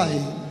is a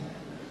lie.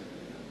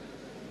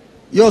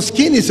 Your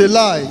skin is a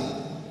lie.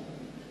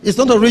 It's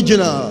not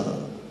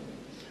original.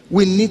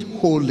 We need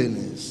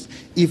holiness.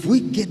 If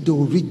we get the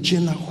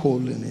original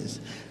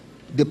holiness,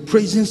 the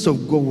presence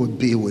of God will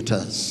be with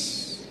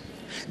us.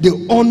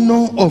 The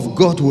honor of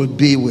God will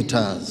be with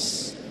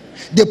us.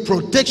 The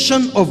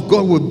protection of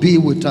God will be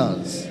with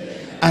us.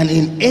 And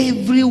in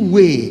every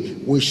way,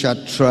 we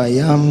shall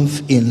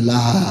triumph in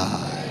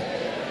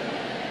life.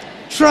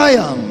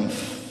 Triumph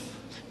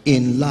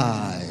in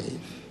life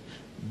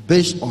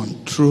based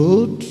on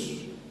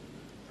truth,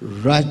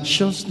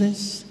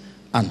 righteousness,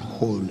 and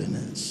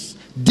holiness.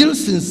 Deal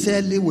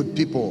sincerely with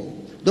people.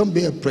 Don't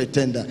be a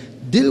pretender.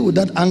 Deal with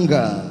that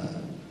anger.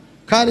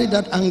 Carry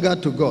that anger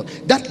to God.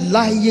 That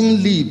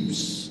lying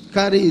lips,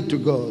 carry it to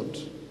God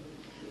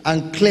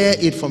and clear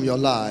it from your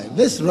life.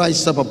 Let's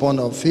rise up upon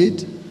our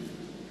feet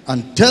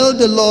and tell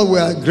the Lord we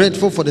are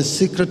grateful for the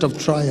secret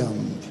of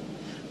triumph.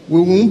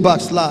 we won't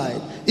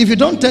backslide. If you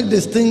don't take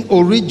this thing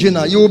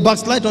original, you will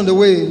backslide on the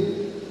way.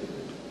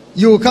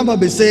 You will come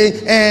up and say,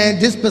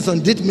 this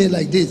person did me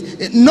like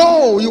this.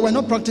 No, you were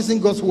not practicing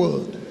God's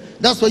word.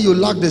 That's why you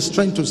lack the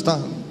strength to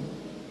stand.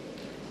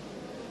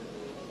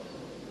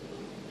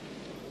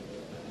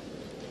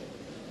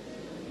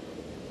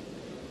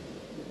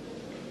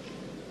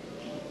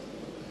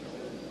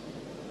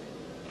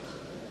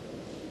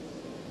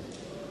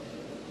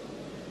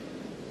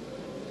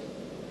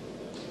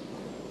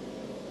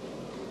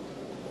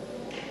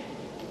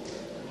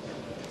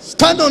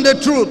 Stand on the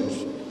truth.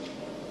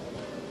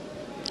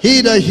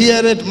 He that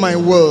heareth my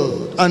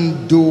word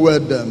and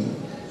doeth them.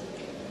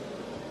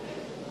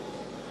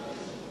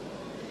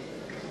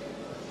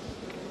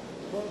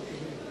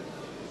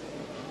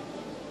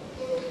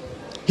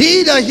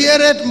 He that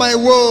heareth my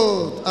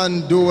word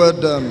and doeth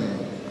them.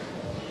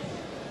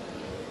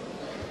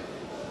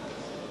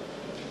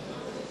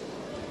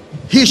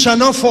 He shall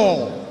not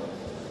fall.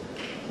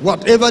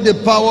 Whatever the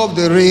power of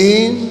the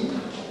rain,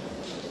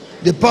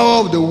 the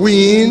power of the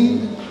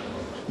wind,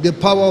 the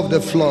power of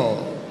the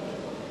flood.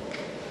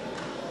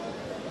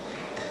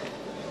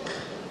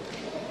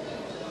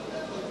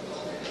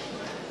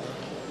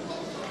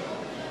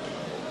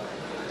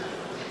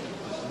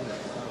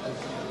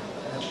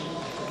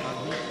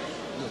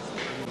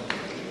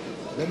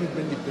 Let me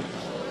bring the paper.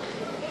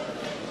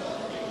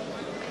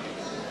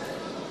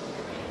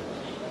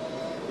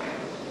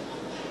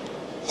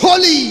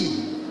 Holy,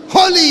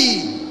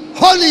 holy,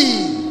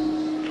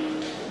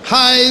 holy,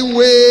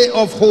 highway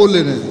of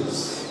holiness.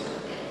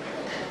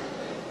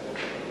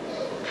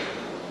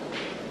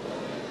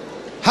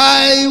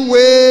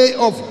 Highway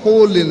of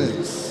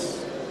holiness.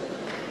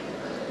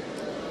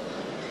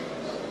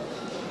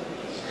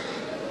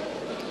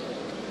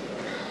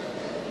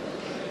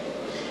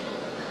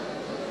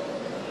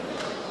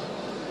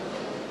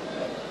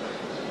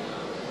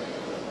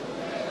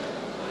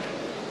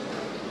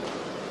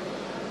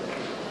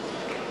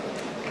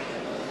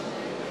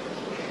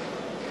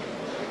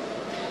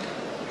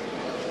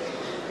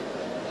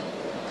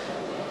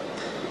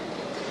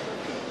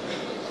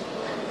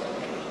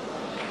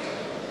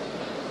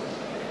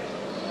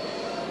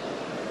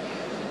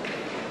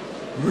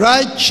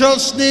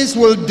 Righteousness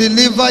will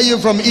deliver you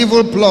from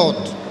evil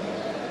plot.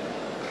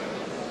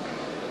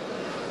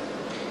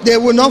 They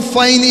will not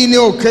find any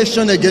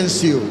occasion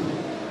against you.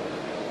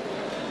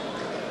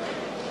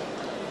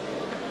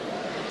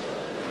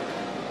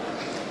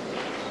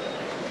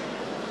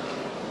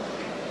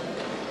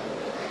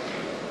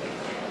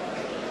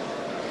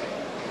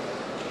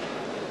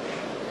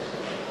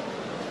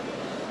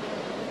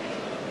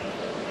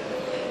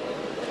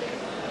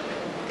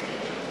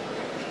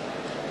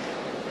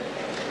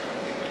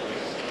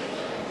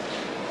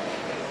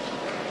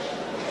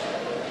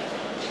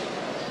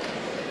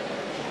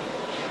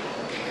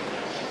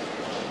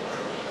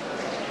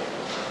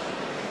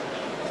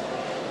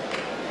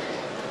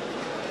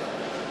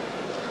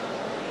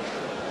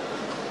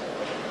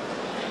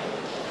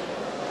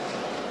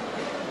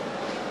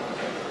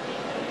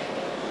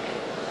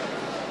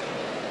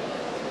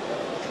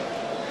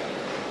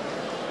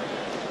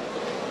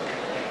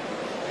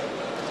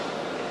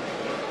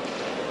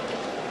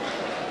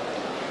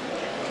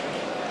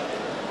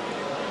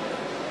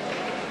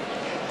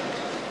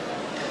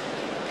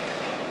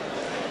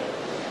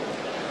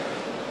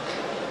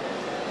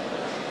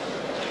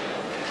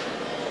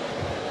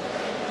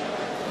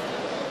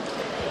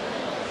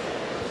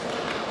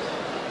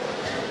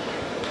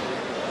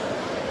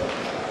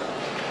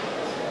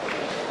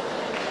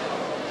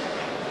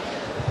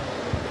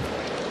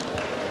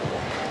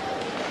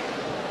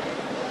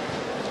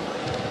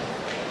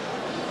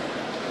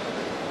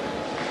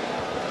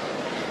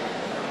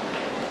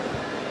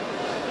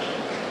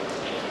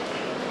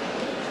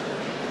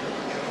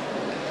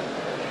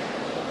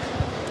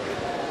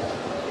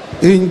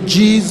 In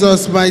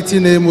Jesus' mighty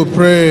name we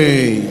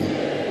pray.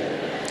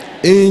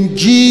 In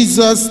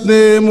Jesus'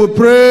 name we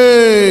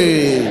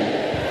pray.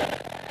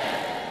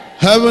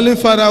 Heavenly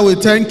Father, we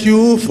thank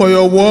you for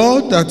your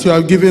word that you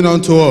have given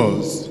unto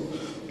us.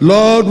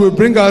 Lord, we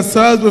bring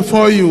ourselves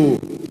before you.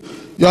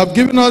 You have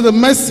given us a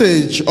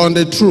message on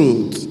the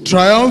truth,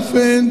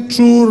 triumphing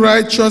true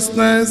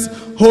righteousness,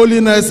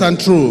 holiness, and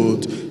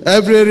truth.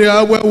 Every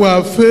area where we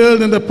have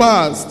failed in the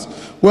past,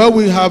 where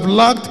we have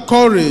lacked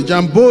courage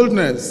and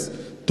boldness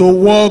to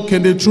walk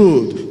in the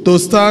truth, to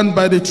stand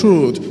by the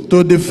truth,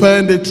 to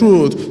defend the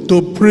truth,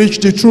 to preach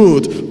the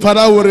truth.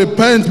 Father, we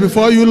repent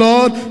before you,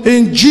 Lord,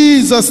 in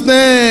Jesus'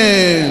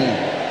 name.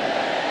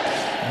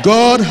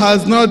 God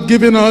has not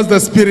given us the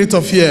spirit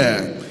of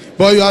fear,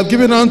 but you have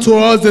given unto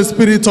us the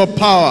spirit of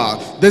power,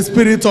 the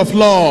spirit of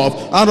love,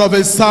 and of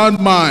a sound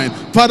mind.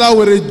 Father,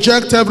 we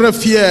reject every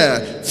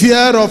fear,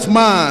 fear of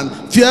man,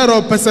 fear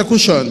of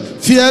persecution,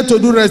 fear to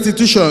do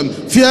restitution,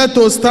 fear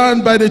to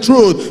stand by the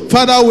truth.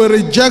 Father, we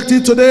reject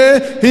it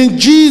today in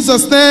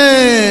Jesus'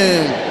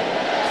 name.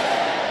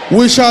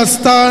 We shall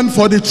stand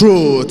for the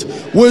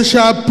truth. We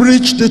shall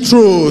preach the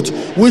truth.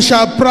 We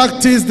shall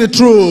practice the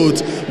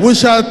truth. We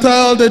shall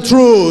tell the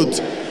truth.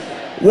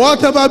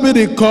 whatever be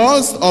the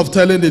cost of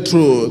telling the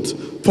truth.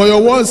 For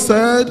your word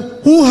said,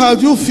 who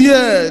have you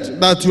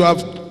feared that you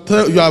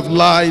have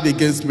lied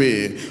against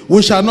me?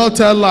 We shall not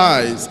tell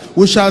lies.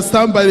 We shall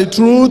stand by the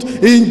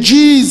truth in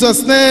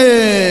Jesus'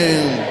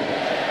 name.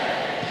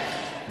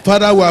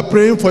 Father, we are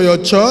praying for your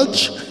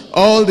church.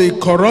 All the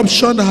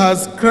corruption that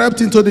has crept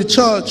into the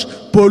church,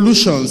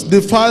 pollutions,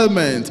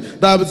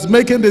 defilement, that is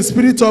making the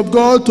Spirit of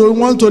God to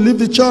want to leave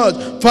the church.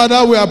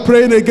 Father, we are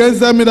praying against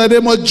them in the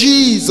name of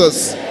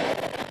Jesus.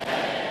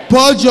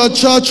 Purge your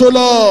church, O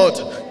Lord.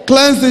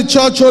 Cleanse the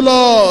church, O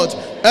Lord.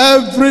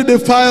 Every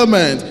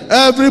defilement,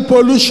 every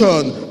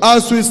pollution,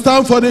 as we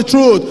stand for the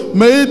truth,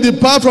 may it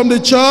depart from the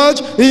church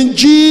in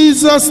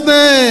Jesus'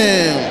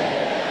 name.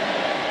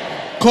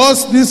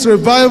 Cause this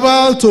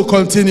revival to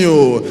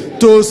continue,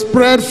 to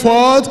spread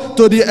forth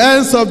to the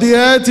ends of the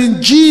earth in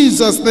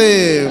Jesus'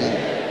 name.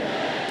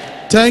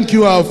 Thank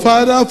you, our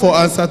Father, for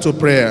answer to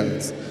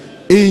prayers.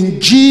 In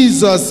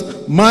Jesus'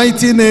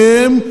 mighty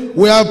name,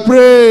 we are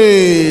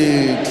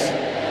prayed.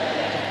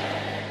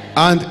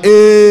 And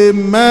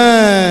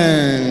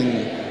amen.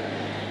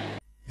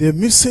 The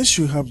message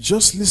you have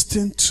just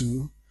listened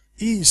to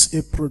is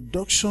a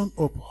production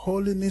of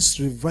Holiness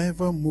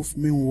Revival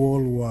Movement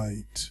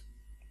Worldwide.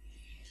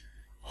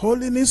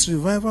 Holiness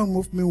Revival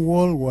Movement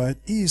Worldwide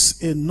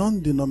is a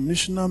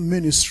non-denominational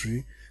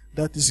ministry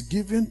that is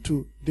given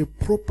to the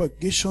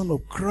propagation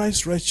of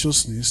Christ's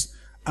righteousness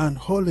and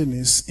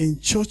holiness in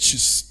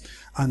churches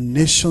and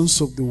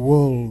nations of the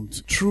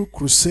world through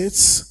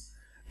crusades,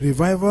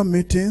 revival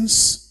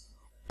meetings,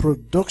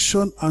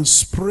 production and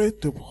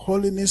spread of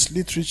holiness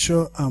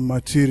literature and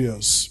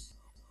materials.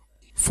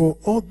 For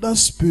other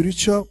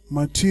spiritual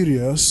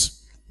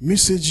materials,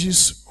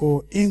 messages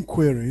or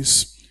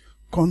inquiries,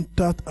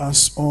 contact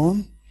us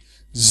on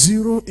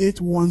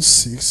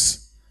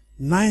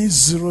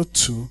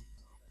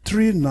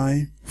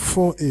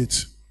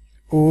 0816-902-3948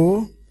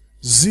 or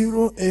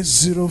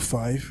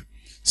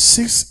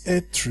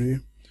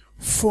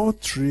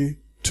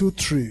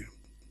 0805-683-4323.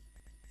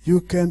 You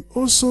can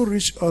also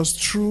reach us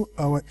through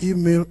our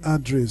email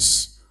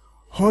address,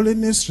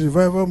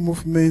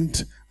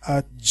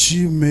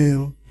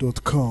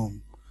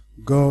 holinessrevivalmovement@gmail.com.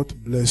 God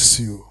bless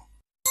you.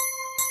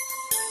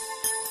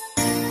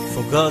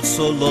 For God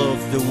so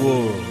loved the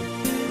world,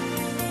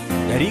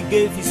 that he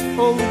gave his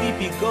only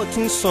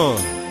begotten Son,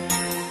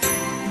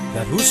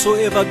 that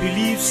whosoever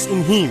believes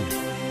in him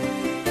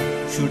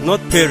should not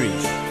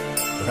perish,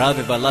 but have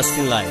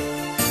everlasting life.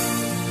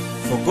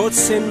 For God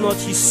sent not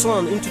his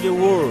Son into the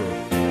world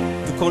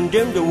to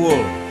condemn the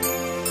world,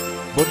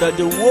 but that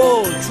the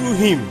world through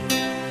him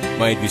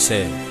might be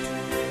saved.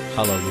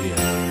 Hallelujah.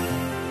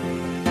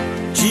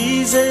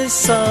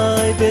 Jesus,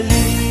 I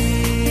believe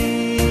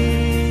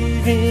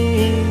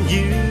in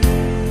you.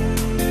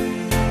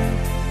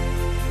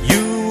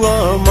 You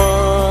are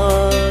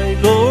my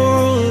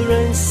Lord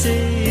and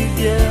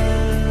Savior.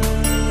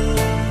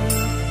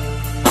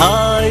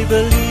 I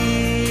believe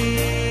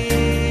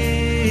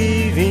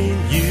in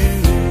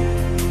you.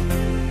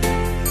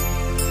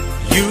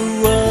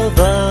 You are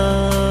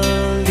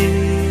the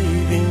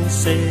living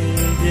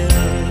Savior.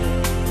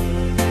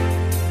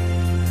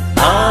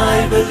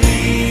 I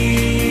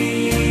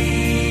believe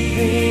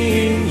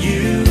in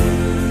you.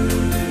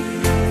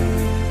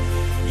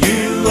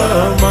 You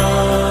are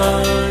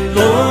my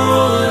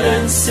Lord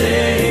and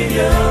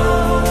Savior.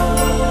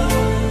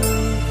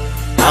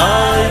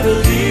 I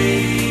believe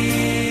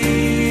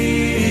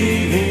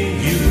in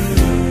you.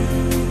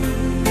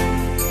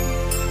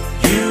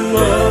 You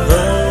are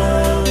the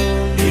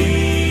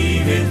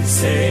living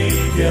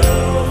Savior.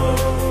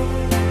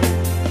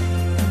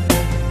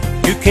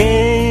 You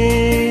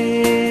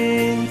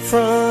came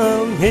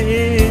from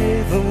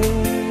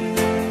heaven.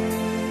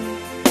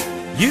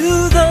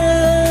 You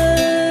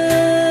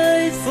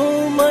died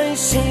for my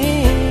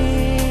sins.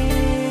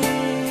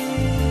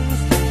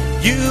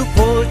 You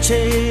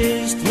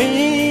purchased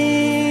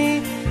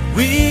me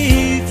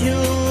with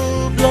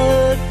your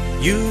blood.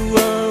 You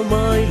are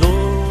my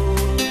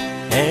Lord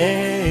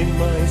and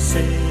my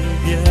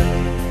Savior.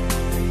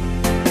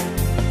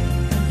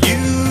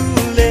 You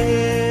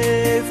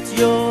left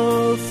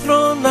your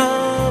throne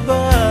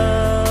above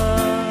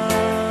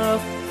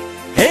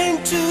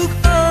and took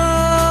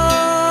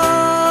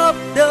up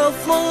the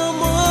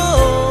form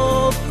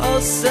of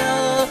a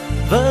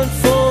servant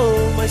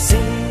for my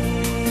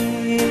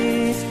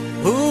sins.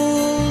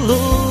 Oh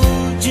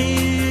Lord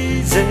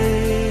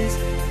Jesus,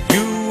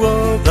 you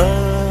are the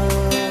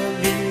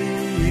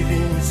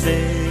living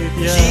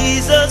Savior.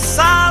 Jesus,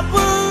 I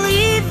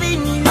believe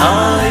in you.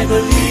 I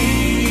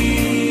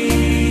believe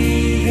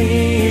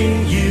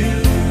in you.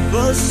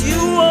 'Cause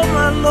you are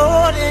my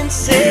Lord and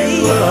Savior.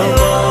 You are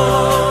my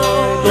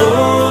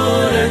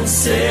Lord and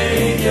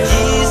Savior.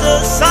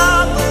 Jesus, I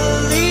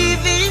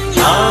believe in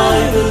you. I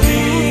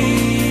believe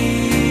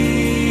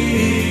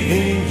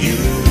in you.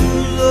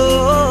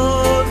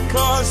 Lord,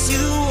 'cause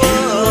you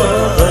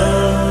are the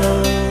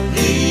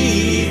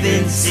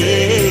living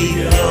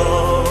Savior.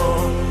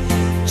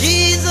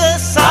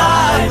 Jesus, I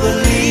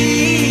believe.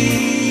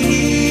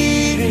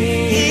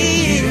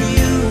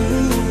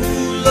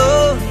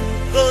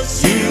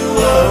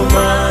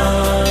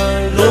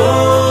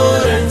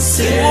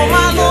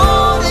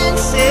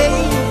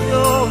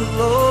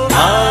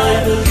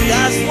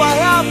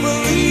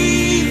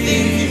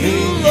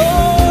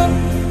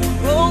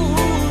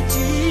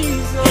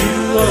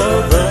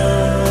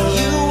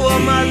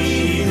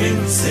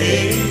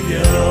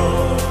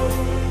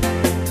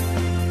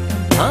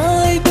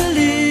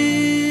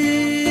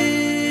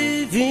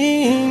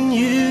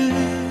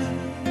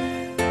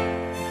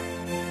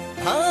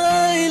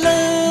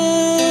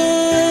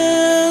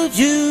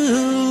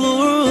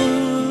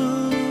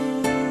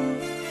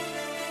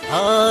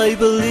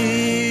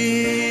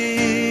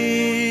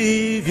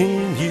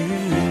 in you.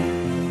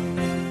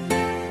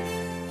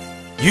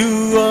 You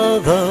are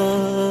the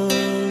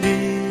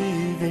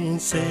living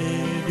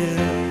Savior.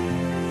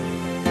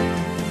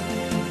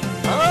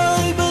 I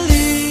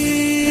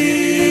believe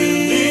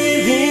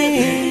in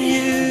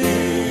you.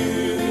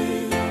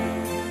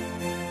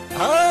 I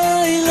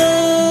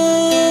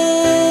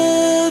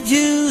love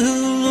you,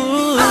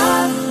 Lord. I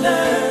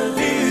love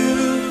you.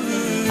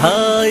 I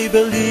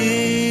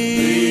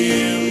believe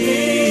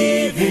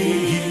in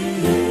you.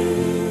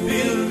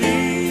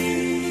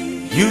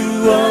 You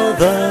are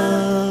the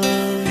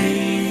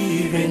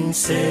living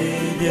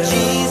Savior.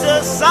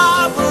 Jesus, I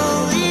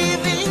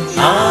believe in you. I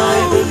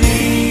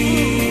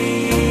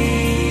believe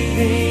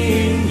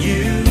in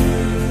you.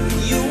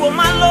 You are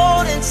my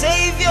Lord and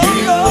Savior,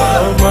 You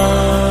are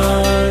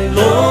my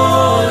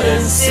Lord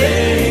and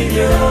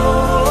Savior.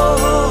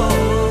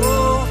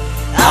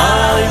 I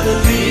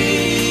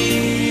believe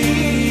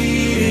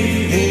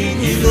in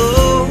you,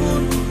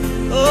 Lord.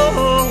 Oh,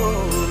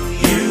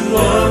 You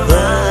are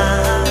the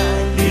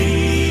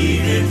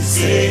living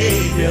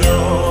Savior.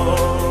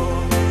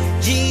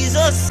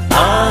 Jesus, I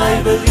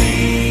believe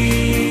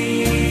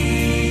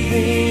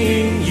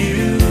in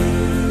you.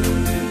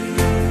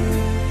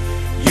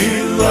 You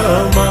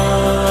are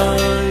my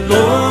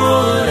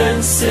Lord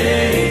and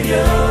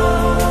Savior.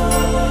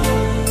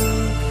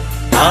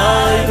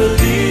 I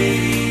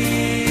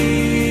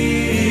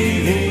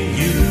believe in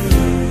you.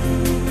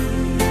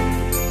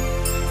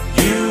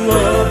 You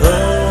are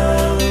the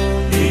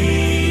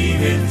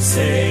living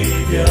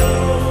Savior.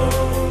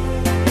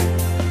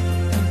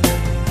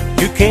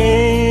 You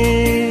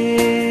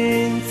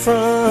came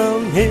from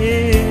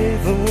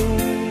heaven.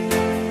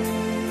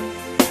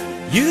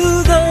 You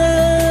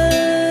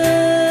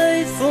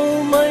died for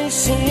my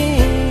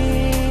sins.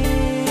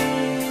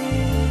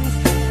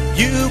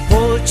 You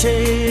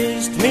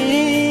purchased me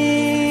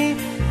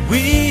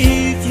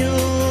with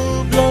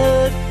your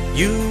blood.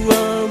 You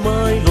are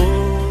my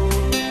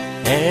Lord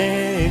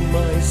and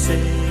my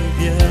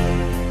Savior.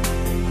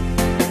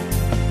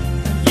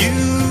 You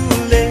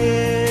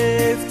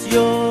left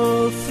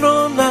your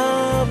throne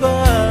above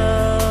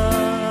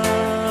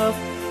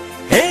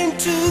and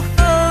took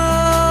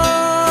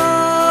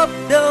up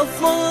the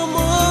form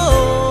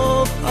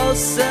of a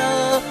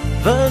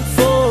servant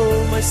for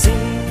my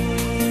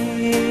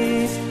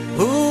sins.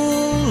 Oh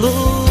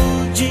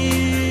Lord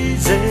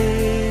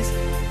Jesus,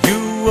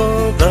 you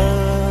are the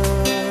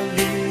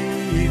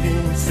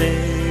living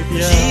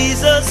Savior.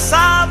 Jesus, I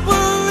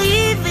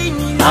believe in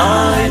you. I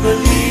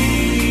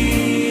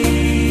believe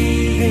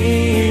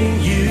in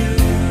you.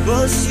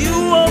 'Cause you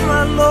are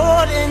my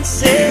Lord and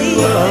Savior. You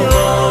are my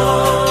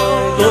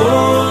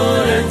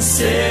Lord and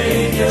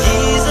Savior.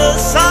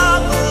 Jesus, I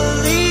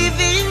believe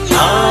in you. I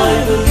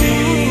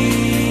believe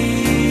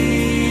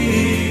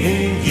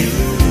in you.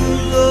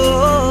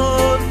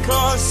 Lord,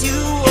 'cause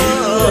you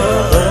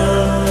are the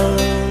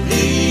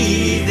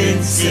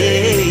living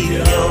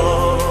Savior.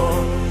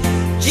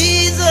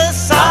 Jesus,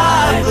 I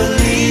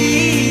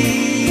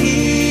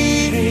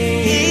believe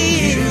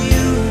in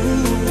you.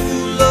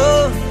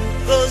 Lord,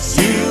 'cause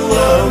You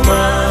are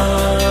my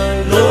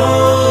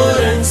Lord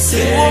and you are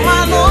Savior.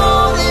 my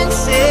Lord and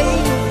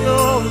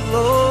Savior,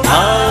 Lord. I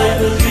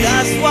believe.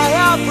 That's why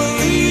I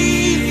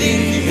believe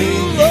in you,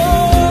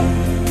 Lord.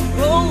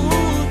 Oh,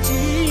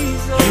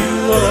 Jesus. You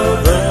are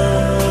the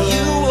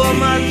You are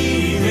my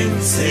living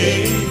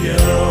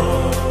Savior.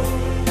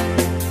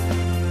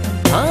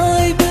 I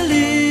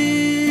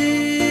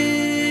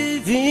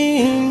believe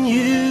in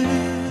you.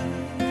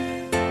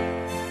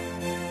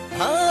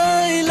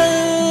 I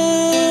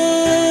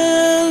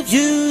love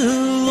you,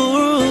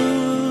 Lord.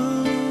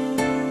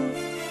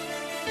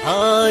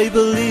 I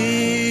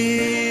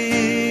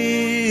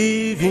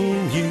believe in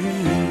you.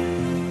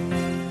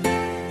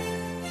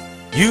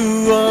 You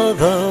are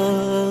the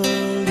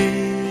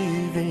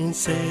living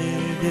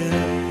Savior.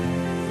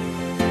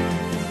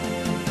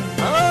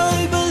 I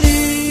believe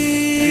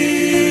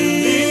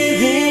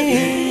in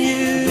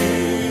you.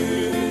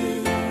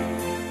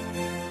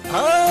 I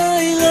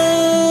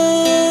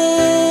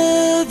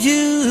love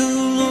you,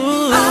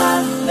 Lord. I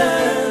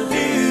love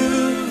you.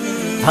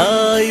 I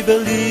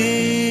believe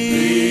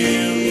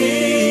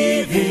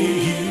in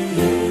you.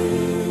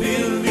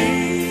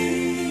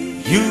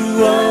 You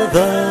are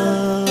the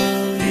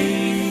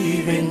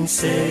living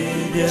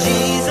Savior.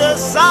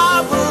 Jesus, I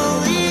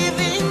believe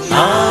in you. I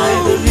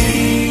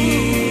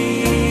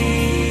believe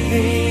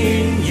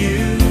in you.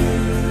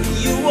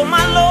 You are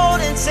my Lord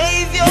and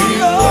Savior,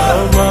 You are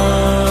Lord.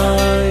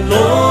 my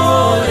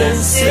Lord and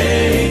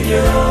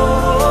Savior.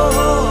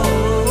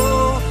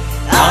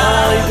 I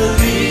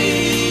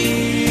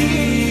believe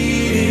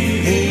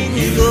in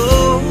you.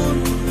 Lord.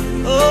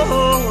 Oh,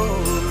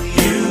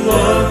 You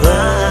are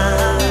the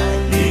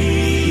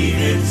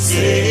living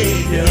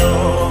Savior.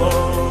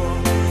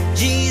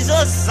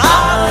 Jesus, I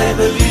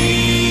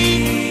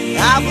believe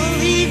I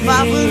believe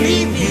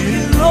in you,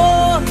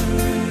 Lord.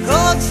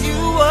 'Cause you